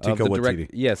 Taika Waititi.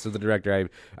 Yes, of the director.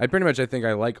 I pretty much I think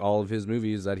I like all of his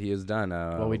movies that he has done.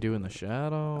 What We Do in the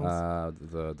Shadows.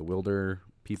 The Wilder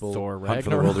people, Thor Hunt for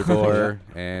the Wilder Thor,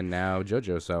 and now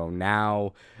JoJo. So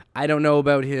now I don't know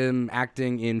about him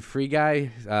acting in Free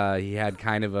Guy. He had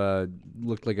kind of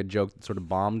looked like a joke that sort of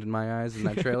bombed in my eyes in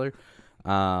that trailer.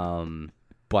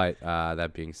 But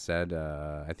that being said,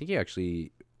 I think he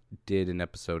actually did an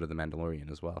episode of The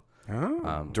Mandalorian as well.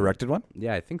 Oh. Directed one?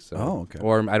 Yeah, I think so. Oh, okay.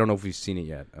 Or I don't know if we've seen it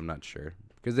yet. I'm not sure.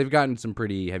 Because they've gotten some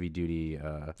pretty heavy-duty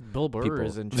Bill Burr people.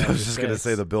 is in I charge. was just going to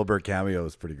say the Bill Burr cameo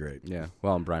is pretty great. Yeah.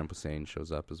 Well, and Brian Posehn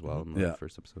shows up as well in the Yeah.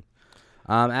 first episode.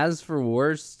 As for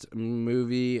worst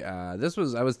movie, I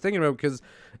was thinking about, because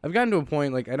I've gotten to a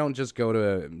point, like, I don't just go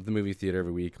to the movie theater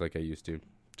every week like I used to.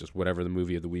 Just whatever the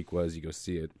movie of the week was, you go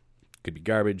see it. Could be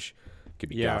garbage. Could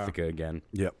be Gothica again.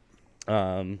 Yep.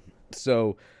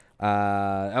 So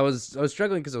I was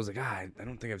struggling because I was like, I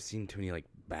don't think I've seen too many like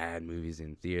bad movies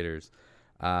in theaters.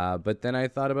 But then I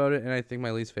thought about it, and I think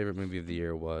my least favorite movie of the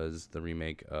year was the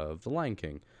remake of The Lion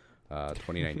King,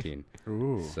 2019.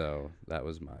 Ooh. So that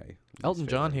was my least Elton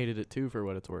John favorite. hated it too, for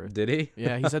what it's worth. Did he?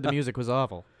 Yeah, he said the music was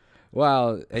awful.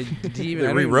 Well, did he even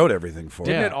They rewrote everything for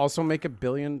Didn't it. it also make $1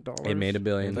 billion? It made $1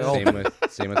 billion. Well-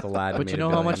 Same with Aladdin. But made you $1 know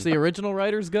how much billion. the original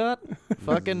writers got?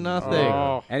 Fucking nothing.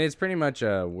 Oh. And it's pretty much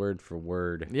a word for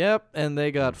word. Yep, and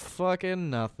they got fucking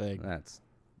nothing.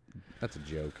 That's a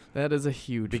joke. That is a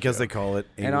huge Because they joke. call it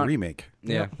a And on- remake.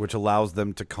 Yeah. Which allows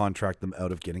them to contract them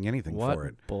out of getting anything What for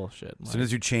it. bullshit. As soon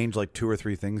as you change like 2 or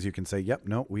 3 things, you can say, yep,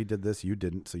 no, we did this, you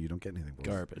didn't, so you don't get anything for it.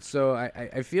 garbage. So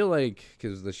I feel like,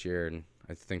 because this year, and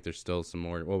I think there's still some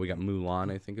more. Well, we got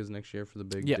Mulan, I think, is next year for the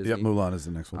big Disney. Yep, Mulan is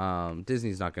the next one.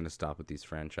 Disney's not going to stop with these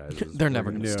franchises. They're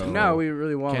never going to stop. No, we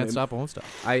really won't. Can't stop, won't stop.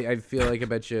 I feel like I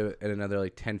bet you in another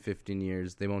like 10, 15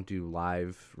 years, they won't do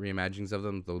live reimaginings of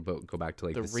them. They'll go back to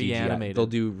like the CGI. Reanimated. They'll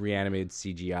do reanimated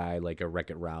CGI, like a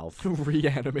Wreck-It Ralph.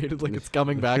 Reanimated like it's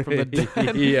coming back from the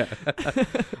dead. Yeah.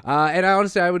 And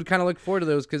honestly, I would kind of look forward to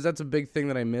those, because that's a big thing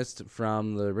that I missed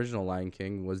from the original Lion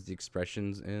King was the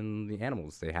expressions in the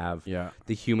animals. They have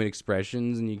the human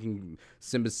expressions, and you can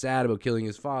Simba's sad about killing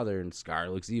his father, and Scar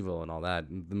looks evil, and all that.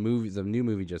 And the new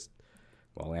movie just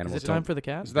animals. Is it time for the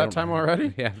cat? Is that time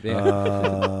already? Yeah.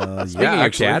 Yeah,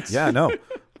 actually. cats. Yeah, no.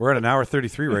 We're at an hour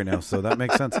 33 right now, so that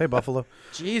makes sense. Hey, Buffalo.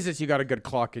 Jesus, you got a good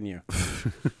clock in you.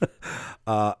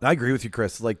 I agree with you,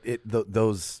 Chris. Like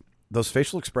those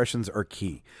facial expressions are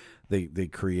key. They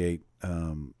create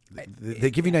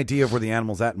they give you an idea of where the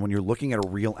animal's at, and when you're looking at a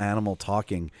real animal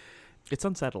talking, It's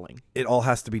unsettling. it all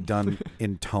has to be done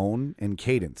in tone and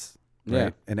cadence. Right? Yeah.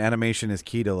 And animation is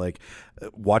key to like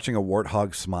watching a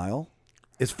warthog smile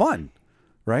is fun.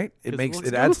 Right? It 'Cause it makes looks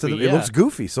it adds to goofy, it yeah. looks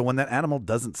goofy. So when that animal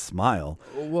doesn't smile,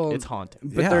 Well, It's haunting.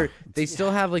 but Yeah. they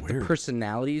still have like Weird. the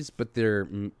personalities, but their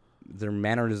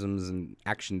mannerisms and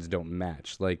actions don't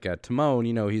match. Like Timon,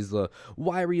 he's the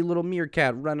wiry little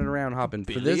meerkat running around hopping.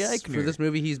 For Billy this Eichner.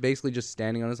 movie, he's basically just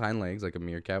standing on his hind legs like a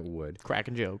meerkat would.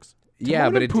 Cracking jokes. Yeah,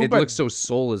 Timon but and it Pumbaa- looks so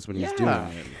soulless when he's doing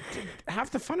it. Half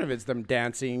the fun of it's them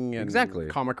dancing and Exactly.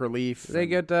 comic relief. They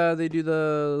and- they do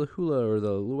the hula or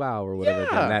the luau or whatever.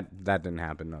 Yeah. And that didn't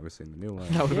happen obviously in the new one.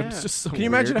 That would have been just so Can you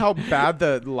imagine weird. how bad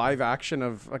the live action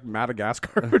of like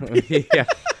Madagascar would be? Yeah.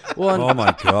 Well, oh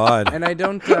my god. and I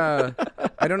don't know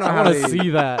I how want they to see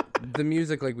that. the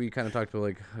music, like we kind of talked about,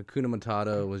 like Hakuna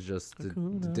Matata was just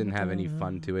didn't have any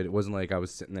fun to it. It wasn't like I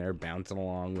was sitting there bouncing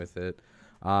along with it.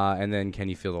 And then Can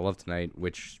You Feel the Love Tonight,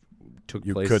 which took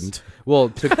You place. couldn't. Well,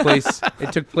 it took place.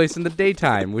 It took place in the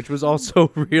daytime, which was also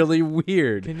really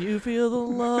weird. Can you feel the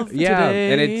love Yeah,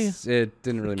 today? and it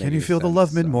didn't really. Make Can you any feel the sense, love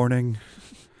so- mid morning?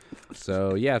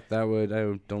 So yeah, that would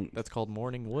I don't. That's called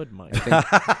Morning Wood, Mike.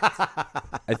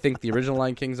 I think the original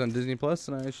Lion King's on Disney Plus,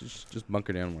 and I should just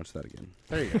bunker down and watch that again.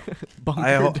 There you go. Bunker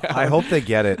I down. hope they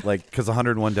get it, like because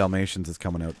 101 Dalmatians is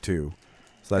coming out too.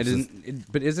 So that's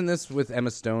just, But isn't this with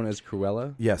Emma Stone as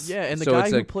Cruella? yes. Yeah, and the So guy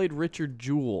it's who like- played Richard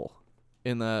Jewell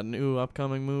in the new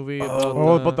upcoming movie.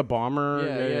 About the bomber.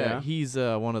 Yeah. He's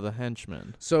one of the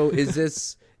henchmen. So is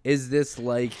this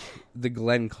like the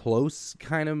Glenn Close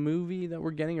kind of movie that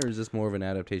we're getting, or is this more of an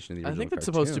adaptation of the I original think it's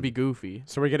supposed to cartoon? be goofy.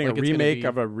 So we're getting Like a it's gonna remake be-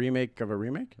 of a remake of a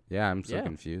remake? Yeah, I'm so Yeah.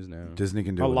 confused now. Disney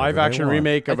can do A whatever live they action want.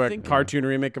 remake of I a think- cartoon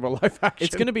remake of a live action?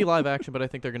 It's going to be live action, but I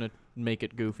think they're going to make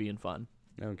it goofy and fun.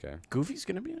 Okay. Goofy's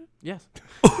going to be in it? Yes.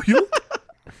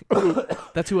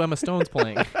 That's who Emma Stone's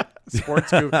playing.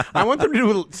 Sports Goofy. I want them to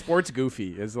do Sports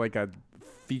Goofy as like a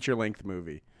feature-length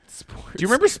movie. Do you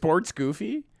remember Sports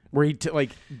Goofy? Where he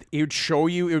would show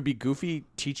you, it would be Goofy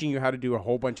teaching you how to do a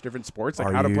whole bunch of different sports, like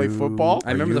Are how to play you- football.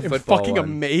 I remember you- the It's football fucking one.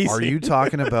 amazing. Are you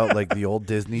talking about like the old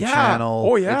Disney Yeah. Channel?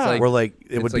 Oh, yeah. It's like- where like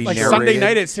it it's would like be like narrated. Sunday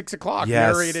night at 6:00?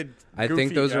 Yes. Narrated. I Goofy,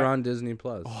 think those yeah. are on Disney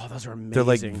Plus. Oh, those are amazing.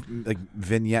 They're like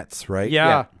vignettes, right?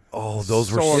 yeah. Oh,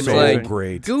 those were So so amazing.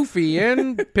 great. Goofy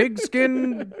in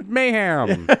Pigskin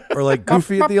Mayhem. Or like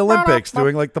Goofy at the Olympics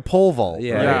doing like the pole vault.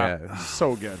 Yeah, right? yeah.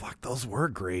 So good. Fuck, those were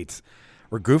great.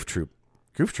 Or Goof Troop.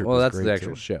 Goof Troop. Well, was that's great the actual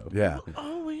too. show. Yeah.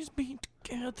 Always be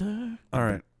together. All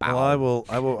right. Well,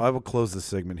 I will close this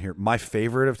segment here. My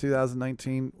favorite of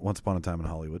 2019, Once Upon a Time in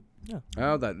Hollywood.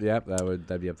 Oh, that'd be up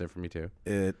there for me too.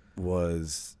 It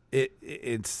was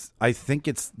it's I think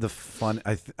it's the fun.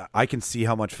 I can see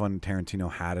how much fun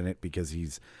Tarantino had in it because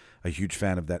he's a huge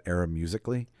fan of that era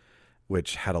musically,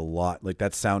 which had a lot like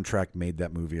that soundtrack made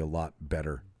that movie a lot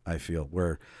better. I feel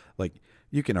where like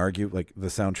you can argue like the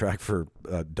soundtrack for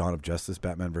Dawn of Justice,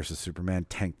 Batman versus Superman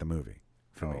tanked the movie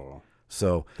for me.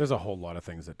 So There's a whole lot of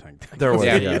things that tank. there was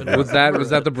Yeah. Was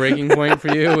that the breaking point for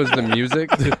you? Was the music?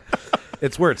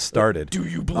 it's where it started. Do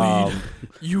you bleed?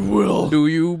 You will. Do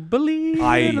you believe?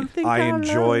 I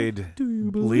enjoyed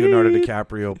Leonardo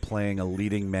DiCaprio playing a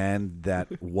leading man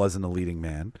that wasn't a leading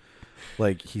man.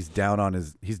 Like he's down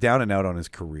and out on his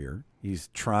career. He's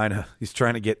trying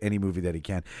to get any movie that he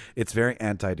can. It's very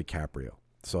anti-DiCaprio.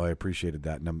 So I appreciated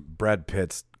that. And Brad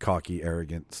Pitt's cocky,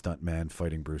 arrogant stuntman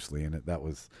fighting Bruce Lee in it. That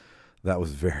was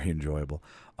very enjoyable.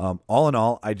 All in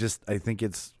all, I think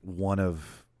it's one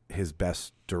of his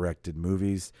best directed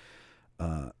movies,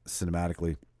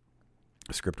 cinematically,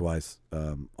 script wise.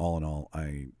 All in all,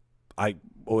 I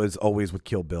was always with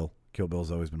Kill Bill. Kill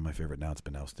Bill's always been my favorite. Now it's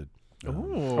been ousted.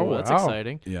 Oh, that's wow.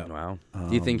 exciting. Yeah. Wow.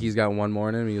 Do you think he's got one more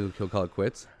in him? He'll call it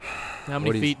quits. How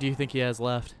many feet do you think he has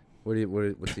left?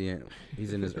 What's he in?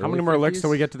 He's in his. How many more licks till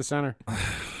we get to the center?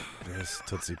 There's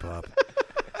Tootsie Pop.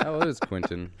 How old is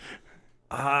Quentin?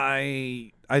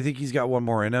 I think he's got one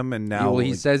more in him, and now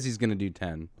He says he's going to do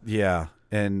 10. Yeah,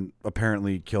 and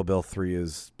apparently Kill Bill 3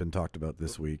 has been talked about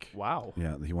this week. Wow.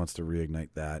 Yeah, he wants to reignite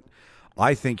that.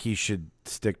 I think he should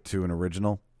stick to an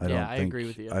original. I agree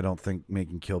with you. I don't think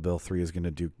making Kill Bill 3 is going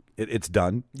to do it. It's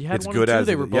done. You had it's one good and two, as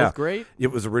they were both great. It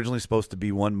was originally supposed to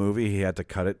be one movie. He had to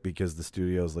cut it because the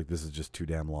studio's like, this is just too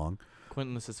damn long.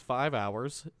 Quentin, this is 5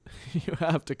 hours. You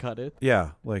have to cut it.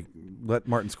 Yeah, like let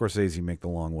Martin Scorsese make the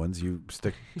long ones. You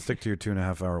stick to your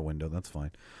 2.5 hour window. That's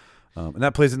fine. And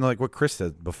that plays into like what Chris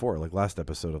said before, like last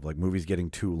episode of like movies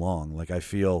getting too long. Like I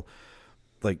feel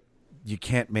like you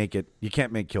can't make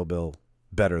Kill Bill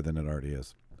better than it already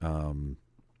is.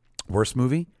 Worst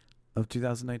movie of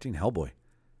 2019, Hellboy.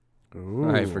 Ooh.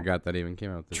 I forgot that even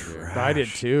came out this year. I did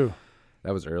too.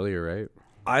 That was earlier, right?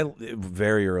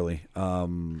 Very early.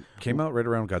 Came out right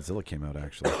around Godzilla came out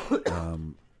actually.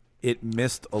 It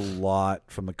missed a lot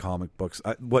from the comic books.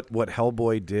 What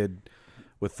Hellboy did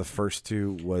with the first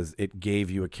two was it gave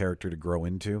you a character to grow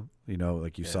into. You know,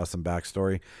 like you saw some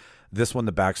backstory. This one,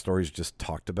 the backstory is just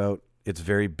talked about. It's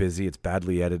very busy. It's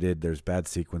badly edited. There's bad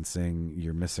sequencing.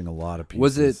 You're missing a lot of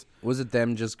pieces. Was it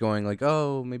them just going like,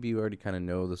 oh, maybe you already kind of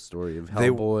know the story of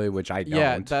Hellboy, which I don't.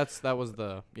 Yeah, that was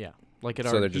the Like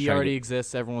So they're just he trying to already get-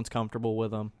 exists. Everyone's comfortable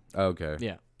with him. Okay.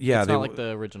 Yeah. Yeah, It's they not w- like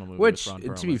the original movie. Which, with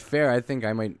Ron to be Perlman. fair, I think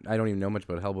I don't even know much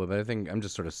about Hellboy, but I think I'm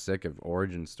just sort of sick of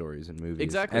origin stories in movies.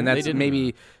 Exactly, And they that's didn't-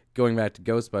 maybe going back to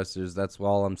Ghostbusters, that's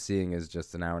all I'm seeing is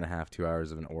just an hour and a half, 2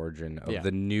 hours of an origin of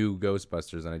the new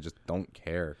Ghostbusters, and I just don't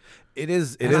care. It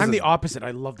is. And I'm the opposite.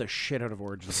 I love the shit out of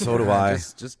origin. So do I.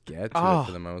 Just get to it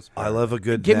for the most part. I love a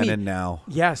good Give then me- and now.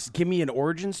 Yes, give me an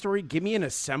origin story. Give me an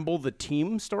assemble the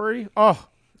team story. Oh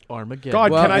Armageddon.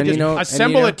 God, Well, can I and just you know-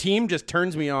 assemble and you know- a team? Just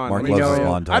turns me on. Mark Let me loves tell his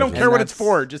you. I don't montages. care what And it's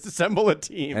for. Just assemble a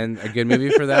team. And a good movie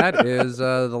for that is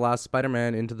the last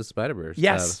Spider-Man Into the Spider-Verse.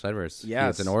 Yes. The Spider-Verse.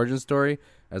 Yes. It's an origin story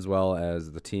as well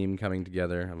as the team coming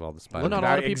together of all the Well, Spider-Man. not a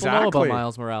lot of people know about Exactly.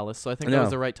 Miles Morales, so I think I that know.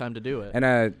 was the right time to do it. And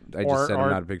I just Or- said or I'm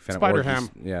not a big fan of Spider-Ham.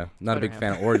 origins. Yeah, not a big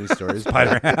Spider-Ham. fan of origin stories.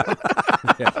 Spider-Man.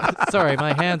 Sorry,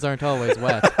 my hands aren't always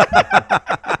wet.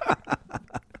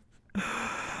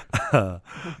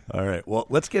 All right. Well,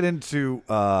 let's get into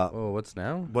Oh, what's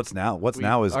now? what's now. What's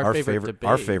now is our our favorite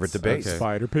our debates. favorite debates. Okay.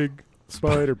 Spider Pig.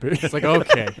 Spider Pig. It's like,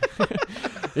 okay,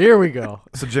 here we go.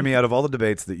 So, Jimmy, out of all the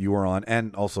debates that you were on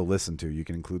and also listened to, you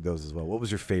can include those as well. What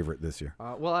was your favorite this year?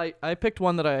 Well, I picked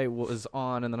one that I was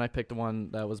on, and then I picked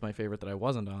one that was my favorite that I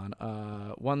wasn't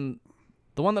on.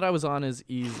 The one that I was on is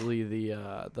easily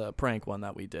the prank one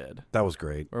that we did, That was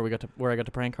great. where I got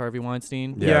to prank Harvey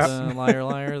Weinstein. Yes. Liar,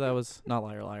 liar. That was not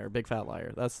liar, liar. Big fat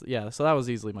liar. So that was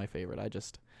easily my favorite.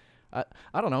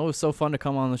 I don't know. It was so fun to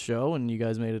come on the show, and you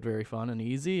guys made it very fun and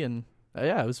easy, and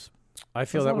it was. I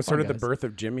feel That's a that lot was of sort fun, of the guys. birth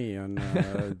of Jimmy on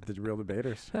the Real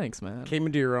Debaters. Thanks, man. Came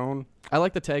into your own. I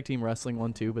like the tag team wrestling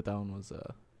one too, but that one was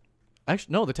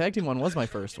actually no. The tag team one was my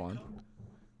first one.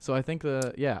 So I think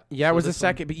Yeah, So it was the this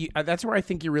one- second. But that's where I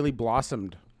think you really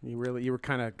blossomed You were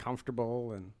kind of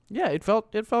comfortable and Yeah, it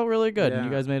felt really good. And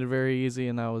you Yeah. guys made it very easy,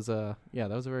 and that was a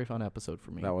very fun episode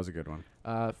for me. that was a good one.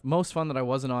 Most fun that I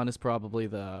wasn't on is probably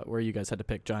the where you guys had to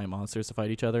pick giant monsters to fight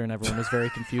each other, and everyone was very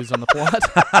confused on the plot.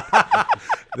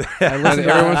 I listened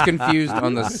to Everyone's confused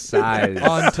on the size.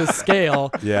 on to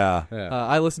scale. Yeah,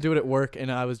 I listened to it at work,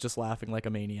 and I was just laughing like a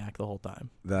maniac the whole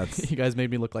time. that's You guys made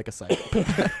me look like a psycho.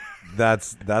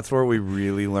 that's where we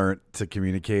really learned to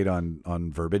communicate on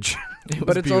verbiage.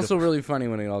 But it's also really funny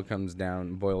when it all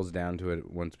boils down to it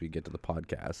once we get to the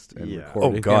podcast and Yeah. record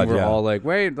Oh, it. God, and we're yeah. all like,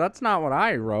 wait, that's not what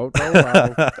I wrote. Oh,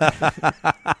 wow.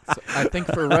 So I think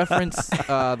for reference,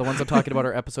 the ones I'm talking about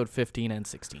are episode 15 and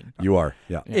 16. You are,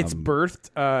 yeah. It's birthed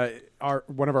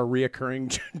one of our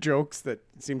reoccurring jokes that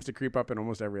seems to creep up in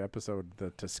almost every episode, the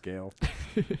to scale.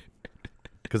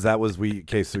 Because that was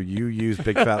so you used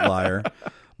Big Fat Liar,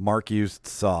 Mark used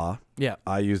Saw, Yeah.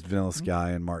 I used Vanilla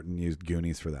Sky, and Martin used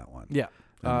Goonies for that one. Yeah.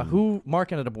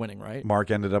 Mark ended up winning, right?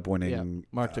 Mark ended up winning. Yeah.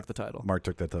 Mark took the title. Mark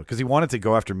took that title because he wanted to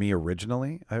go after me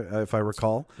originally, if I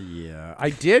recall. Yeah,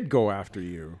 I did go after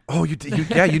you. Oh, you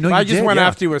did? Yeah, you know I you just did, went yeah.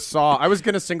 after you with Saw. I was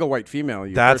gonna single white female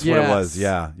you. That's what it Yes. was.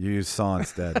 Yeah, you used Saw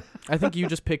instead. I think you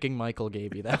just picking Michael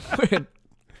gave you that win.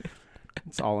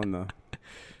 It's all in the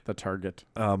target.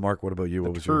 Mark, what about you?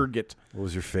 What was Target.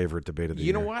 your favorite debate of the year?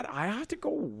 You know what? I have to go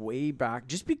way back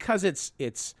just because it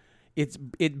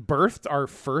birthed our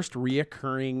first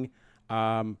reoccurring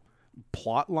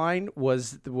plot line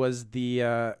was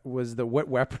the what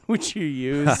weapon would you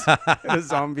use in a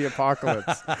zombie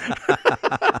apocalypse?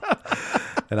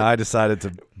 And I decided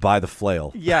to buy the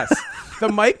flail. Yes. The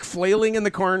mic flailing in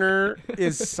the corner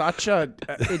is such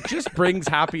it just brings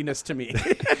happiness to me.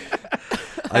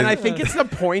 And I think it's the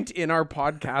point in our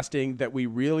podcasting that we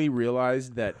really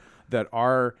realize that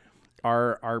our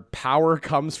power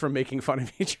comes from making fun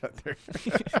of each other.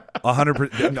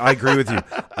 100%. I agree with you.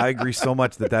 I agree so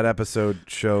much that episode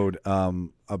showed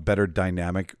a better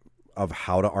dynamic of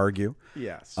how to argue.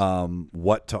 Yes.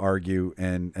 What to argue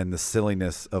and the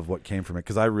silliness of what came from it.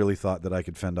 Because I really thought that I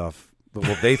could fend off.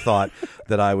 Well, they thought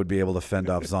that I would be able to fend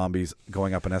off zombies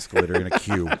going up an escalator in a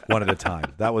queue one at a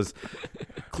time. That was,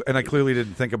 and I clearly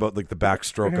didn't think about like the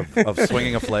backstroke of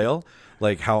swinging a flail,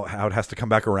 like how it has to come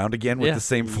back around again with Yeah. the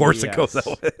same force it goes Yes.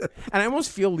 that way. And I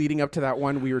almost feel leading up to that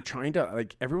one, we were trying to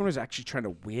everyone was actually trying to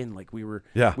win. Like we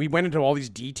went into all these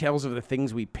details of the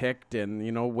things we picked and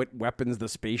what weapons the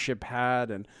spaceship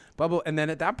had and blah blah. And then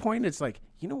at that point, it's like,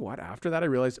 you know what? After that, I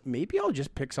realized maybe I'll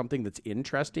just pick something that's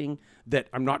interesting that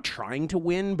I'm not trying to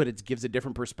win, but it gives a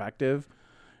different perspective.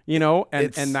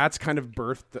 And that's kind of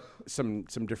birthed some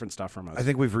different stuff from us. I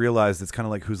think we've realized it's kind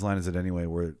of like whose line is it anyway,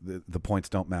 where the points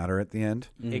don't matter at the end.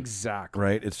 Exactly.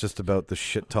 Right? It's just about the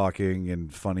shit talking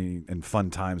and funny and fun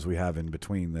times we have in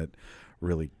between that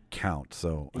really count.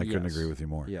 So I couldn't Yes. agree with you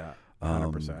more. Yeah.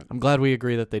 100%. I'm glad we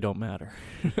agree that they don't matter.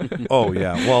 Oh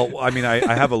yeah. Well, I mean,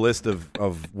 I have a list of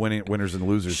winners and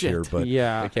losers here, but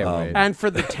Yeah. I can't wait. And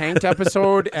for the tanked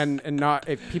episode, and not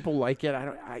if people like it,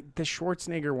 the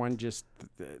Schwarzenegger one just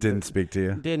didn't speak to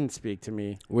you. didn't speak to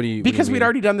me. What do you? Because what do you we'd mean?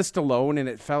 already done the Stallone, and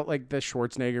it felt like the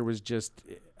Schwarzenegger was just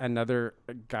another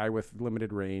guy with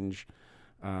limited range.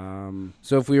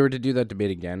 So if we were to do that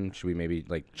debate again, should we maybe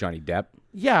like Johnny Depp?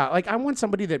 Yeah, like I want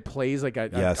somebody that plays like a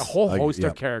Yes, whole host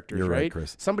yep, of characters, you're right, right?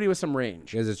 Chris. Somebody with some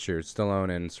range. Because it's true.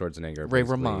 Stallone and Schwarzenegger. are Ray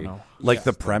basically- Romano. Like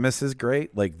the premise is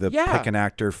great. Like Yeah. pick an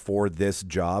actor for this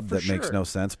job For that makes sure. no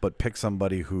sense, but pick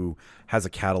somebody who has a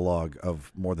catalog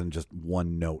of more than just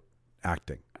one note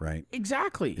acting. Right?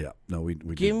 Exactly. Yeah. No, we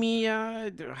Give me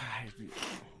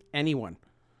anyone.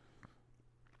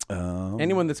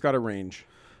 Anyone that's got a range.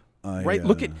 Right?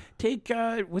 Look at take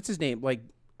what's his name? Like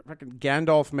fucking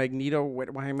Gandalf, Magneto.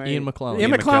 Why am I? Ian McKellen.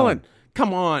 Ian Ian McKellen. McKellen.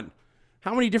 Come on.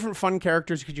 How many different fun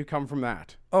characters could you come from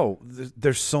that? Oh,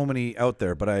 there's so many out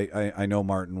there, but I know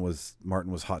Martin was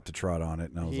hot to trot on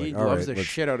it, and I was He like, all loves right, the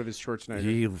shit out of his Schwarzenegger.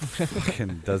 He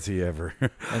fucking does he ever?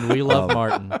 And we love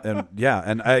Martin. And yeah,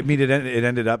 and I mean it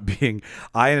ended up being.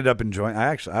 I ended up enjoying.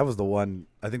 I was the one.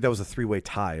 I think that was a 3-way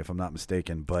tie, if I'm not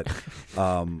mistaken. But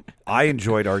I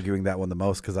enjoyed arguing that one the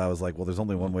most because I was like, well, there's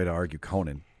only one way to argue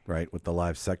Conan, right? With the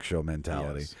live sex show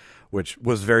mentality. Yes. Which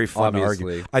was very fun to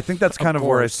Obviously. argue. I think that's kind of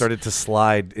where I course. started to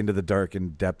slide into the dark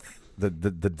and depth, the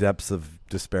depths of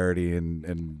disparity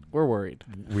and We're worried.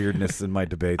 weirdness in my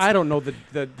debates. I don't know the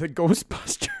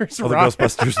Ghostbusters. Oh, the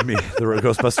Ghostbusters the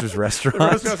Ghostbusters restaurant.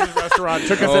 Ghostbusters restaurant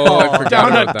took us I forgot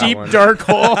down about a that deep one. dark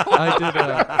hole. I did.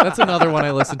 That's another one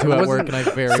I listened to at work, and I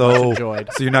very much enjoyed.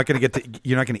 So you're not going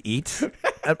to eat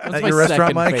at That's my your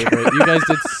restaurant, second Mike? favorite. You guys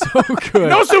did so good.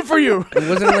 No soup for you. It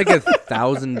wasn't like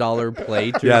 $1,000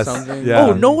 plate or Yes, something. yeah.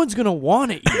 Oh, no one's gonna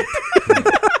want to eat.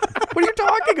 What are you talking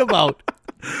talking about?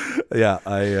 Yeah,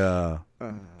 That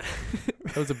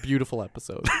was a beautiful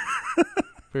episode.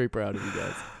 Very proud of you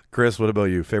guys. Chris, what about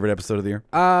you? Favorite episode of the year?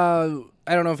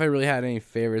 I don't know if I really had any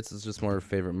favorites. It's just more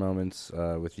favorite moments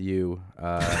with you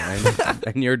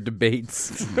and your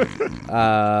debates.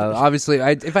 Obviously,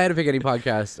 if I had to pick any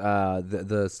podcast,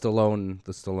 the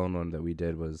Stallone one that we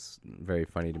did was very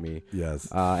funny to me. Yes,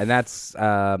 and that's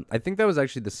I think that was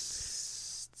actually the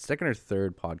second or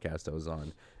third podcast I was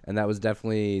on, and that was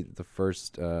definitely the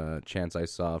first chance I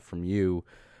saw from you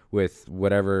with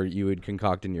whatever you would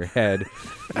concoct in your head,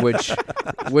 which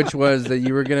was that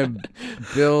you were gonna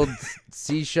build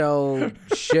seashell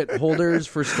shit holders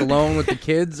for Stallone with the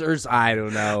kids, or I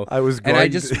don't know. I was and going I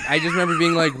just remember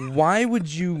being like, why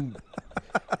would you?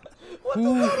 What the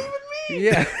hell even mean?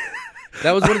 Yeah,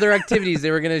 that was one of their activities.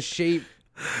 They were gonna shape.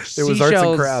 It was arts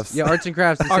and crafts. Yeah, arts and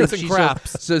crafts. Arts and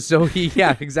crafts. So he,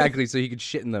 yeah, exactly. So he could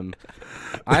shit in them.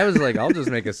 I was like, I'll just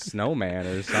make a snowman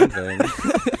or something.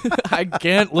 I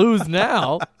can't lose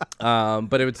now. But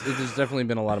there's definitely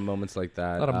been a lot of moments like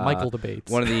that. A lot of Michael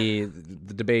debates. One of the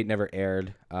debate never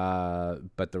aired,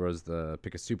 but there was the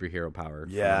pick a superhero power.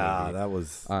 Yeah, that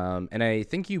was. And I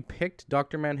think you picked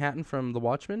Dr. Manhattan from The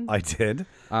Watchmen. I did.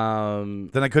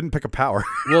 Then I couldn't pick a power.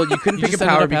 Well, you couldn't You pick a just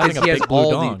ended power up having because a he has big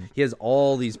blue dong. he has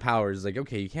all these powers. Like,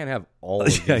 okay, you can't have all of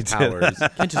these Yeah, I did. powers.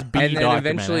 Can't just be And then Dr.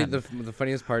 eventually, Manhattan. the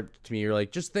funniest part to me, you're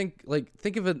like, just think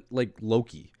of it like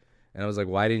Loki. And I was like,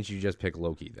 why didn't you just pick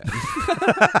Loki then?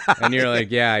 And you're like,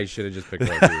 yeah, I should have just picked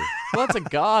Loki. Well, that's a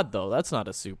god, though. That's not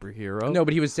a superhero. No,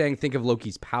 but he was saying, think of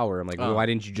Loki's power. I'm like, well, why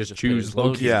didn't you just choose choose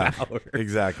Loki's Yeah, power?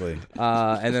 exactly.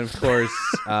 And then, of course,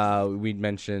 we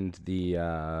mentioned the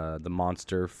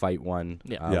monster fight one,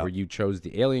 Yeah. Yeah. where you chose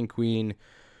the Alien Queen,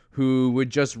 who would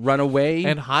just run away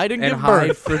And hide and give hide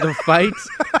birth. for the fight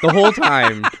the whole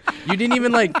time. You didn't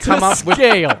even come up with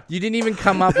scale. You didn't even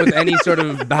come up with any sort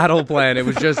of battle plan. It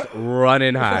was just run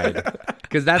and hide.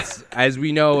 Because that's, as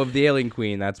we know of the Alien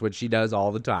Queen, that's what she does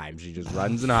all the time. She just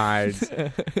runs and hides.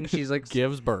 And she's like,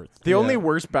 Gives birth. The only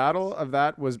worst battle of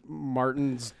that was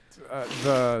Martin's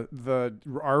the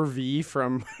RV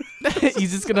from.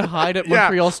 He's just gonna hide at Yeah.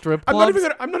 Montreal strip I'm clubs.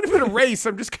 not even gonna race.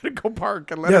 I'm just gonna go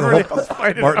park and let Yeah, everybody else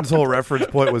fight it Martin's out. whole reference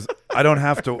point was, I don't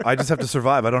have to. I just have to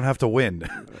survive. I don't have to win.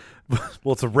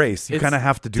 Well, it's a race. You It's kind of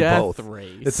have to do death both.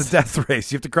 race. It's a death race.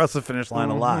 You have to cross the finish line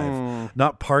alive,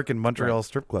 not park in Montreal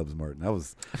strip clubs. Martin, that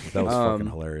was fucking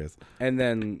hilarious. and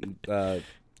then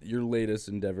your latest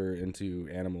endeavor into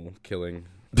animal killing.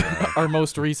 Our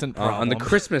most recent problem. On the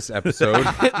Christmas episode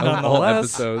of all Nonetheless.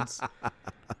 episodes.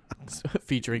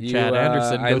 featuring You, Chad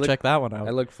Anderson. I Go look- check that one out.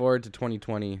 I look forward to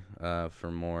 2020 for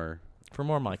more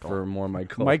Michael.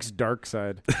 Michael. Mike's dark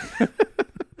side.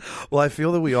 Well, I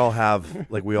feel that we all have,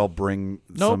 like, we all bring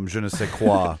some je ne sais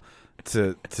quoi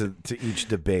to each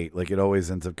debate. Like, it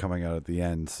always ends up coming out at the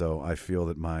end. So I feel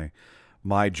that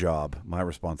my job, my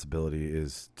responsibility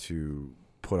is to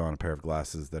put on a pair of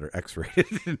glasses that are X-rated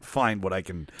and find what I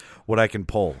can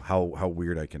pull, how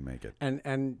weird I can make it.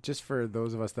 And just for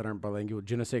those of us that aren't bilingual,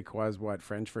 je ne sais quoi is what,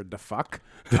 French for the fuck?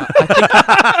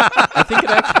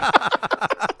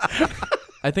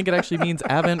 I think it actually means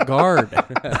avant-garde.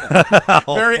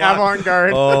 Very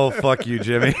avant-garde. Oh, fuck you,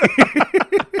 Jimmy.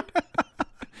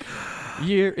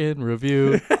 Year in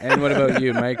review. And what about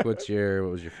you, Mike? What was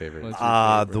your favorite?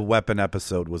 The weapon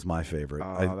episode was my favorite.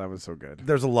 Oh, that was so good.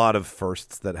 There's a lot of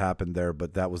firsts that happened there,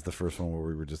 but that was the first one where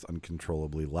we were just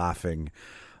uncontrollably laughing.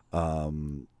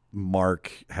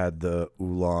 Mark had the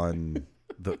Ulan,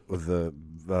 the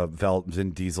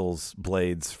Vin Diesel's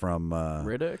blades from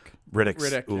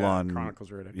Riddick's Ulan. Yeah, Chronicles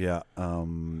Riddick. Yeah.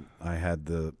 I had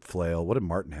the flail. What did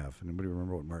Martin have? Anybody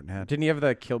remember what Martin had? Didn't he have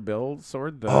the Kill Bill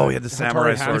sword? Oh, he had the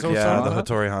samurai Hattori sword. Hanzo Yeah, sword? the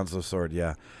Hattori Hanzo sword.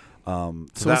 Yeah.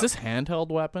 So is this handheld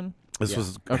weapon? This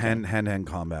was hand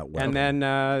combat weapon. And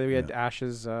then we had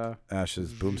Ash's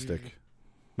boomstick.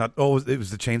 Not it was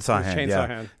the chainsaw hand. chainsaw Yeah,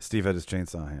 hand. Steve had his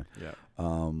chainsaw hand.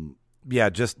 Yeah.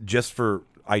 Just for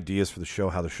ideas for the show,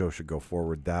 how the show should go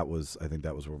forward. I think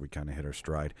that was where we kind of hit our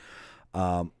stride.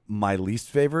 My least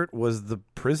favorite was the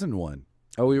prison one.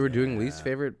 Oh, we were doing least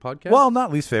favorite podcast? Well,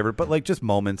 not least favorite, but like just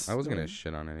moments. I wasn't going to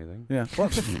shit on anything. Yeah. Well,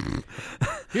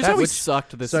 Here's how we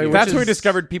sucked this sorry, year. That's when we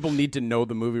discovered people need to know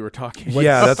the movie we're talking about.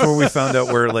 yeah, that's where we found out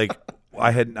where like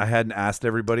I hadn't asked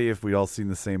everybody if we'd all seen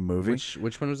the same movie.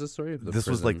 Which one was this story? This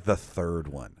was like the third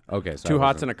one. Okay, so Two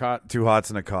hots and a cot. Two hots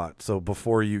and a cot. So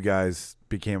before you guys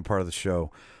became part of the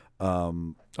show,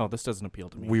 Oh, this doesn't appeal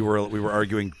to me. we were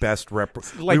arguing best Like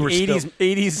we were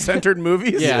 80s centered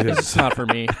movies. Yeah, it's not for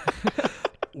me.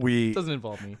 we Doesn't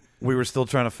involve me. we were still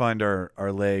trying to find our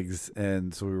legs,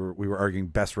 and so we were arguing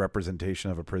best representation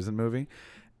of a prison movie.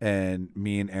 and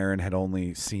me and Aaron had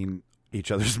only seen each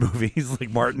other's movies. Like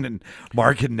Martin and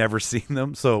Mark had never seen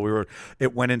them, so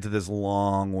it went into this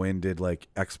long-winded like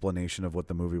explanation of what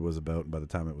the movie was about, and by the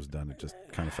time it was done, it just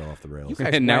kind of fell off the rails.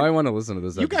 And now I want to listen to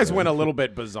this. You guys went a little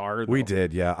bit bizarre, though. We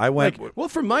did, yeah. I went. Well,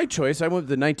 for my choice, I went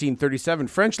with the 1937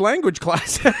 French language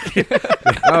classic.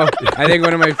 I think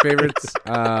one of my favorites.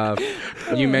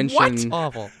 You mentioned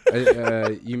Awful.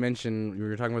 you mentioned we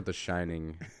were talking about The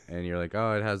Shining, and you're like,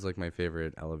 oh, it has like my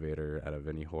favorite elevator out of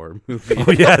any horror movie.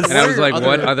 Oh, yes. And I was like,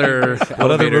 what other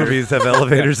movies have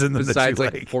elevators in them besides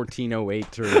that you like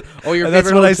 1408 or your That's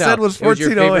favorite what I hotel? said was It was your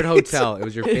favorite 1408. hotel. It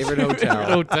was your favorite hotel.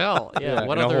 Hotel. Yeah.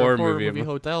 What in a other horror horror movie. movie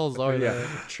hotels are there?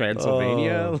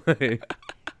 Transylvania.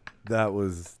 That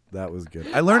was good.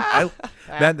 I learned.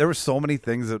 Man, there were so many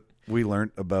things that we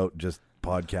learned about just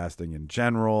podcasting in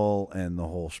general and the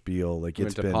whole spiel. Like Went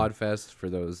it's to been Podfest for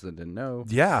those that didn't know.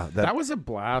 Yeah, That was a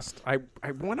blast. I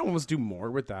want to almost do more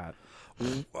with that.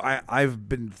 I've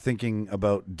been thinking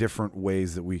about different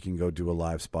ways that we can go do a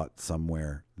live spot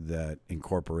somewhere that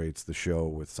incorporates the show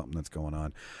with something that's going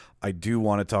on. I do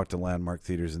want to talk to Landmark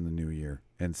Theaters in the new year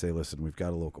and say, listen, we've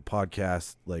got a local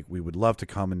podcast. Like, we would love to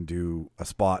come and do a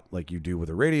spot like you do with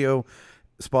a radio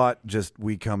spot. Just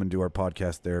we come and do our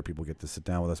podcast there. People get to sit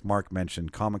down with us. Mark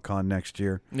mentioned Comic-Con next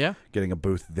year. Yeah. Getting a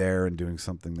booth there and doing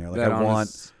something there. Like That I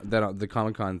want that the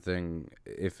Comic-Con thing,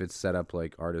 if it's set up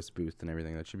like artist booth and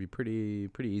everything, that should be pretty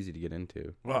easy to get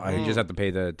into. Well, You just have to pay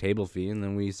the table fee, and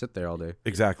then we sit there all day.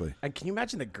 exactly. And can you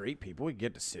imagine the great people we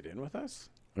get to sit in with us?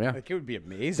 Yeah. Like, it would be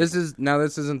amazing. This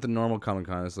isn't the normal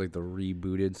Comic-Con. It's like the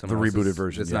rebooted.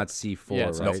 Version, It's yeah. not C4, Yeah,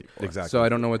 it's right? not C4. Exactly. So I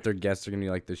don't know what their guests are going to be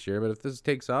like this year, but if this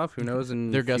takes off, who knows?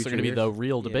 And Their guests are going to be the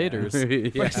real debaters.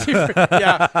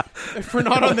 yeah. If we're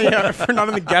not on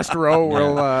the guest row,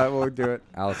 we'll do it.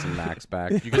 Allison Mack's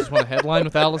back. You just want to headline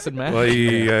with Allison Mack?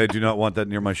 I do not want that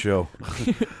near my show.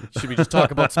 Should we just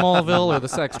talk about Smallville or the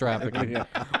sex trafficking?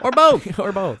 Or both.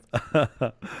 Or both.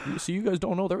 So you guys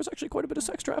don't know there was actually quite a bit of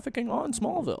sex trafficking on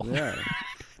Smallville. Yeah.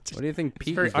 What do you think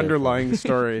Pete Very was there for? underlying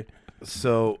story.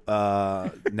 So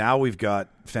now we've got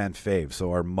fan fave.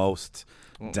 So our most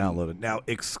downloaded. Now,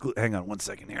 hang on one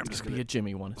second here. I'm just Be going a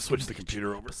Jimmy one. to switch the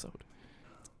computer over. Episode.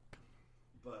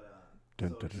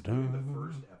 Dun, dun, dun, dun. The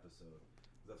first episode.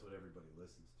 That's what everybody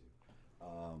listens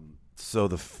to. So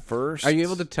the first. Are you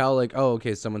able to tell, like, oh,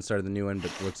 okay, someone started the new one,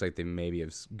 but it looks like they maybe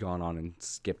have gone on and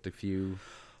skipped a few?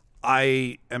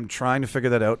 I am trying to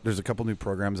figure that out. There's a couple new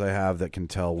programs I have that can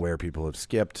tell where people have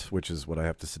skipped, which is what I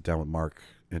have to sit down with Mark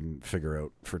and figure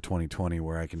out for 2020,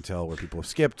 where I can tell where people have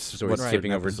skipped. So what we're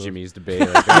skipping certain over episodes- Jimmy's debate.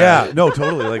 Like, Yeah, no,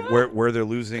 totally. Like where they're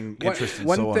losing interest and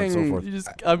one so on and so thing-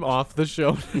 forth. I'm off the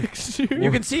show next year.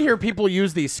 You can see here people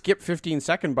use the skip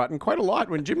 15-second button quite a lot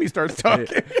when Jimmy starts talking.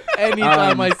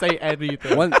 Anytime I say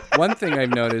anything. one thing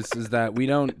I've noticed is that we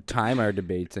don't time our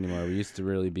debates anymore. We used to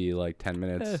really be like 10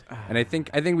 minutes, and I think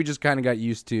we just kind of got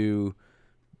used to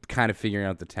kind of figuring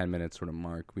out the 10 minute sort of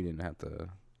mark. We didn't have to.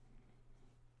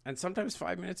 And sometimes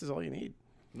 5 minutes is all you need.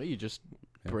 Well, you just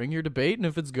bring your debate, and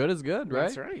if it's good, it's good, right?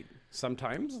 That's right.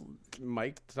 Sometimes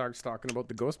Mike starts talking about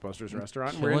the Ghostbusters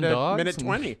restaurant, and we're Killing into dogs minute and-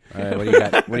 20. All right, what do you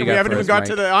got? What do you We got haven't for even us, got Mike?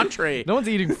 to the entree. No one's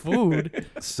eating food.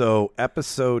 So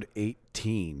episode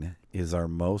 18 is our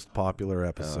most popular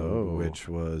episode, which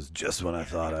was just when I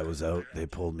thought I was out, they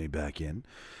pulled me back in.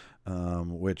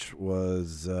 Which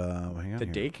was hang on The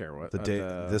here. daycare. What?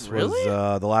 This Really?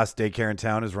 was the last daycare in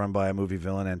town is run by a movie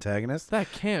villain antagonist.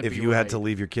 That can't If be you had right. to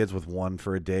leave your kids with one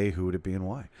for a day, who would it be and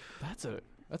why? That's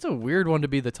a weird one to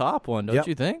be the top one, don't Yep.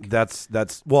 you think? That's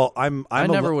well, I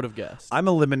never would have guessed. I'm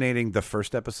eliminating the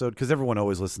first episode because everyone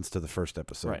always listens to the first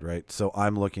episode, right? So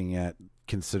I'm looking at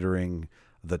considering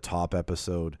the top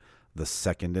episode, the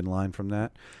second in line from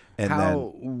that, and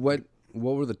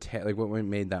What were the what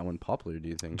made that one popular? Do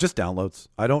you think? just downloads.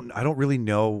 I don't really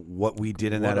know what we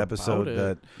did in What that about episode it?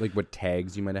 that like what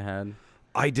tags you might have had?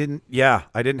 I didn't. Yeah,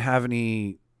 I didn't have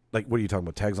any. Like, what are you talking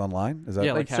about? Tags online? Is that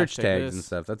Yeah, Like like search hashtag tags this. and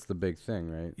stuff. That's the big thing,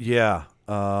 right? Yeah.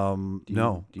 Do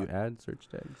No. you add search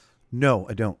tags? No,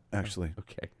 I don't actually.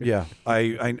 Okay. Yeah,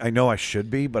 I know I should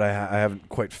be, but I haven't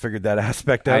quite figured that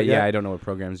aspect out yet. Yeah, I don't know what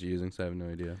programs you're using, so I have no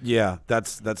idea. Yeah,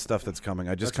 that's stuff that's coming.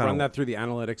 I just Let's kind run of that through the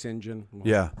analytics engine.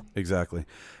 Yeah, exactly.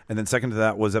 And then second to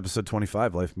that was episode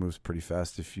 25. Life moves pretty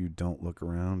fast if you don't look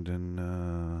around.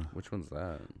 And Which one's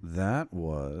that? that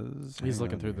was. He's hang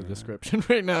looking on through the here. description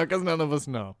right now because none of us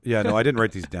know. Yeah, no, I didn't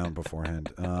write these down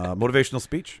beforehand. Motivational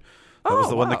speech. That was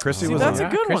the one that Chrissy See, was that's on. a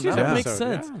good one. Chrissy's That makes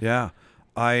episode, sense. yeah.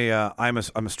 Yeah. I'm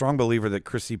a strong believer that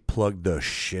Chrissy plugged the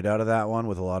shit out of that one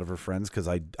with a lot of her friends because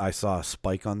I saw a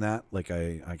spike on that like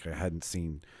I hadn't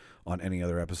seen on any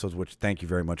other episodes. Which thank you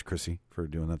very much, Chrissy, for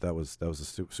doing that. That was a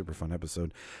super fun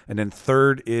episode. And then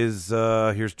third is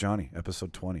here's Johnny,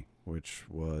 episode 20, which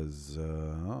was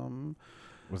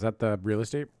Was that the real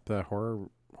estate, the horror?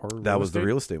 That was the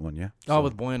real estate one, yeah. Oh,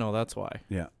 with Bueno, that's why.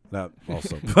 Yeah, that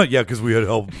also. But yeah, because we had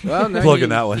help Well, no, plugging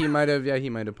that one. He might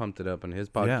have pumped it up on his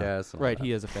podcast. and all Right, that.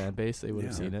 he has a fan base. They would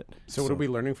have seen it. So what are we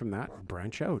learning from that?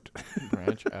 Branch out.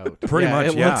 Branch out. Pretty much,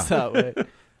 it yeah. looks that way. I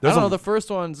There's don't know. a- The first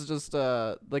one's just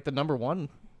like the number one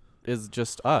is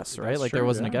just us, right? That's Like there true,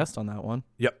 wasn't a yeah. guest on that one.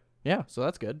 Yep. Yeah, so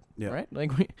that's good. Yeah. Right?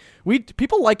 Like we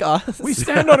people like us. We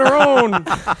stand on our own.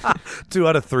 2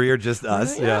 out of 3 are just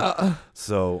us. Yeah. Yeah.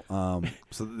 So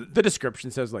The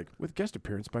description says like with guest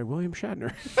appearance by William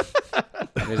Shatner.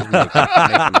 They just make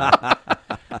them up.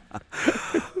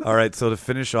 all right. So to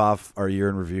finish off our year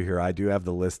in review here, I do have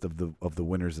the list of the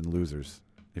winners and losers.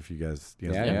 If you guys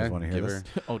want to hear give this.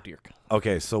 her- Oh dear God.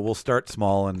 Okay, so we'll start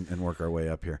small and work our way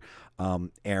up here.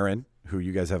 Aaron, who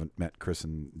you guys haven't met, Chris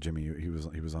and Jimmy, he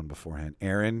was on beforehand.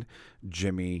 Aaron,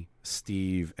 Jimmy,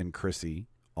 Steve, and Chrissy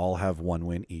all have 1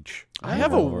 win each. I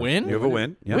have a win? You have a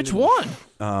win. Yeah. Which one?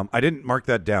 I didn't mark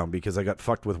that down because I got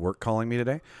fucked with work calling me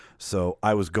today. So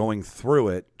I was going through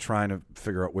it trying to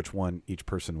figure out which one each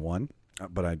person won.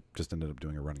 But I just ended up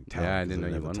doing a running tally. Yeah, I 'cause didn't know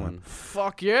you have the won time. one.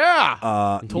 Fuck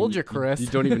yeah. Told you, Chris. You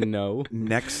don't even know.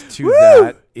 Next to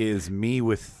that is me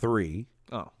with 3.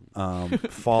 Oh.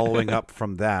 Following up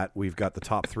from that, we've got the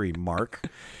top 3: Mark,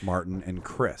 Martin, and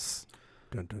Chris.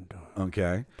 Dun, dun, dun.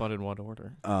 Okay. But in what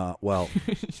order? Well,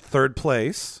 third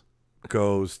place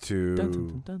goes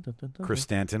to Chris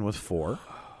Stanton with 4.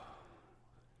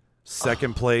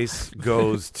 Second place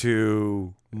goes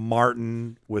to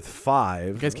Martin with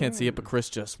 5. You guys can't see it, but Chris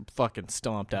just fucking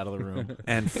stomped out of the room.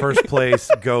 And first place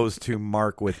goes to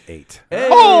Mark with 8.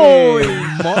 Holy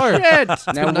Mark. It's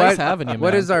Now been nice having you,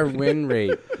 what man. is our win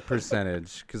rate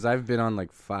percentage? Because I've been on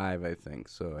like 5, I think.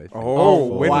 So I think Oh,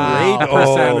 win wow. rate Oh,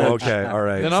 percentage. okay. All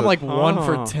right. Then I'm So- like 1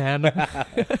 for Oh. 10.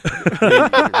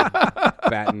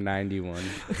 batting 91.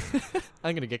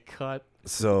 I'm going to get cut.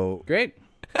 so Great.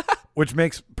 which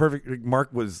makes perfect. Mark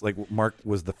was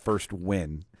the first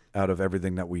win out of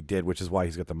everything that we did, which is why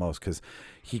he's got the most, because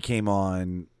he came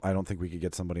on. I don't think we could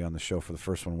get somebody on the show for the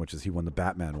first one, which is he won the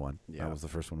Batman one. Yeah. That was the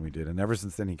first one we did, and ever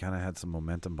since then he kind of had some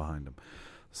momentum behind him.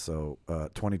 So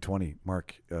 2020,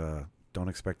 Mark, don't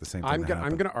expect the same thing I'm to gonna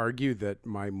happen. argue that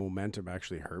my momentum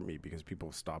actually hurt me because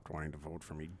people stopped wanting to vote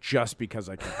for me just because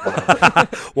I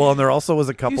kept Well, and there also was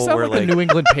a You couple sound where like the New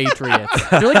England Patriots.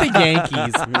 You're like the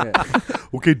Yankees.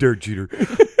 okay, Derek Jeter.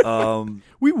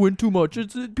 We win too much.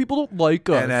 People don't like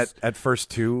us. And at first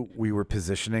too, we were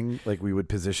positioning, like we would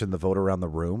position the vote around the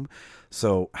room.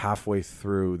 So halfway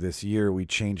through this year, we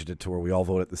changed it to where we all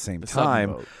vote at the same sudden time.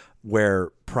 vote.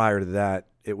 Where prior to that,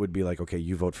 it would be like, okay,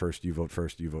 you vote first, you vote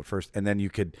first, you vote first, and then you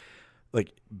could,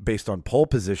 like, based on poll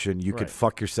position, you could Right.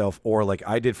 fuck yourself, or like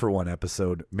I did for one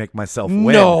episode, make myself win.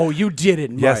 No, you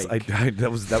didn't. Yes, Mike.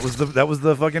 that was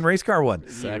the fucking race car one.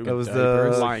 Sack That of was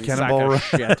diapers. the Lying Cannonball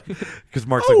sack Run. of shit. Because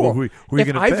Mark's like, well, who are you if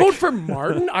gonna I pick? vote for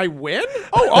Martin, I win.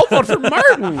 Oh, I'll vote for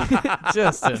Martin.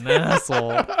 Just an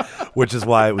asshole. Which is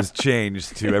why it was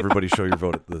changed to everybody show your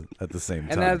vote at the same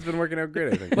time. And that's been working out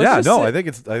great, I think. Let's yeah, just no, say- I think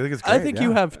it's great. I think you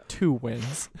yeah. have 2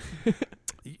 wins.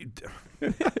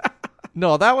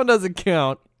 No, that one doesn't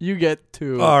count. You get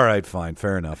 2. All right, fine,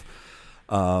 fair enough.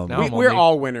 Now I'm We're only-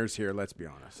 all winners here. Let's be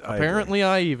honest. I agree. Apparently,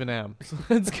 I even am. So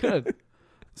that's good.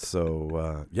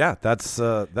 So yeah, that's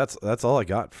all I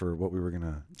got for what we were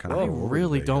gonna kind I of.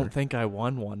 really don't think I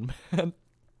won one, man.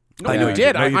 No, I know you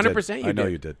did. No, you 100% you I know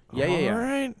did. you did. Yeah, yeah, yeah. All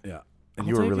right. Yeah, and I'll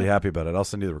you were take really it. happy about it. I'll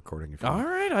send you the recording if you All want.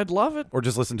 right. I'd love it. Or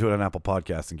just listen to it on Apple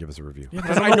Podcasts and give us a review. Yeah,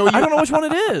 Because I know you. I don't know which one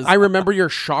it is. I remember your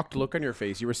shocked look on your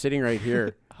face. You were sitting right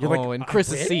here. You're oh, like, in "I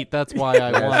Chris's win?" seat. That's why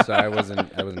I won. Yeah, so I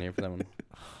wasn't here for that one.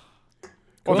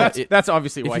 Well, that's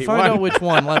obviously If why you he find won. out which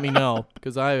one, let me know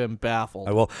because I am baffled.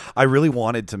 I will. I really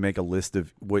wanted to make a list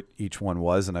of what each one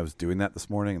was, and I was doing that this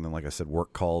morning. And then, like I said,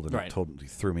 work called and Right. it totally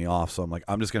threw me off. So I'm like,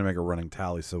 I'm just going to make a running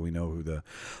tally so we know who the.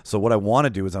 So what I want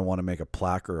to do is I want to make a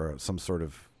plaque or some sort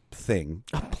of thing.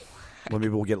 Well, maybe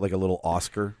we'll get like a little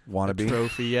Oscar wannabe.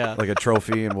 Trophy, yeah. Like a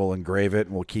trophy, and we'll engrave it,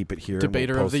 and we'll keep it here. and we'll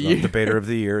Debater of post the it on- year. Debater of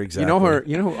the year, exactly.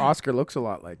 You know who Oscar looks a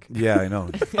lot like. Yeah, I know.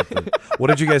 What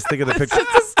did you guys think of the picture?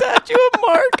 It's a statue of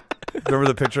Mark. Remember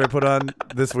the picture I put on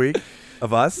this week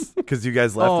of us? Because you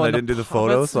guys left Oh, and I and the didn't do the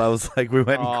photo, puppets. so I was like, we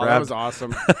went and Oh, that grabbed. was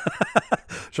awesome.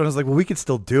 Sean was like, well, we could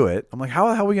still do it. I'm like, how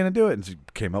are we going to do it? And she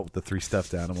came up with the 3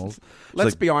 stuffed animals. She's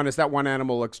Let's like, be honest. That one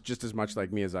animal looks just as much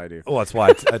like me as I do. oh, that's why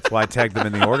I tagged them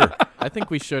in the order. I think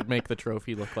we should make the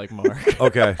trophy look like Mark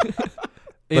Okay.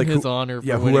 in Like his honor. For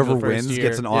Yeah, winning whoever the first wins year.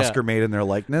 gets an Oscar made in their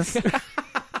likeness.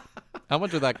 How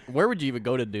much of that? Where would you even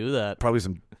go to do that? Probably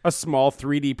some. A small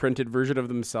 3D printed version of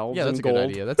themselves Yeah, that's in a good gold.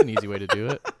 idea. That's an easy way to do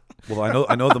it. Well,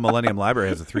 I know the Millennium Library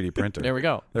has a 3D printer. There we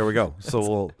go. There we go. So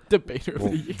we'll Debater of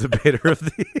the year. debater of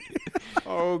the.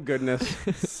 Oh, goodness.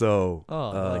 So. Oh,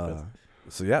 I like this.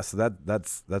 So yeah. So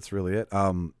that's really it.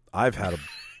 I've had a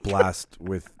blast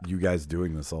with you guys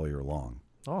doing this all year long.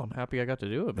 Oh, I'm happy I got to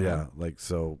do it, man. Yeah, like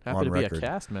so Happy on to record. be a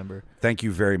cast member. Thank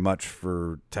you very much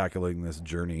for tackling this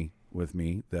journey with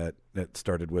me that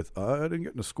started with I didn't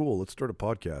get into school, let's start a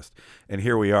podcast, and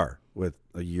here we are with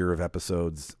a year of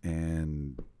episodes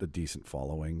and a decent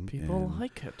following. People and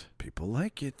like it. People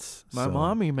like it. My So-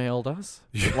 mom emailed us.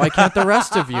 Why can't the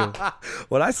rest of you?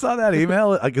 When I saw that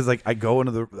email, because like I go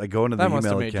into the That email must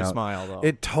have made you account. smile, though.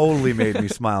 It totally made me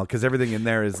smile because everything in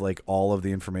there is like all of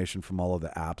the information from all of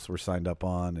the apps we're signed up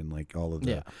on and like all of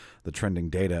the trending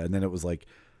data, and then it was like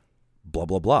blah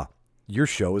blah blah. Your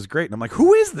show is great. And I'm like,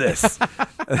 who is this?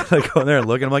 And I go in there and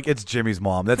look, and I'm like, it's Jimmy's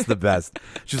mom. That's the best.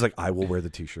 She's like, I will wear the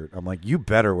T-shirt. I'm like, you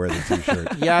better wear the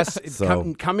T-shirt. Yes, it's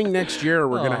So- coming next year,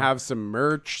 we're going to have some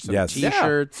merch, some Yes.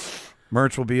 T-shirts.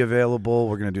 Merch will be available.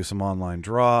 We're going to do some online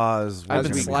draws. I've been We're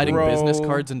gonna sliding grow. business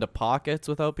cards into pockets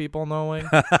without people knowing.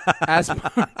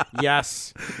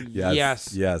 Yes.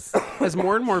 Yes. As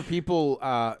more and more people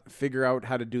figure out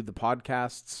how to do the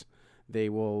podcasts, they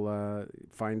will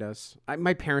find us.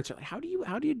 My parents are like, "How do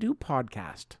you do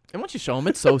podcast?" And once you show them,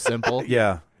 it's so simple.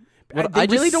 Yeah. What- They I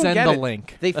just really don't send get the it.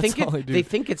 link. They That's think all I do. they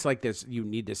think it's like this. You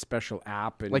need this special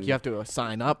app, and Like you have to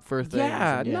sign up for things.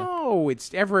 Yeah, and no,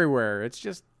 it's everywhere. It's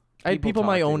just I had people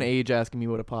my own talking. age asking me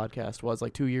what a podcast was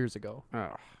like 2 years ago.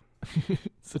 Oh.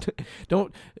 So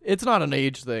don't. It's not an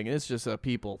age thing. It's just a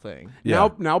people thing. Yeah.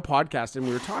 Now podcasting.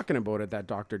 We were talking about it. That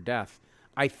Dr. Death.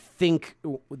 I think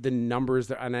the numbers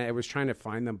that, and I was trying to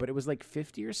find them, but it was like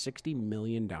 50 or 60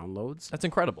 million downloads That's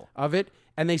incredible. of it.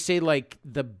 And they say like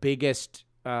the biggest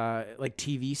like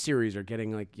TV series are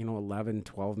getting like 11,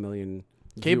 12 million.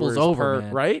 Cable's viewers over, per,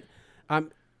 man. right?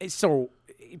 So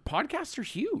podcasts are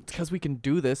huge. Because we can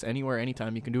do this anywhere,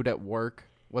 anytime. You can do it at work.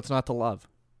 What's not to love?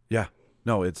 Yeah.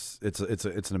 No, it's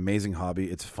an amazing hobby.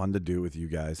 It's fun to do with you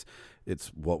guys. It's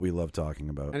what we love talking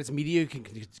about. And it's media you can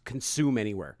consume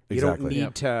anywhere. You Exactly. don't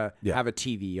need to Yeah. have a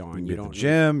TV on. You can be You at don't the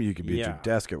gym. You can be at Yeah. your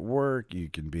desk at work. You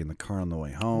can be in the car on the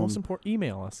way home. Most important,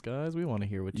 email us, guys. We want to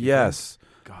hear what you Yes.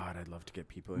 God, I'd love to get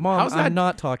people in. Mom, how's that, I'm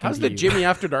not talking How's to the you. Jimmy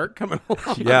After Dark coming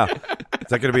along? Yeah. Is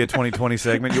that going to be a 2020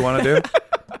 segment you want to do?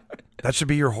 That should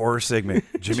be your horror segment.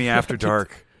 Jimmy After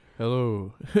Dark.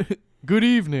 Hello. Good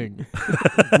evening.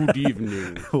 Good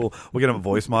evening. We'll get him a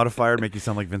voice modifier to make you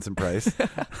sound like Vincent Price.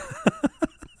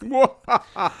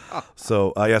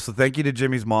 So thank you to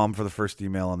Jimmy's mom for the first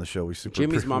email on the show. We super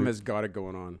Jimmy's mom appreciate- has got it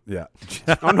going on. Yeah.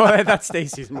 Oh no, that's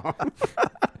Stacy's mom.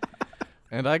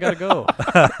 And I got to go.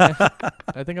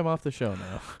 I think I'm off the show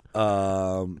now.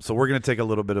 So we're going to take a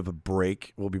little bit of a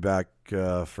break. We'll be back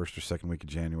first or second week of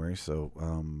January. So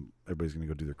everybody's going to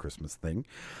go do their Christmas thing.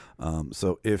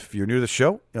 So if you're new to the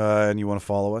show and you want to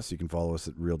follow us, you can follow us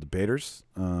at Real Debaters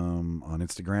on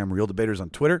Instagram, Real Debaters on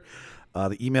Twitter.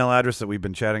 The email address that we've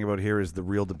been chatting about here is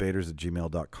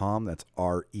therealdebaters@gmail.com. That's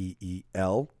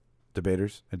REEL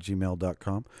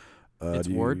debaters@gmail.com. It's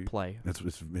wordplay.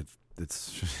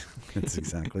 It's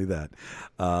exactly that.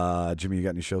 Jimmy, you got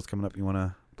any shows coming up you want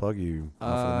to plug? You for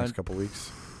the next couple weeks?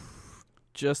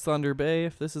 Just Thunder Bay.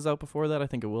 If this is out before that, I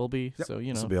think it will be. Yep. So,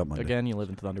 This'll be out Monday. again, you live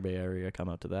in the Thunder Bay area. Come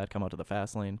out to that. Come out to the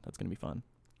Fast Lane. That's going to be fun.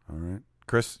 All right.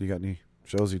 Chris, you got any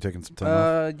shows? Are you taking some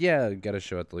time off? Yeah, got a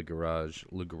show at the Le Garage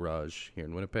here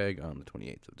in Winnipeg on the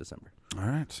 28th of December. All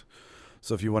right.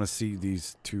 So if you want to see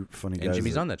these two funny guys. And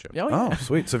Jimmy's on that show. Oh,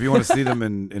 sweet. So if you want to see them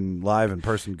in live in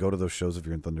person, go to those shows if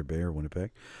you're in Thunder Bay or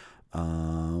Winnipeg.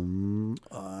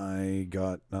 I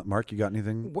got Mark, you got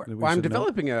anything? that we Well, I'm should know?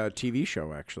 developing a TV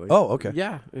show actually. Oh, okay.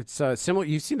 Yeah, it's similar.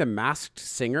 You've seen the Masked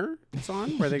Singer? It's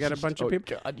on where they got a bunch of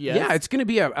people. God, yes. Yeah, it's going to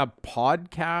be a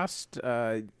podcast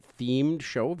themed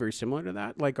show, very similar to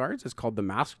that, like ours. It's called The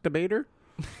Masked Debater.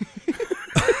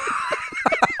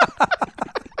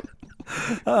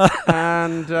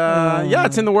 And yeah,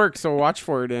 it's in the works, so watch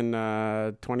for it in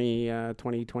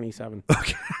 2027.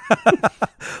 At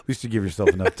least you give yourself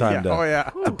enough time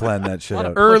to plan that shit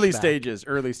out. Early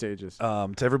Pushback. stages.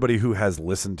 To everybody who has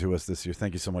listened to us this year,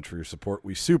 thank you so much for your support.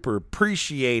 We super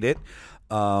appreciate it.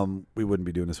 We wouldn't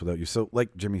be doing this without you. So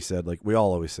like Jimmy said, like we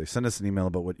all always say, send us an email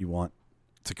about what you want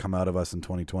to come out of us in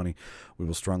 2020. We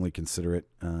will strongly consider it.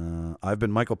 I've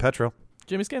been Micheal Petrow.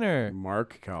 Jimmy Skinner.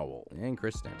 Mark Cowell. And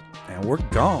Chris Stanton. And we're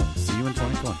gone. See you in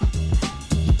 2020.